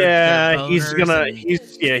merge their Yeah, he's boners gonna and-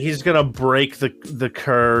 he's gonna break the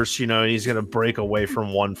curse, you know, and he's gonna break away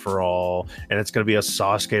from One for All, and it's gonna be a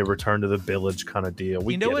Sasuke return to the village kind of deal.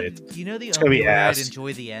 We you know get what? it. You know the gonna only be way I'd ass.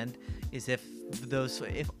 enjoy the end is if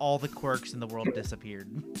all the quirks in the world disappeared.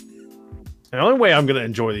 The only way I'm gonna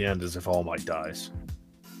enjoy the end is if All Might dies.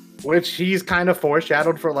 Which he's kind of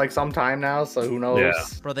foreshadowed for like some time now, so who knows? Yeah.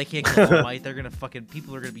 Bro, they can't kill All Might. They're gonna fucking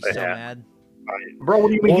people are gonna be so Yeah. mad. Bro, what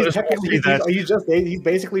do you mean? Well, He's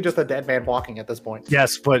basically just a dead man walking at this point.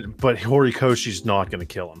 Yes, but Horikoshi's not gonna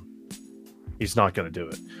kill him. He's not gonna do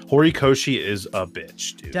it. Horikoshi is a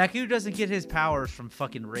bitch, dude. Deku doesn't get his powers from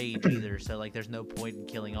fucking rage either, so like there's no point in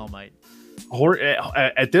killing All Might.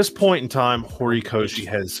 At this point in time, Horikoshi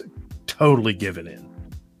has totally given in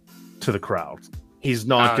to the crowd. He's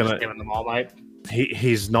not gonna giving them All Might.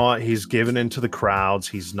 he's not. He's given in to the crowds.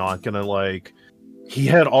 He's not gonna like. He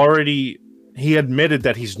admitted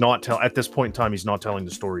that he's not at this point in time. He's not telling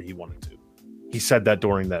the story he wanted to. He said that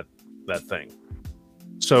during that thing.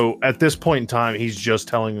 So at this point in time, he's just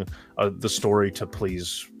telling the story to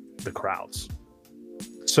please the crowds.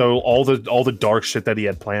 So all the dark shit that he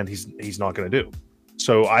had planned, he's not going to do.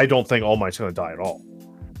 So I don't think All Might's going to die at all.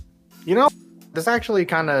 You know, this actually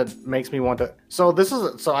kind of makes me want to. So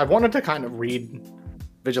I've wanted to kind of read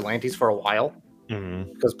Vigilantes for a while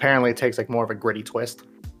because apparently it takes like more of a gritty twist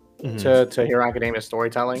to Hero Academia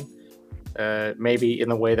storytelling. Maybe in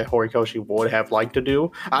the way that Horikoshi would have liked to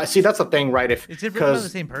do. See, that's the thing, right? Is it written by the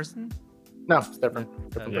same person? No, it's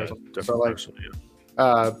different person. Different So, like, person,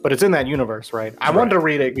 yeah. but it's in that universe, right? I wanted to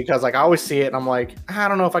read it because like I always see it and I'm like, I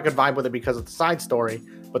don't know if I could vibe with it because it's a side story.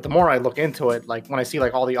 But the more I look into it, like when I see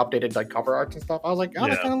like all the updated like cover arts and stuff, I was like, oh,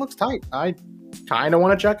 that kind of looks tight. I kind of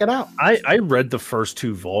want to check it out. I read the first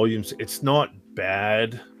 2 volumes. It's not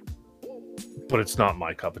bad, but it's not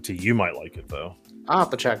my cup of tea. You might like it though. I'll have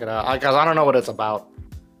to check it out because I don't know what it's about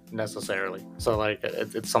necessarily. So like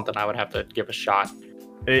it's something I would have to give a shot.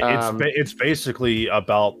 It's basically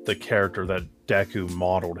about the character that Deku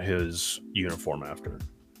modeled his uniform after.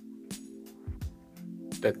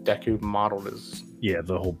 That Deku modeled his... Yeah,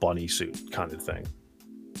 the whole bunny suit kind of thing.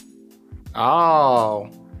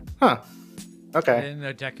 Oh. Huh. I Okay. didn't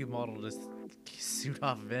know Deku modeled his suit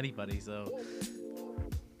off of anybody, so...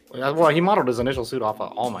 Well, he modeled his initial suit off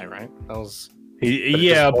of All Might, right? That was... But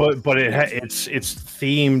it's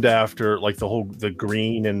themed after like the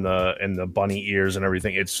green and the bunny ears and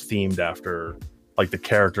everything. It's themed after like the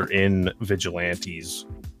character in Vigilantes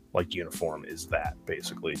like uniform is that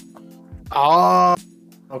basically. Oh.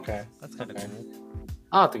 Okay. That's kind of cool.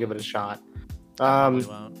 I'll have to give it a shot. Probably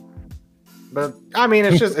won't. But I mean,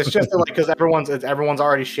 it's just like because everyone's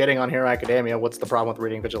already shitting on Hero Academia. What's the problem with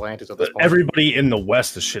reading Vigilantes at this point? Everybody in the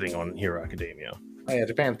West is shitting on Hero Academia. Oh, yeah,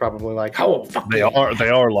 Japan's probably like, oh, fuck They yeah.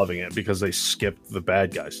 are loving it because they skipped the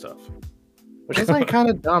bad guy stuff. Which is like kind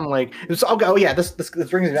of dumb. Like, this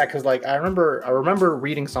brings me back because like I remember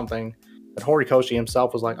reading something that Horikoshi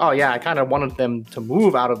himself was like, oh yeah, I kind of wanted them to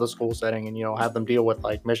move out of the school setting and have them deal with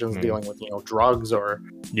like missions dealing with drugs or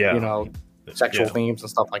sexual themes and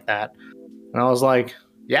stuff like that. And I was like,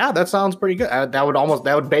 yeah, that sounds pretty good.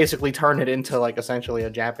 That would basically turn it into like essentially a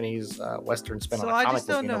Japanese Western spin on a comic book I just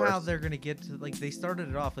don't know universe. how they're gonna get to like they started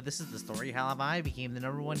it off with this is the story how I became the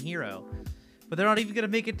 #1 hero, but they're not even gonna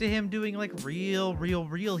make it to him doing like real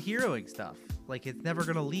heroing stuff. Like it's never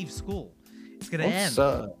gonna leave school. It's gonna end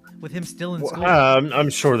with him still in school.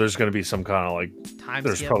 I'm sure there's going to be some kind of like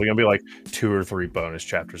there's skip. probably going to be like 2 or 3 bonus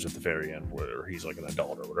chapters at the very end where he's like an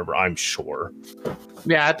adult or whatever. I'm sure.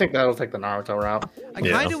 Yeah, I think that'll take the Naruto route. I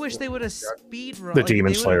kind of wish they would have speed run The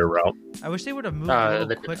Demon Slayer route. I wish they would have moved a the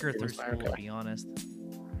little quicker Demon through Slayer, school, to okay. be honest.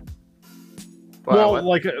 Well,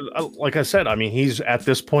 like I said, I mean, he's at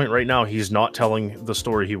this point right now. He's not telling the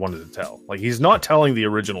story he wanted to tell. Like he's not telling the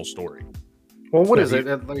original story. Well, what is it?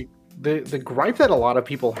 Like the gripe that a lot of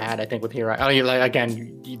people had, I think, with Hero, I mean, like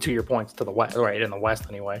again, to your points to the West, right in the West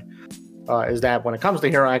anyway, is that when it comes to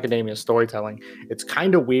Hero Academia storytelling, it's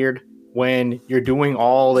kind of weird when you're doing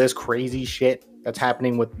all this crazy shit that's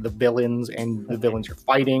happening with the villains and the villains you're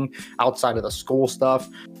fighting outside of the school stuff,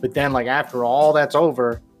 but then like after all that's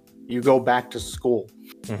over, you go back to school,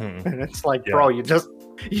 and it's like, bro, you just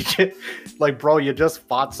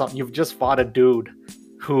fought something. You've just fought a dude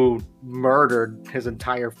who murdered his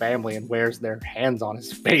entire family and wears their hands on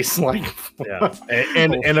his face. Like, yeah,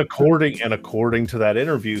 and according to that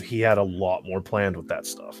interview, he had a lot more planned with that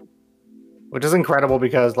stuff, which is incredible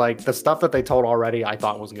because like the stuff that they told already, I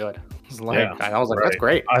thought was good. I was like, that's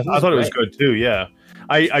great. I thought it was good too. Yeah,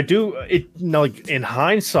 I do. It like in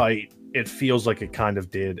hindsight, it feels like it kind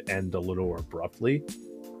of did end a little abruptly.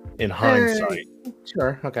 In hindsight,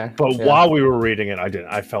 sure, okay. But while we were reading it,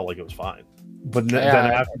 I felt like it was fine. But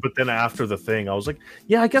then after the thing, I was like,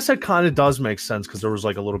 yeah, I guess it kind of does make sense because there was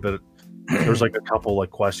like a little bit, there was like a couple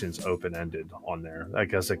like questions open ended on there. I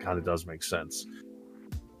guess it kind of does make sense.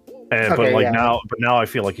 And now I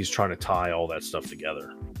feel like he's trying to tie all that stuff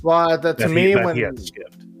together. Well, to that me, he when had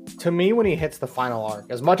skipped. to me when he hits the final arc,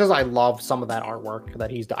 as much as I love some of that artwork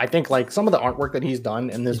that he's done, I think like some of the artwork that he's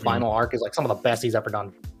done in this final arc is like some of the best he's ever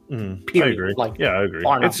done. I Period. agree. Like, yeah, I agree.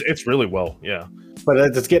 It's really well. Yeah. But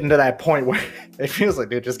it's getting to that point where it feels like,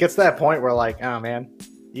 dude, just gets to that point where like, oh man,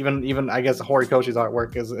 even I guess Horikoshi's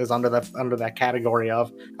artwork is under that category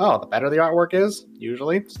of, oh, the better the artwork is,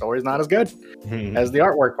 usually the story's not as good as the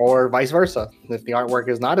artwork, or vice versa. If the artwork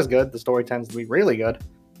is not as good, the story tends to be really good.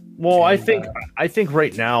 Well, I think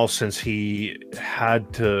right now, since he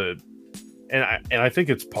had to, and I think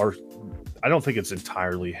it's I don't think it's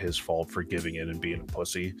entirely his fault for giving in and being a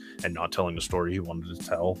pussy and not telling the story he wanted to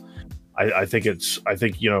tell. I think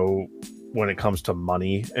you know, when it comes to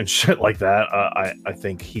money and shit like that, I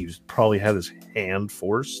think he's probably had his hand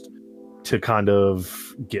forced to kind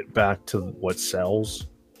of get back to what sells.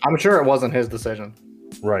 I'm sure it wasn't his decision.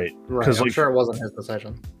 Right. I'm sure it wasn't his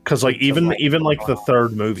decision. Because like even like the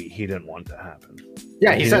third movie, he didn't want to happen.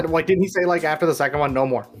 Yeah, he said, like, didn't he say like after the second one, no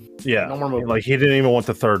more? Yeah, no more movies. Like he didn't even want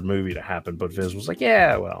the third movie to happen, but Viz was like,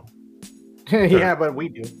 yeah, well, yeah, but we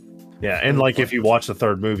do. Yeah, and like if you watch the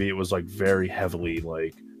third movie, it was like very heavily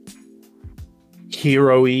like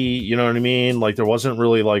hero-y, you know what I mean? Like there wasn't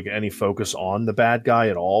really like any focus on the bad guy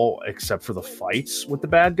at all, except for the fights with the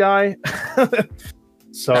bad guy.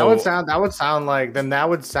 So that would sound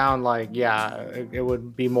like yeah, it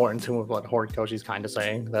would be more in tune with what Horikoshi's kind of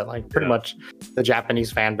saying, that like pretty much the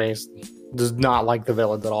Japanese fan base does not like the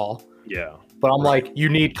villains at all. Yeah. But I'm like, you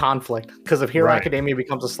need conflict, because if Hero Academia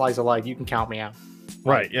becomes a slice of life, you can count me out.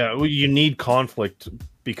 Right. Yeah. Well, you need conflict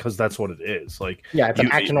because that's what it is. Like, yeah, it's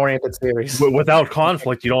an action-oriented series. Without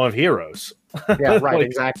conflict, you don't have heroes. Yeah, right. Like,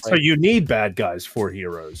 exactly. So you need bad guys for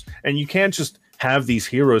heroes, and you can't just have these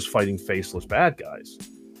heroes fighting faceless bad guys.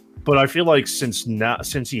 But I feel like since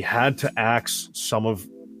he had to axe some of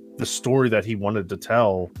the story that he wanted to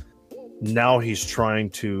tell, now he's trying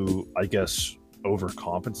to, I guess,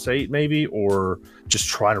 overcompensate maybe, or just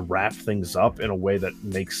try to wrap things up in a way that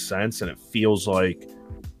makes sense, and it feels like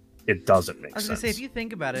it doesn't make sense. I was gonna say, if you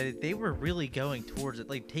think about it, they were really going towards it,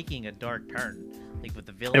 like taking a dark turn, like with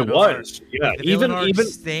the villain. It was, yeah. Like even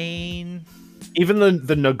Stain, even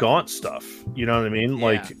the Nagant stuff. You know what I mean? Yeah.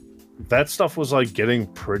 Like that stuff was like getting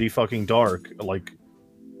pretty fucking dark. Like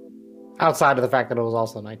outside of the fact that it was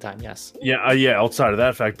also nighttime, yes. Yeah, yeah. Outside of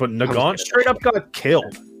that fact, but Nagant straight up got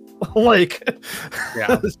killed. Like,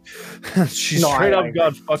 yeah, she straight up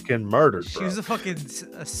got fucking murdered. She was a fucking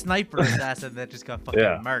sniper assassin that just got fucking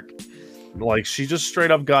murked. Like, she just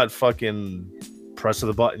straight up got fucking press of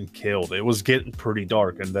the button killed. It was getting pretty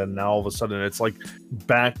dark, and then now all of a sudden it's like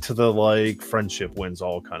back to the like friendship wins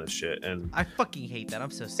all kind of shit. And I fucking hate that.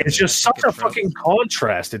 I'm so sick. It's just such a fucking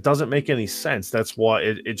contrast. It doesn't make any sense. That's why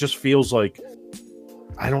it just feels like,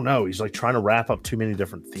 I don't know. He's like trying to wrap up too many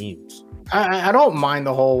different themes. I don't mind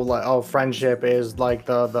the whole like, friendship is like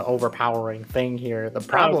the overpowering thing here. The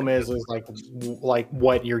problem is like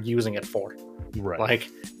what you're using it for. Right. Like,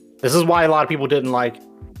 this is why a lot of people didn't like.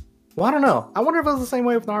 Well, I don't know. I wonder if it was the same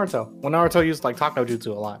way with Naruto. When Naruto used like talk no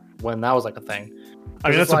jutsu a lot, when that was like a thing. I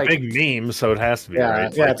mean, that's like, a big meme, so it has to be. Yeah,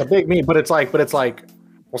 right? Yeah, it's a big meme, but it's like,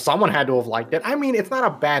 well, someone had to have liked it. I mean, it's not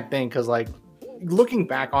a bad thing, because like looking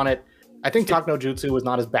back on it, I think talk no jutsu is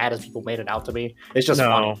not as bad as people made it out to be. It's just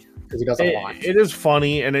funny because he doesn't lie. It is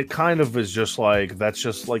funny, and it kind of is just like, that's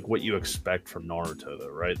just like what you expect from Naruto, though,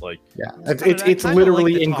 right? Like, yeah, it's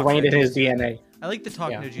literally like ingrained in his DNA. I like the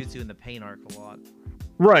talk no jutsu in the Pain arc a lot.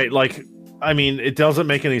 Right, like, I mean, it doesn't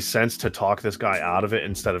make any sense to talk this guy out of it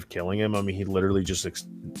instead of killing him. I mean, he literally just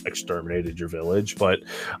exterminated your village. But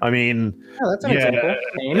I mean, that's an example.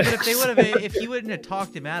 But if they if he wouldn't have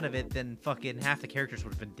talked him out of it, then fucking half the characters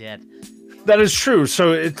would have been dead. That is true.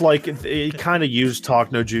 So it's like it kind of used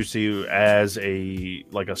talk no jutsu as a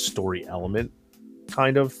story element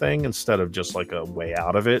kind of thing instead of just like a way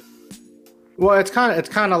out of it. Well, it's kind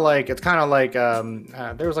of like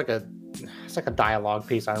there was it's like a dialogue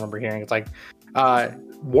piece I remember hearing. It's like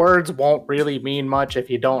words won't really mean much if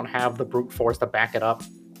you don't have the brute force to back it up.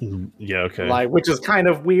 Yeah, okay. Like, which is kind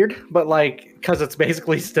of weird, but like, because it's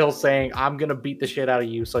basically still saying, I'm gonna beat the shit out of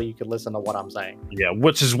you so you can listen to what I'm saying. Yeah,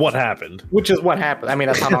 which is what happened. I mean,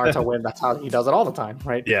 that's how Naruto wins. That's how he does it all the time,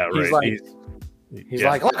 right? Yeah, right. He's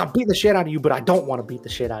like, look, I'm beating the shit out of you, but I don't want to beat the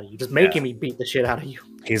shit out of you. Just making me beat the shit out of you.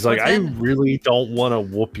 He's like, I really don't want to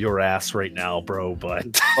whoop your ass right now, bro, but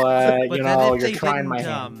you know, you're trying my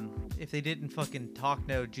hand. If they didn't fucking talk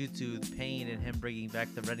no jutsu Pain and him bringing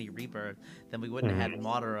back the Renny Rebirth, then we wouldn't have had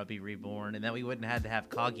Madara be reborn, and then we wouldn't have had to have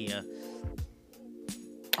Kaguya.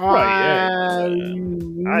 Right,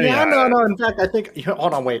 no. In fact, I think.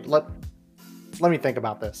 Hold on, wait. Let me think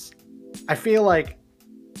about this. I feel like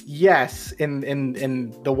yes,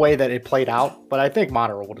 in the way that it played out, but I think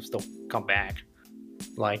Madara would have still come back.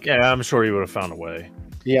 Like, Yeah, I'm sure he would have found a way.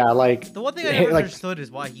 yeah, like The one thing I never like understood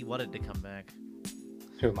is why he wanted to come back.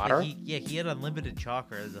 who Like, Madara? he had unlimited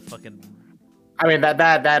chakra as a fucking. I mean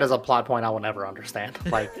that is a plot point I will never understand.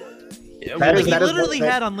 Like, Yeah, That Like, is- he what literally they-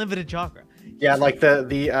 had unlimited chakra. yeah, like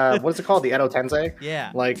the what is it called? The Edo Tensei.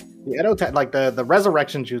 Yeah. Like the like the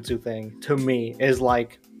resurrection jutsu thing to me is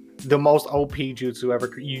like the most OP jutsu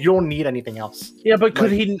ever. You don't need anything else. Yeah, but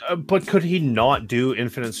could Like- he not do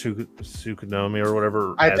infinite Tsukunomi or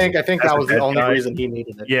whatever? I as think a that was the dead only guy? reason he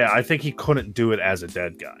needed it. Yeah, I think he couldn't do it as a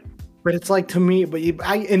dead guy. But it's like to me, but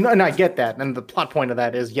and I get that, and the plot point of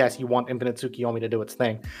that is yes, you want Infinite Tsukiyomi to do its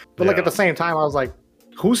thing, but like Yeah. at the same time, I was like,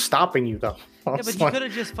 who's stopping you though? I Yeah, was but he like- could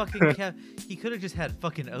have just fucking kept. He could have just had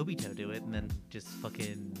fucking Obito do it, and then just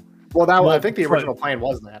fucking. well, that Well, I think the but- original plan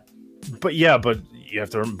was that. But yeah, but you have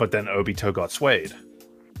to. But then Obito got swayed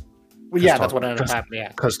Well, yeah, Cause that's talk- what ended up cause- happening. Yeah,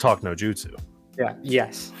 because talk no jutsu. yeah,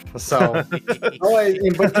 yes. So,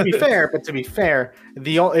 but to be fair,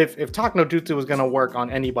 if Talk no Jutsu was going to work on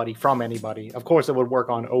anybody from anybody, of course it would work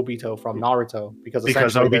on Obito from Naruto because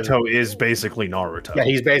essentially there's- Obito is basically Naruto. yeah,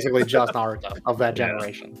 he's basically just Naruto of that Yeah.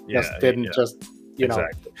 generation. Yeah, Just didn't yeah. just you know.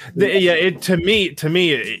 Exactly. To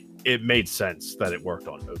me, it made sense that it worked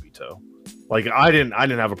on Obito. Like I didn't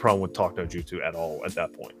have a problem with Talk no Jutsu at all at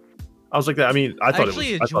that point. I was like that. I mean, I I thought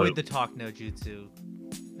actually it was. I thought enjoyed it- the talk no jutsu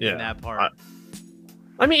Yeah, in that part.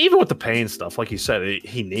 I mean, even with the pain stuff, like you said,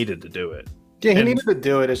 he needed to do it. Yeah, he And- needed to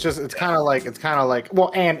do it. It's kind of like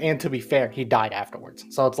well, and to be fair, he died afterwards.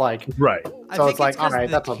 So it's like Right. I so think it's like, 'cause all right,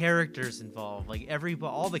 the that's a- characters involved. Like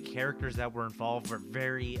all the characters that were involved were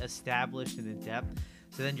very established and in depth.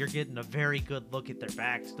 So then you're getting a very good look at their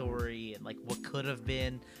backstory and like what could have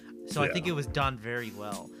been. So I Yeah. think it was done very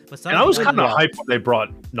well. But some And I was people- kind of Yeah. hyped when they brought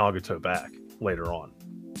Nagato back later on.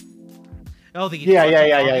 oh the Yeah, Itachi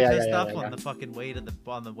yeah, Nagato yeah, stuff yeah. on the fucking way to the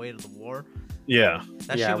war. Yeah,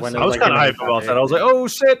 That Yeah, shit was when so it I was like kind of him and hyped about Itachi. that. I was like, oh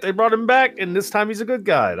shit, they brought him back, and this time he's a good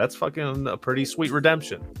guy. That's fucking a pretty sweet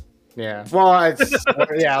redemption. yeah. Well, it's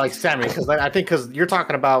yeah, like semi because I think because you're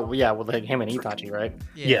talking about with like him and Itachi, right?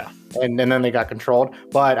 Yeah. And then they got controlled.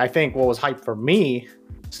 But I think what was hype for me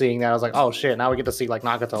seeing that I was like, oh shit, now we get to see like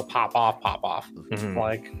Nagato pop off, Mhm.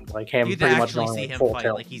 like him You pretty can much actually going see like, him full fight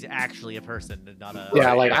tilt. like he's actually a person and not a. Yeah,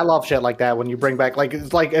 Right, like yeah. I love shit like that when you bring back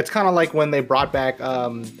it's kind of like when they brought back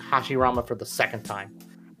Hashirama for the second time.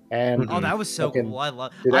 And Oh, that was so Fucking- cool! I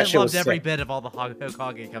dude, that I shit was loved every sick. bit of all the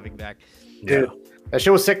Hokage coming back. Yeah. Dude, that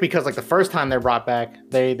shit was sick because like the first time they brought back,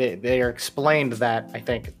 they explained that I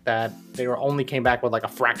think that they were only came back with like a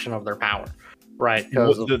fraction of their power, right?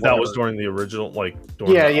 'Cause of That was whatever. during the original, like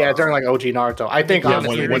during during like OG Naruto. I think Yeah,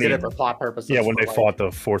 honestly when they did he- it for plot purposes. yeah, when for, they like- fought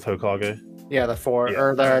the fourth Hokage, the four Yeah.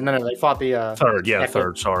 or the no they fought the third, yeah, second.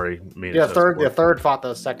 third. Sorry, the third fought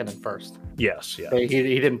the second and first. Yes, yeah, He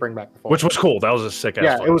didn't bring back the fourth. which was cool. That was a sick ass.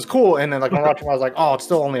 yeah, fight. it was cool. And then like when Orochimaru was like, oh, it's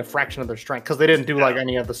still only a fraction of their strength because they didn't do like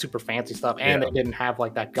any of the super fancy stuff, and Yeah. they didn't have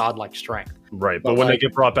like that godlike strength. right. but But when like- they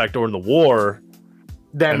get brought back during the war,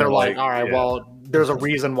 Then And they're they're like, like, all right, yeah. well, there's a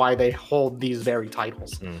reason why they hold these very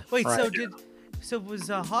titles. Wait, so Right. so was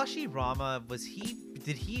Hashirama?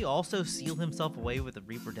 Did he also seal himself away with the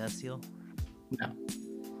Reaper Death Seal? No,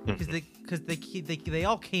 Because they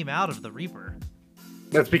all came out of the Reaper.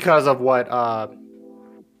 that's because of what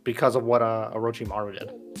Orochimaru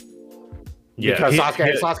did. yeah, Because he-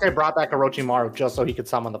 Sasuke brought back Orochimaru just so he could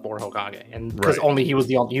summon the four Hokage, and because Right. only he was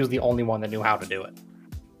the only one that knew how to do it.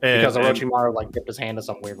 Because Orochimaru like dipped his hand in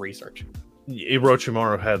some weird research.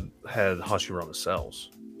 Orochimaru had Hashirama cells.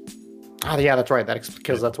 Oh yeah, that's right.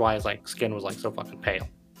 Because that's why his like skin was like so fucking pale.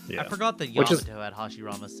 Yeah, I forgot that Which is- Yamato had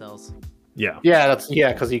Hashirama cells. yeah. Yeah,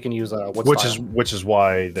 because you can use wood style. Which is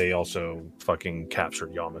why they also fucking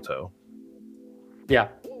captured Yamato. Yeah,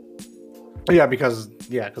 because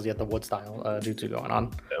you had the wood style jutsu going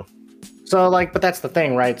on. Yeah. So like, but that's the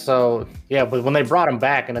thing, right? So yeah, but when they brought him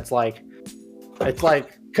back, and it's like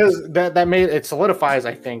because that made it solidifies,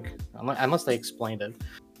 I think, unless they explained it.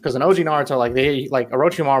 Because in OG Naruto, like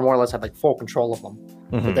Orochimaru more or less had like full control of them.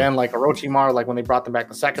 But then like Orochimaru, like when they brought them back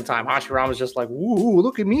the second time, Hashirama was just like, "Ooh,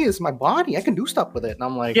 look at me! It's my body. I can do stuff with it." And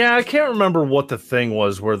I'm like, Yeah, I can't remember what the thing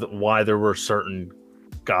was why there were certain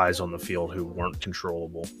guys on the field who weren't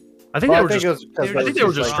controllable. I think well, they were just. they were I think they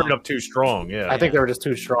were just strong. straight up too strong. Yeah. I think they were just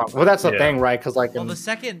too strong. Well, that's the Yeah. thing, right? Because like, Well, the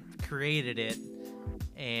second created it,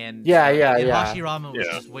 and Yeah. Hashirama was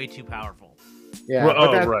Yeah. just way too powerful. yeah, Well,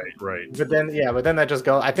 but that- right. But then that just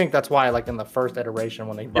goes. I think that's why, like in the first iteration,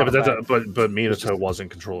 when they Yeah, brought but it that's back, but Minato wasn't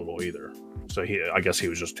controllable either. So I guess he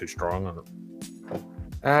was just too strong.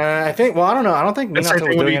 I think. Well, I don't know. I don't think And same Minato was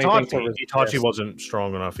thing with doing anything to Itachi. Itachi resist. wasn't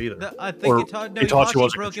strong enough either. No, I think Or Itachi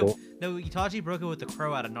wasn't broke control. it. No, Itachi broke it with the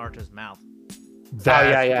crow out of Naruto's mouth.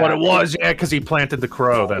 That's yeah. what it was. Yeah, because he planted the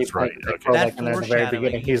crow. He That's right. planted the Okay. crow. That like in the very foreshadowing.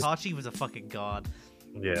 beginning, he's- Itachi was a fucking god.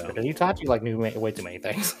 Yeah. Itachi like knew way too many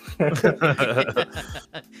things.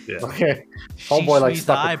 Yeah. Okay. Homeboy like Shishui's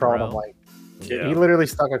stuck eye, a crow in him bro. like. Yeah. He literally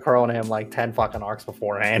stuck a crow in him like 10 fucking arcs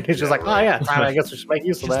beforehand. He's just Yeah, like, right. oh yeah, time. I guess we should make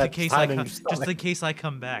use of Just that. in case Time in your just in case I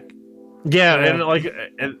come back. Yeah, Yeah. and like,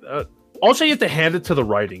 and also you have to hand it to the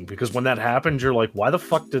writing because when that happens, you're like, why the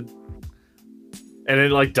fuck did? And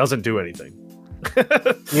it like doesn't do anything.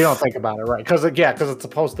 You don't think about it, right? Because it's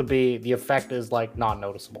supposed to be the effect is like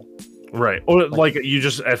non-noticeable. Right. Or like you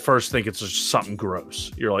just at first think it's just something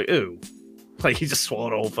gross. You're like, ooh. Like he just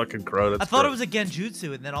swallowed a whole fucking crow. That's I thought it gross. was a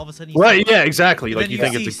genjutsu, and then all of a sudden, you Right, see- yeah, exactly. and Like then you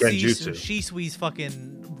think it's a see genjutsu. Shisui's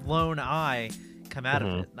fucking lone eye come out of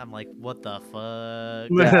Mhm. it, and I'm like, what the fuck?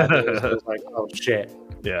 Yeah, it was like, oh shit.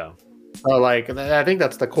 Yeah. So like, I think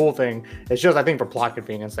that's the cool thing. It's just I think for plot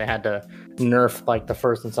convenience, they had to nerf like the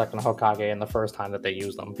first and second Hokage in the first time that they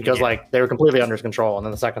used them because Yeah. like they were completely under his control, and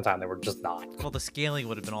then the second time they were just not. Well, the scaling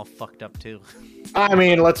would have been all fucked up too. I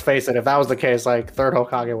mean, let's face it. If that was the case, like third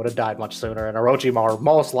Hokage would have died much sooner, and Orochimaru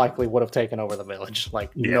most likely would have taken over the village.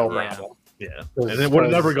 Like no Yeah. problem. Yeah. Because- And it would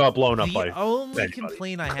have never got blown up The by only anybody.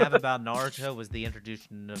 complaint I have about Naruto was the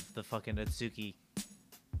introduction of the fucking Atsuki.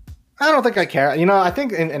 I don't think I care. You know, I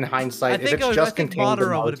think in hindsight, if it's I just think contained in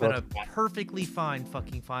Madara would have been a Naruto, perfectly fine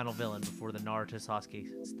fucking final villain before the Naruto Sasuke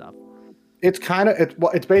stuff. it's kind of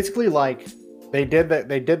it's basically like they did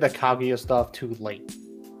the Kaguya stuff too late.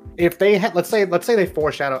 If they had, let's say they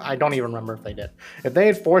foreshadowed, I don't even remember if they did. If they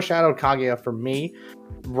had foreshadowed Kaguya for me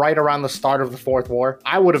right around the start of the Fourth War,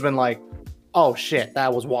 I would have been like, oh shit,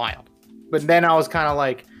 that was wild. But then I was kind of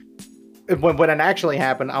like, when it actually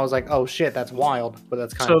happened, I was like, oh shit, that's wild. But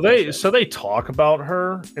that's kind of so they talk about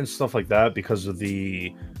her and stuff like that because of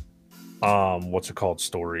the what's it called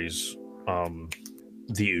stories,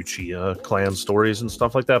 the Uchiha clan stories and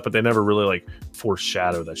stuff like that, but they never really like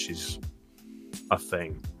foreshadow that she's a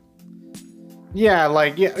thing. yeah,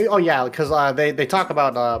 like yeah, oh yeah, because they talk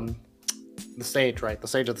about the sage, right? The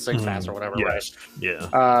sage of the six paths or whatever, right? Yes.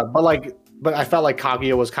 Yeah. But I felt like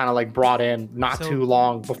Kaguya was kind of like brought in not So- too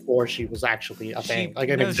long before she was actually a thing, like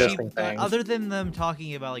an existing thing. Other than them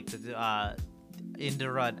talking about like the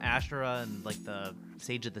Indra and Ashura and like the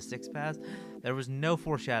Sage of the Six Paths, there was no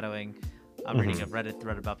foreshadowing. I'm reading a Reddit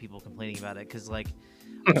thread about people complaining about it because like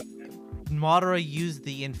Madara used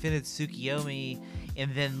the Infinite Tsukiyomi,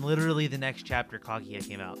 and then literally the next chapter Kaguya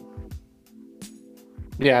came out.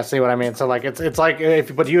 Yeah, see what I mean? So like it's like if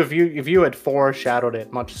you had foreshadowed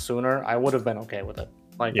it much sooner, I would have been okay with it.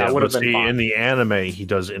 Like Yeah, that would but have been see, fine. in the anime, he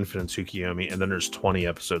does Infinite Tsukiyomi, and then there's 20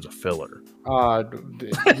 episodes of filler.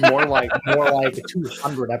 More like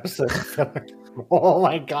 200 episodes of filler. Oh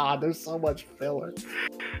my god, there's so much filler.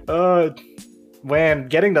 When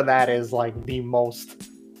getting to that is like the most.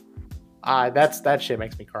 That shit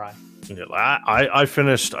makes me cry. Yeah, I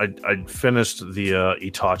finished the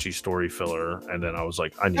Itachi story filler, and then I was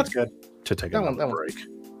like, I need That's good. to take That one- another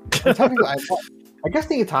that one- break. I guess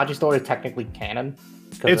the Itachi story is technically canon.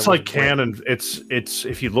 'cause It's it like was- canon. It's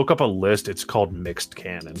if you look up a list, it's called mixed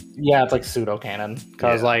canon. Yeah, it's like pseudo canon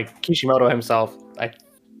because Yeah. like Kishimoto himself, I'm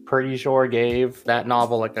pretty sure gave that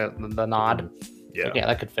novel like the nod. Yeah. Like, yeah,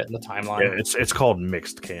 that could fit in the timeline. Yeah, it's called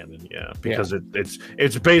mixed canon, yeah, because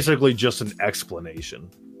it's basically just an explanation.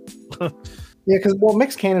 Yeah, because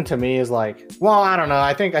mixed canon to me is like, well, I don't know.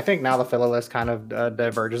 I think now the filler list kind of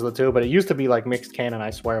diverges the two, but it used to be like mixed canon. I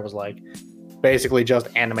swear it was like basically just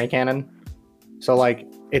anime canon. So like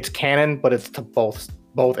it's canon, but it's to both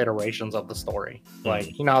iterations of the story.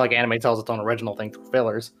 Like you know, like anime tells its own original thing through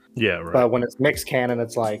fillers, Yeah, right. but when it's mixed canon,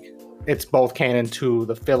 it's like it's both canon to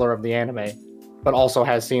the filler of the anime, but also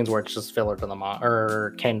has scenes where it's just filler to the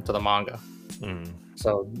or canon to the manga. Mm,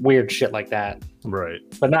 So weird shit like that. right.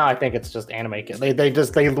 But now I think it's just anime. They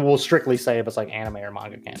will strictly say if it's like anime or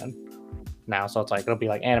manga canon now. So it's like it'll be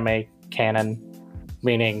like anime canon,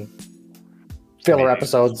 meaning filler Meaning-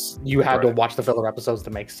 episodes. You had to Right. watch the filler episodes to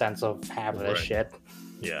make sense of half of this Right. shit.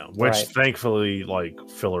 Yeah, which Right. thankfully, like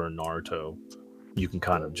filler in Naruto, you can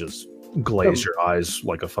kind of just glaze your eyes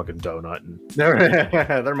like a fucking donut, and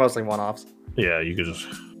They're mostly one-offs. yeah, you could just.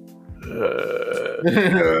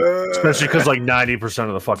 Especially because like 90%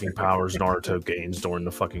 of the fucking powers Naruto gains during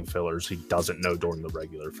the fucking fillers, he doesn't know during the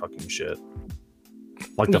regular fucking shit.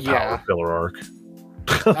 Like the Yeah. power filler arc.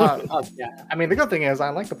 Yeah, I mean the good thing is I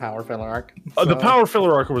like the power filler arc. The So, power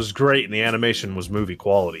filler arc was great and the animation was movie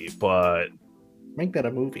quality, but make that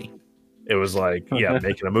a movie. It was like, yeah,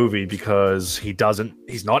 making a movie because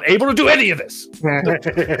he's not able to do any of this.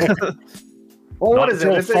 Well, Not what is it?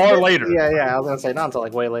 until far later. Yeah. I was gonna say not until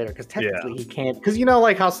like way later because technically he can't. Because you know,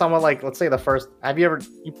 like how someone like, let's say the first. Have you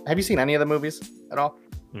seen any of the movies at all?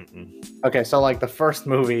 Mm-mm. Okay, so like the first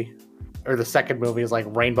movie or the second movie is like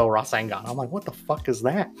Rainbow Rasengan. I'm like, what the fuck is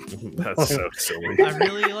that? That's so silly.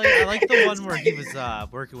 I like the one where he was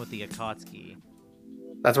working with the Akatsuki.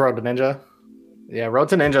 That's Road to Ninja. Yeah, Road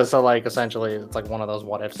to Ninja. So like essentially, it's like one of those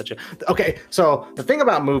what ifs that you. Okay, so the thing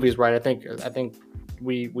about movies, right? I think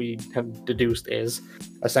we have deduced is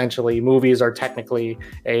essentially movies are technically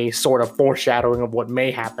a sort of foreshadowing of what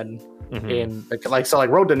may happen in like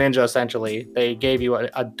Road to Ninja. Essentially, they gave you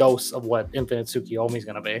a dose of what Infinite Tsukiyomi is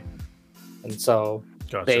gonna be, and so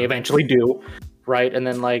they eventually do, right? And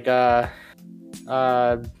then like I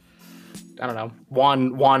don't know,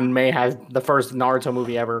 one may have the first Naruto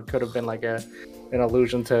movie ever could have been like an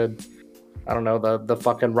allusion to, I don't know, the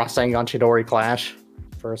fucking Rasengan Chidori clash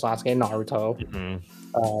for Sasuke and Naruto,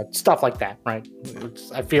 stuff like that, right?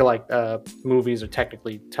 I feel like movies are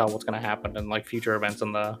technically tell what's going to happen and like future events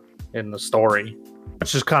in the story.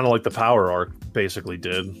 It's just kind of like the Power arc basically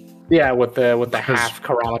did. Yeah, with the half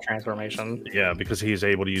Kurama transformation. Yeah, because he's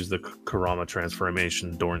able to use the Kurama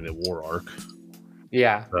transformation during the war arc.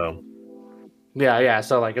 Yeah. So. Yeah.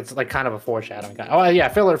 So like it's like kind of a foreshadowing. Oh yeah,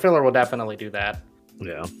 filler will definitely do that.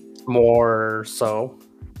 Yeah. More so,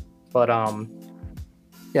 but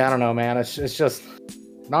yeah, I don't know, man. It's just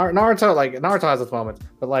Naruto. Like Naruto has its moments,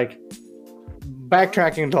 but like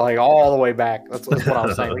backtracking to like all the way back. That's what I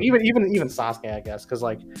was saying. Even Sasuke, I guess, because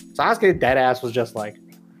like Sasuke deadass was just like,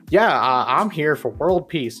 yeah, I'm here for world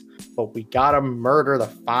peace, but we gotta murder the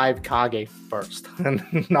 5 Kage first. And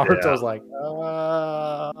Naruto's like,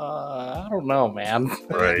 I don't know, man.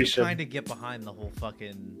 Right. I'm trying to get behind the whole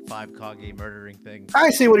fucking 5 Kage murdering thing. I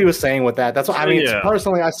see what he was saying with that. That's what I mean. Yeah.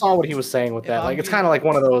 Personally, I saw what he was saying with that. Like, it's kind of like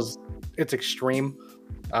one of those. It's extreme.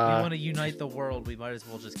 If we want to unite the world, we might as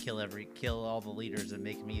well just kill all the leaders and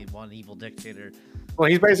make me one evil dictator. Well,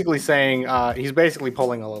 he's basically saying he's basically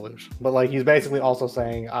pulling a Lelouch, but like he's basically also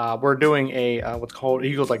saying we're doing a what's called.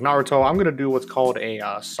 He goes like Naruto. I'm gonna do what's called a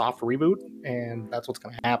soft reboot, and that's what's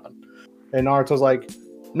gonna happen. And Naruto's like,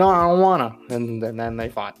 no, I don't wanna. And then they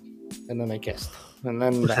fought, and then they kissed, and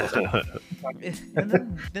then that was it.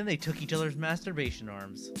 And then they took each other's masturbation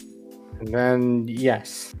arms. And then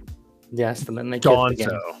yes, and then they kissed again.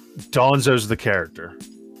 Danzo's the character.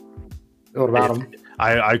 What about him?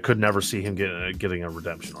 I could never see him getting a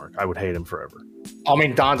redemption arc. I would hate him forever. I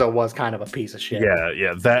mean, Danzo was kind of a piece of shit.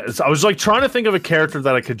 Yeah. I was like trying to think of a character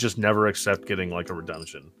that I could just never accept getting like a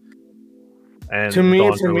redemption. And to me,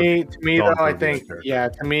 though, I think, yeah,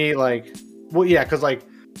 to me, like, well, yeah, because like,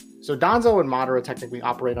 so Danzo and Madara technically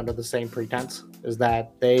operate under the same pretense, is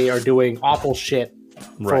that they are doing awful shit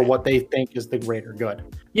for what they think is the greater good.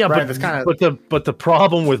 Yeah, right? but the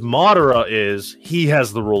problem with Madara is he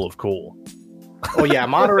has the rule of cool. Oh yeah,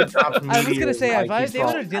 Madara drops I was gonna say, like, they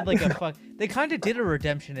would have did like they kind of did a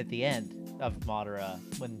redemption at the end of Madara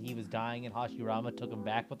when he was dying and Hashirama took him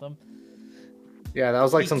back with him. Yeah, that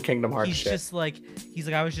was like some Kingdom Hearts shit. He's like,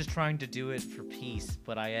 I was just trying to do it for peace,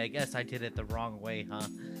 but I guess I did it the wrong way, huh?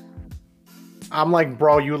 I'm like,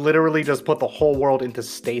 bro, you literally just put the whole world into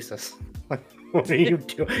stasis. What are you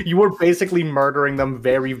doing? You were basically murdering them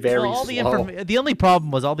very, very slow. The only problem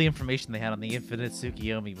was all the information they had on the Infinite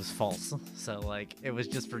Tsukiyomi was false. So, like, it was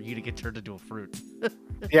just for you to get turned into a fruit.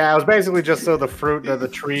 Yeah, it was basically just so the fruit, the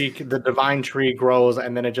tree, the divine tree grows,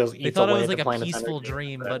 and then it just eats away. They thought it was like a peaceful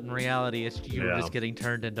dream, but in reality, you were just getting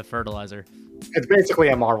turned into fertilizer. It's basically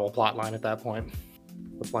a Marvel plotline at that point,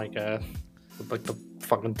 with like the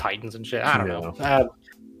fucking Titans and shit. I don't know,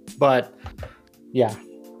 but yeah.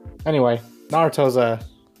 Anyway.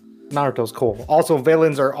 Naruto's cool. Also,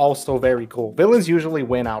 villains are also very cool. Villains usually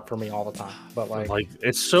win out for me all the time, but like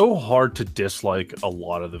it's so hard to dislike a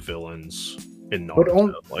lot of the villains in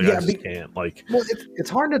Naruto. I just can't. Like, well, it's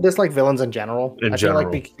hard to dislike villains in general. I feel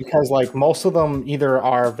like because like most of them either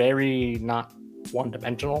are very not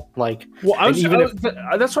one-dimensional. Like, well,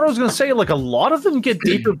 that's what I was gonna say. Like, a lot of them get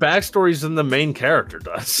deeper backstories than the main character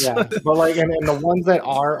does. Yeah, but like, and the ones that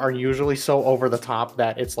are usually so over the top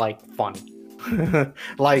that it's like funny.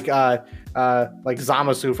 like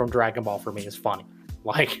Zamasu from Dragon Ball for me is funny.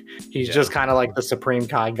 Like, he's just kind of like the Supreme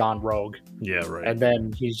Kai gone rogue. Yeah, right. And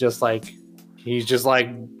then he's just like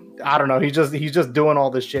I don't know. He's just doing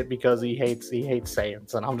all this shit because he hates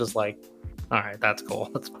Saiyans, and I'm just like, all right, that's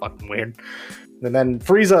cool. That's fucking weird. And then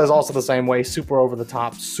Frieza is also the same way, super over the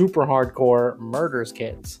top, super hardcore, murders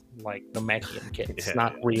kids. like Namekian kids, Yeah,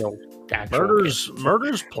 not yeah. real actual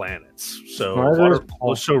Murders planets. So Murders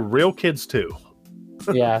so real kids too.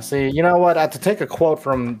 Yeah, see, you know what? To take a quote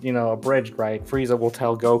from, Abridged, right? Frieza will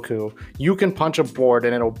tell Goku, you can punch a board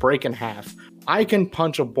and it'll break in half. I can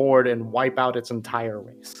punch a board and wipe out its entire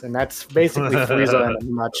race. And that's basically Frieza in a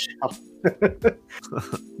nutshell.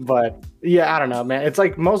 But, yeah, I don't know, man. It's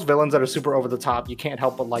like most villains that are super over the top, you can't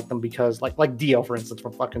help but like them because, like Dio, for instance,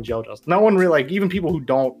 from fucking JoJo's. No one really, even people who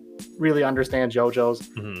don't really understand JoJo's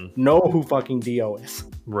know who fucking Dio is.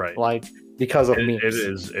 Right. Like, because of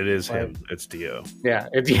memes. It is him. It's Dio. Yeah,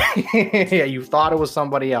 yeah. You thought it was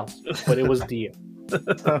somebody else, but it was Dio.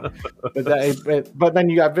 but then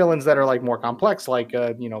you got villains that are like more complex, like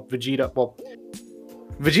Vegeta. Well,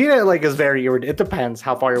 Vegeta like is very It depends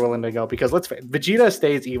how far you're willing to go, because Vegeta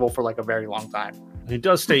stays evil for like a very long time. He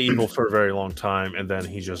does stay evil for a very long time, and then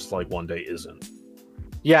he just like one day isn't.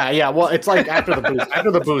 Yeah. Well, it's like after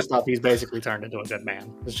the boost stuff, he's basically turned into a good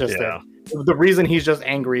man. It's just that the reason he's just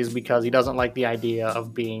angry is because he doesn't like the idea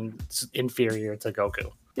of being inferior to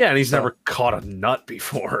Goku. Yeah, and he's never caught a nut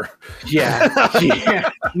before. Yeah.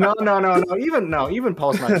 No. Even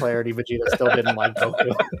post Nut Clarity, Vegeta still didn't like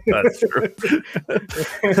Goku. That's true.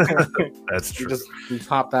 That's true.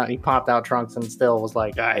 He popped out Trunks and still was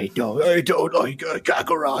like, I don't like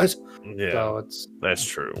Kakarot. Yeah, so that's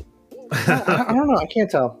true. I don't know. I can't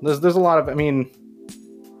tell. There's a lot of. I mean,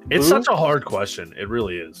 it's such a hard question. It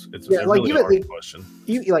really is. It's a really hard question.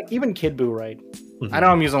 Even Kid Buu, right? Mm-hmm. I know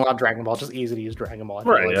I'm using a lot of Dragon Ball. It's just easy to use Dragon Ball.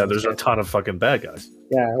 Right? Yeah. There's a ton of fucking bad guys.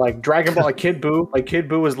 Yeah, like Dragon Ball, like Kid Buu. Like Kid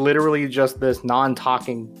Buu is literally just this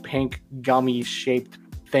non-talking pink gummy shaped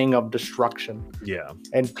thing of destruction. Yeah.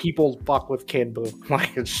 And people fuck with Kid Buu.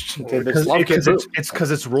 Like it's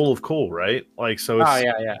because it's rule of cool, right? Like so. It's,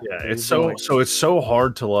 yeah. It's so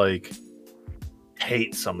hard to like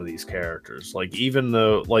hate some of these characters. Like even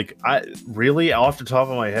though like I really off the top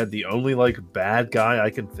of my head, the only like bad guy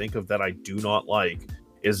I can think of that I do not like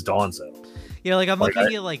is Danzo. Yeah, like I'm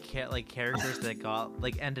looking at like characters that got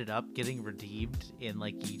like ended up getting redeemed, and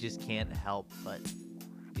like you just can't help but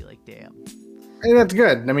be like, damn. And that's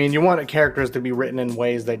good. I mean, you want characters to be written in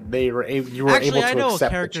ways that you were able to accept the change. Actually, I know a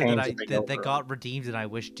character that got redeemed and I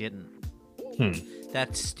wish didn't.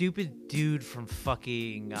 That stupid dude from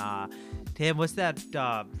fucking damn, what's that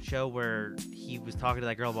show where he was talking to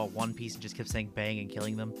that girl about One Piece and just kept saying bang and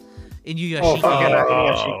killing them? Inuyashiki.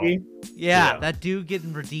 Inuyashiki? Yeah, that dude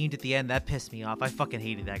getting redeemed at the end, that pissed me off. I fucking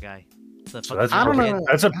hated that guy. I don't know.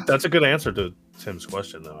 That's a good answer to Tim's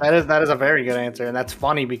question, though. That is a very good answer, and that's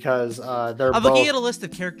funny because I'm looking at a list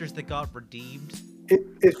of characters that got redeemed.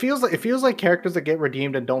 It feels like characters that get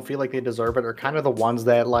redeemed and don't feel like they deserve it are kind of the ones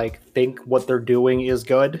that like think what they're doing is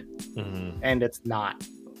good, and it's not.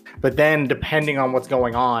 But then, depending on what's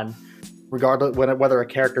going on, regardless whether a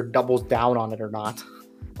character doubles down on it or not,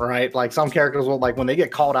 right? Like some characters will like when they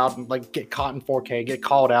get called out and like get caught in 4K, get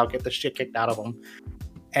called out, get the shit kicked out of them,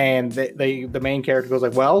 and the main character goes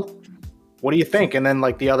like, "Well, what do you think?" And then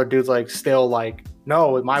like the other dude's like, still like,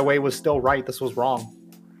 "No, my way was still right. This was wrong."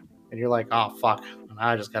 And you're like, "Oh fuck,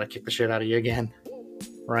 I just gotta kick the shit out of you again,"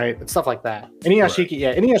 right? It's stuff like that.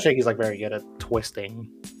 Inuyashiki's like very good at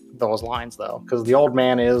twisting those lines though, because the old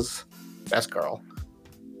man is best girl,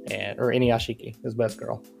 or Inuyashiki is best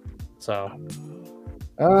girl. So,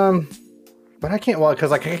 but I can't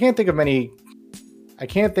because like I can't think of many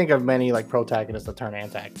like protagonists that turn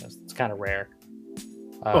antagonists. It's kind of rare.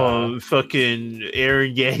 Fucking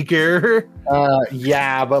Eren Yeager.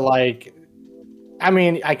 Yeah, but like, I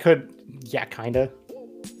mean, I could, yeah, kind of.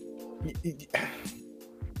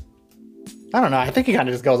 I don't know. I think he kind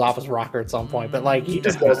of just goes off as rocker at some point, but like he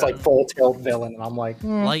just goes like full tilt villain, and I'm like,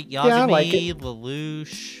 Light Yagami, yeah, like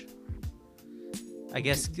Lelouch. I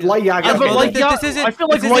guess Light Yagami. I feel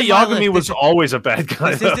like Light Yagami was always a bad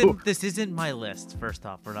guy. This isn't my list. First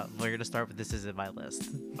off, we're gonna start with this isn't my list.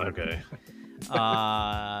 Okay.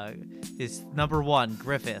 Is number 1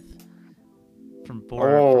 Griffith from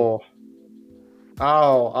Boruto.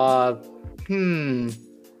 I'm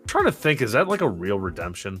trying to think, is that like a real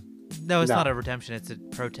redemption? No, it's not a redemption. It's a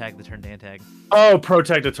protag that turned antag. Oh,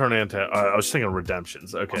 protag to turn antag. I was thinking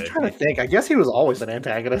redemptions. Okay. I'm trying to think. I guess he was always an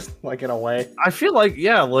antagonist, like in a way. I feel like,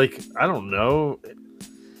 yeah, like I don't know.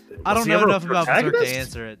 I don't know enough about Berserk to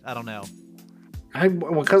answer it. I don't know.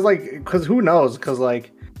 Because who knows? Because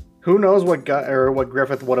like, who knows what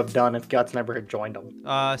Griffith would have done if Guts never had joined him?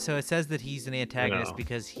 So it says that he's an antagonist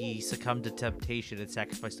because he succumbed to temptation and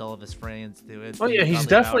sacrificed all of his friends to it. Oh yeah, he's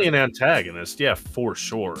definitely an antagonist. Yeah, for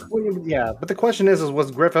sure. Well, yeah, but the question is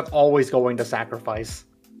was Griffith always going to sacrifice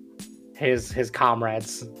his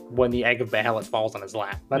comrades when the egg of Bahamut falls on his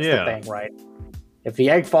lap? That's the thing, right? if the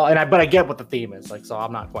egg fall, but I get what the theme is, like, so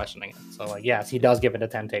I'm not questioning it. So like, yes, he does give it a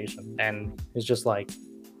temptation, and it's just like,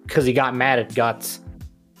 because he got mad at Guts,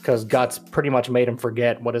 because Guts pretty much made him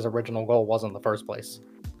forget what his original goal was in the first place.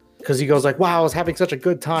 Because he goes like, wow, I was having such a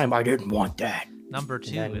good time, I didn't want that. Number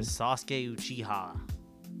 2 is Sasuke Uchiha.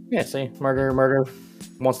 Yeah, see, murder,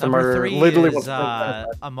 wants to Number murder. 3 Literally is wants to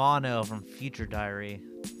Amano from Future Diary.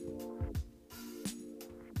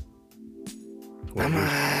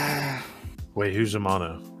 Wait, who's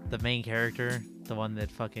Amano? The main character, the one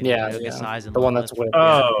that fucking size and the one that's with.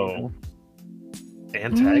 Oh,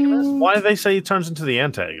 antagonist. Why do they say he turns into the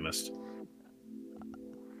antagonist?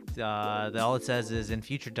 All it says is in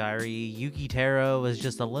Future Diary, Yuki Taro was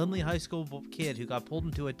just a lonely high school kid who got pulled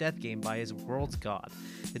into a death game by his world's god.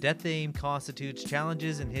 The death game constitutes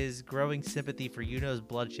challenges, and his growing sympathy for Yuno's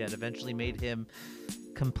bloodshed eventually made him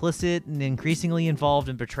complicit and increasingly involved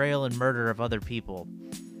in betrayal and murder of other people.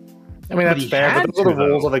 I mean, that's fair, but those are the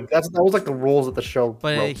rules of the. That was like the rules of the show.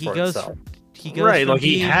 But he goes itself. Right, from like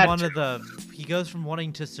he being had one to. of the. He goes from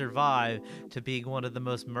wanting to survive to being one of the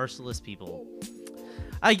most merciless people.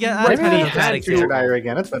 I get. Maybe That's kind he of a bad had Future example. Diary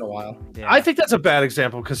again. It's been a while. Yeah. I think that's a bad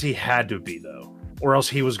example because he had to be though, or else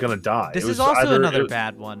he was gonna die. This It is was also either- another it-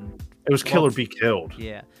 bad one. It was kill or be killed.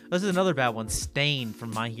 Yeah, this is another bad one. Stain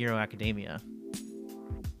from My Hero Academia.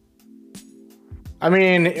 I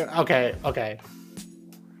mean, okay.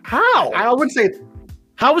 How? I wouldn't say.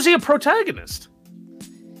 How was he a protagonist?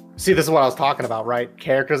 See, this is what I was talking about, right?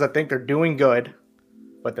 Characters that think they're doing good,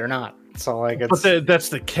 but they're not. So like, it's That's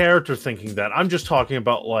the character thinking that. I'm just talking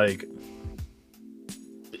about like,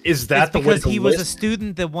 is that It's the way because to he was a list?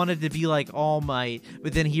 student that wanted to be like All Might,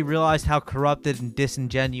 but then he realized how corrupted and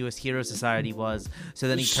disingenuous Hero Society was, so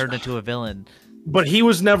then he turned into a villain. But he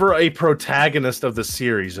was never a protagonist of the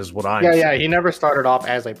series, is what I'm yeah. saying. He never started off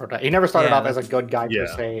as a protagonist. He never started Yeah, off as a good guy per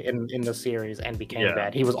yeah. se in the series and became Yeah.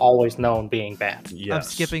 bad. He was always known being bad. Yes. I'm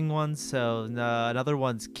skipping one, so another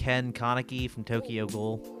one's Ken Kaneki from Tokyo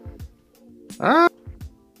Ghoul.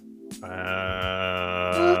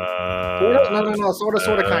 No, sort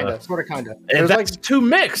of, kinda. And There's that's too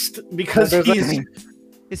mixed because there's he's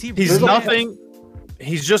Is he? he's there's like- nothing.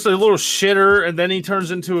 He's just a little shitter, and then he turns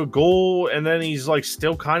into a ghoul, and then he's like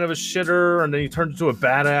still kind of a shitter, and then he turns into a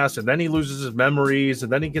badass, and then he loses his memories,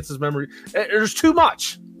 and then he gets his memory. There's too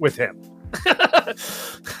much with him.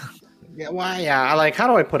 Yeah, why? Yeah, like, how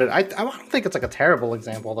do I put it? I don't think it's like a terrible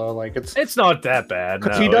example though. Like It's not that bad.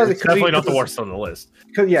 'Cause No. he does- It's 'cause he- definitely not the 'cause- worst on the list.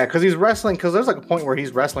 because he's wrestling. Because there's like a point where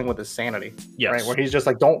he's wrestling with his sanity, Yes. right? Where he's just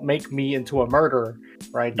like, "Don't make me into a murderer,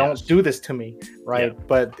 right? Don't Yes. do this to me, right?"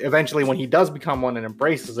 But eventually, when he does become one and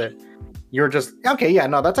embraces it, you're just okay. Yeah,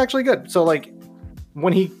 no, that's actually good. So like,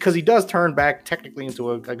 because he does turn back technically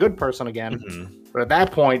into a good person again, Mhm. but at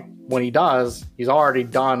that point, when he does, he's already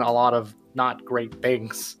done a lot of not great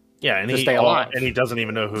things. Yeah, and To he stay alive. and he doesn't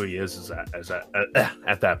even know who he is at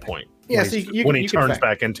that point. Yeah, when so he's- you when can- he you can turns fact-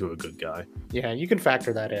 back into a good guy. Yeah, you can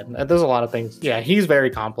factor that in. There's a lot of things. Yeah, he's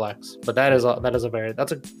very complex, but that's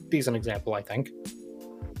a decent example, I think.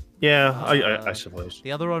 Yeah, I suppose.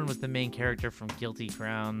 The other one was the main character from Guilty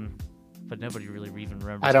Crown, but nobody really even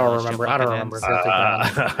remembers. I don't how the show remember. I fucking don't ends.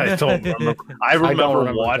 remember. I don't remember. I remember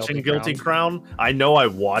remember watching Guilty Crown. I know I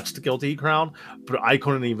watched Guilty Crown, but I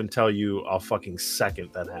couldn't even tell you a fucking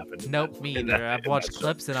second that happened. Nope, me in either. that- I've in watched that show.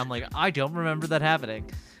 clips and I'm like, I don't remember that happening.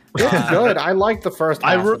 It's good. I like the first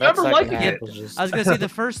I half. but that remember second liking half it. was just- I was gonna say the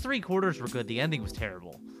first 3 quarters were good. The ending was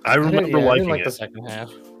terrible. I remember I liking didn't like it. the second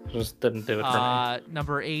half. Just didn't do it for me.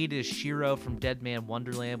 Number 8 is Shiro from Dead Man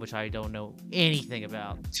Wonderland, which I don't know anything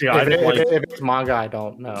about. See, I If, didn't like. if it's manga, I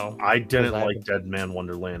don't know. I didn't Exactly. like Dead Man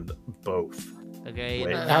Wonderland both. Okay,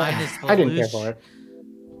 Wait. and 9 is I didn't care Lelouch, for it.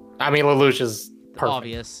 I mean, Lelouch is perfect.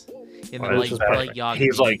 obvious. And Well, then it's like just Blake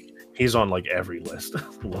Yagami. He's on like every list.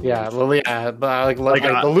 Yeah, but I like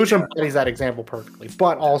Lelouch embodies that example perfectly.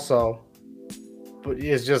 But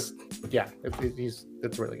it's just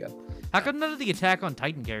it's really good. How come none of the Attack on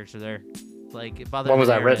Titan characters are there? Like, it bothered When was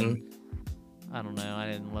me that there, written? and- I don't know. I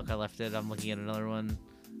didn't look. I left it. I'm looking at another one.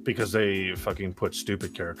 Because they fucking put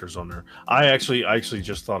stupid characters on there. I actually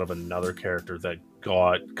just thought of another character that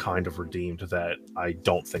got kind of redeemed that I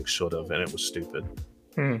don't think should have, and it was stupid.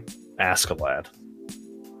 Hmm. Askeladd.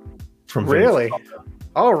 From Really? Vinland Saga.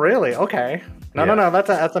 Oh, really? Okay. Yeah. No.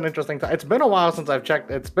 That's an interesting thing. It's been a while since I've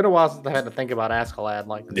checked. It's been a while since I had to think about Askeladd,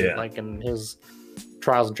 Yeah. like in his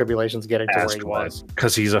trials and tribulations getting to where he was.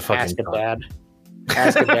 Because he's a fucking cunt.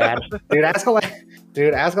 Askeladd. Dude,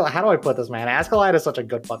 Dude, Askeladd, how do I put this, man? Askeladd is such a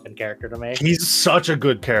good fucking character to me. He's such a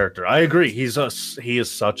good character. I agree. He is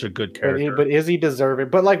such a good character. But is he deserving?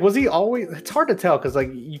 But like, was he always? It's hard to tell because like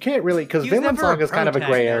you can't really because Vinland Saga is kind of a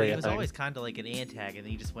gray area. He was thing. always kind of like an antagonist, and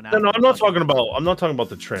he just went out. No, I'm not talking about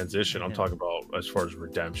the transition. I'm talking about as far as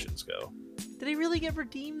redemptions go. Did he really get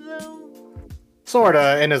redeemed though?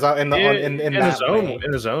 Sorta in his own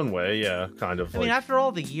way, yeah, kind of. I mean, after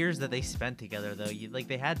all the years that they spent together, though,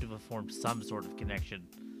 they had to have formed some sort of connection.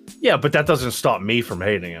 Yeah, but that doesn't stop me from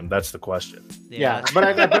hating him. That's the question. Yeah, but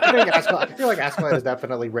I feel like Askeladd is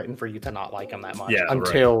definitely written for you to not like him that much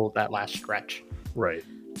until that last stretch. Right.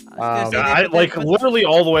 Literally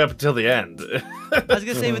all the way up until the end. I was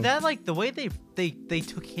gonna say, but that like the way they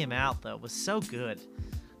took him out though was so good.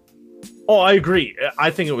 Oh, I agree. I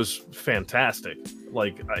think it was fantastic.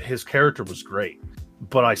 Like his character was great,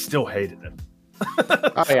 but I still hated him.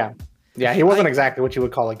 Oh yeah. Yeah, he wasn't exactly what you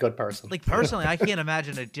would call a good person. Like personally, I can't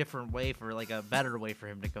imagine a different way for like a better way for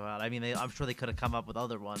him to go out. I mean, I'm sure they could have come up with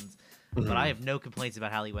other ones, but I have no complaints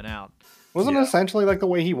about how he went out. Wasn't it essentially like the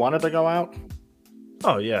way he wanted to go out?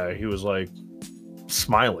 Oh yeah, he was like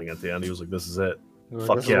smiling at the end. He was like, "This is it.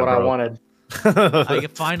 Fuck this is what I wanted. I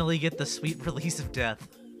could finally get the sweet release of death."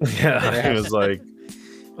 Yeah, he was like,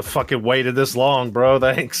 "I fucking waited this long, bro.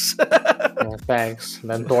 Thanks." Yeah, thanks. And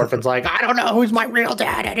then Thorfinn's like, I don't know who's my real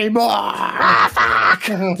dad anymore. Ah, fuck.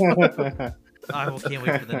 I can't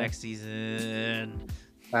wait for the next season.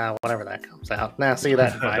 Whenever that comes out. Now, see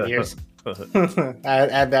that in 5 years.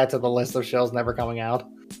 Add that to the list of shows never coming out.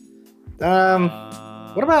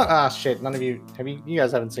 What about shit? None of you you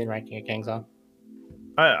guys haven't seen Ranking of Kings, huh?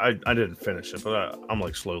 I didn't finish it, but I'm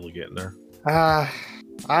like slowly getting there.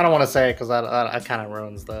 I don't want to say it because that kind of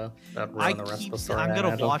ruins the rest of the story. I'm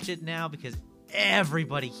gonna watch it now because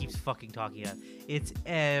everybody keeps fucking talking about it. It's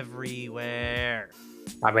everywhere.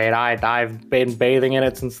 I mean, I've been bathing in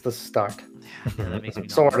it since the start. Yeah, that makes me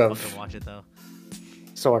not sort of fucking watch it though.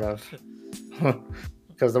 Sort of.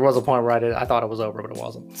 Because there was a point where I thought it was over, but it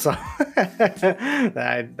wasn't. So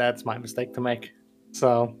that's my mistake to make.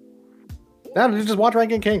 So no, just watch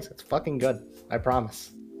Ranking Kings. It's fucking good. I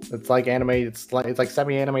promise. It's like anime. It's like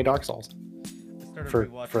semi-anime Dark Souls. I started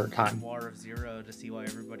for time. War of Zero to see why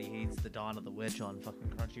everybody hates the Dawn of the Witch on fucking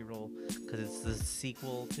Crunchyroll because it's the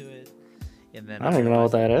sequel to it. And then I don't even know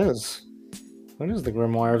what that is. What is the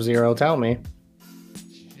Grimoire of Zero? Tell me.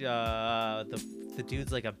 The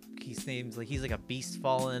dude's like he's like a beast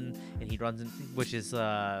fallen, and he runs in, which is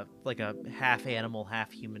like a half animal,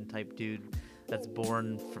 half human type dude that's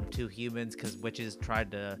born from two humans because witches tried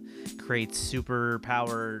to create super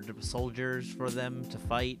powered soldiers for them to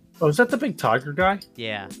fight. Oh, is that the big tiger guy?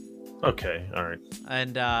 Yeah. Okay, all right.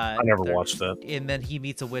 And I never watched that. And then he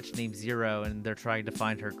meets a witch named Zero, and they're trying to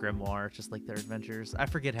find her grimoire, just like their adventures. I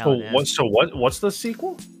forget how it ends. What's the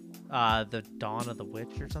sequel? The Dawn of the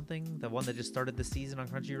Witch or something. The one that just started this season on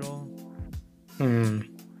Crunchyroll.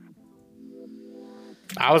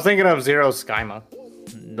 I was thinking of Zero Skyma.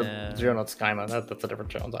 No. Zero Note Skyma. That's a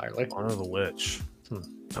different show entirely. Dawn of the Witch. I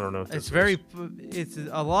don't know. It's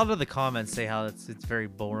a lot of the comments say how it's very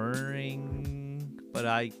boring, but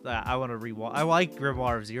I want to rewatch. I like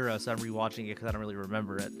Grimoire of Zero, so I'm rewatching it because I don't really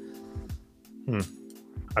remember it.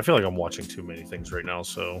 I feel like I'm watching too many things right now,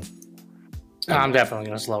 so I'm definitely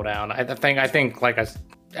gonna slow down. I think like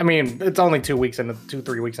I mean, it's only 3 weeks into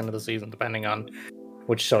the season, depending on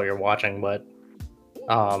which show you're watching, but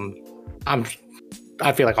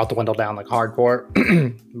I feel like I'll dwindle down like hardcore,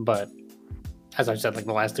 but as I said, like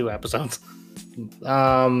the last 2 episodes,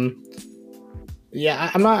 yeah,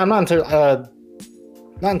 I'm not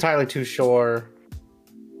entirely too sure.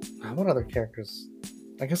 What other characters?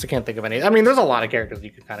 I guess I can't think of any. I mean, there's a lot of characters you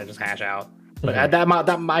could kind of just hash out,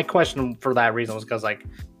 but my question for that reason was because like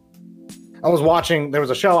I was watching. There was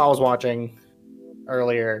a show I was watching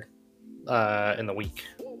earlier in the week.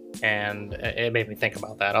 And it made me think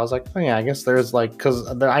about that. I was like, oh yeah, I guess there's like, because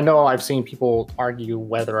I know I've seen people argue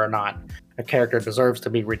whether or not a character deserves to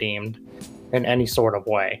be redeemed in any sort of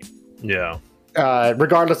way. Yeah.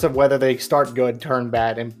 Regardless of whether they start good, turn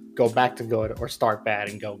bad, and go back to good, or start bad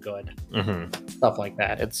and go good. Stuff like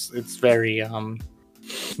that. It's very,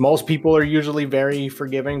 most people are usually very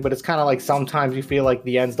forgiving, but it's kind of like sometimes you feel like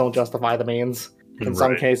the ends don't justify the means in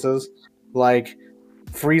some cases. Like,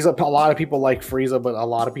 Frieza, a lot of people like Frieza, but a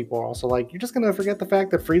lot of people are also like, you're just gonna forget the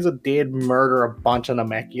fact that Frieza did murder a bunch of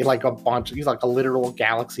Namek, like a bunch. He's like a literal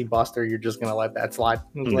galaxy buster. You're just gonna let that slide.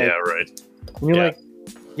 Like, yeah, right. And you're like,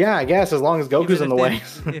 yeah, I guess as long as Goku's in the way.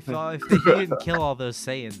 If they didn't kill all those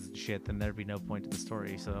Saiyans and shit, then there'd be no point to the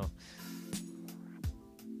story. So.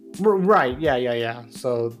 Right. Yeah.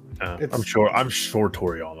 So I'm sure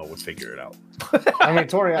Toriyama would figure it out. I mean,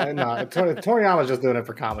 Toriyama's just doing it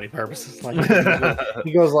for comedy purposes. Like,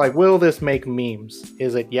 he goes like, "Will this make memes?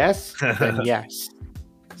 Is it yes? Then yes."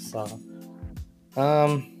 So,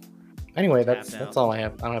 anyway, that's all I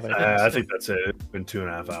have. I don't have anything. I think that's it. It's been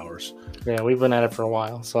 2.5 hours. Yeah, we've been at it for a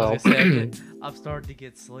while. So I was gonna say, I'm starting to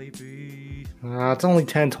get sleepy. it's only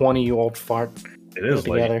 10:20. You old fart. It is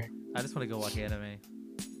late. Together. I just want to go watch anime.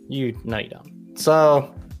 No, you don't.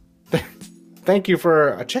 So, thank you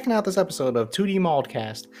for checking out this episode of 2D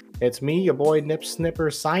Maldcast. It's me, your boy Nip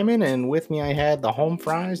Snipper Simon, and with me I had the home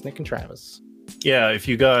fries, Nick and Travis. Yeah, if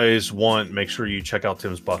you guys want, make sure you check out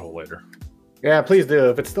Tim's butthole later. Yeah, please do.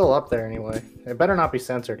 If it's still up there anyway. It better not be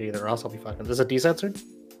censored either, or else I'll be fucking... Is it decensored?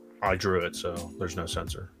 I drew it, so there's no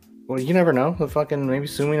censor. Well, you never know. The fucking maybe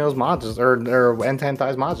Sumino's mods or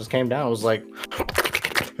N10Thai's mods just came down. It was like...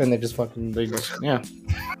 And they just yeah.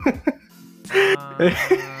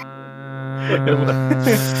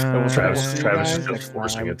 Travis is just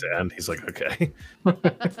forcing it to end. He's like, okay.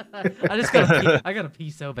 I gotta pee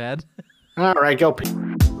so bad. All right, go pee.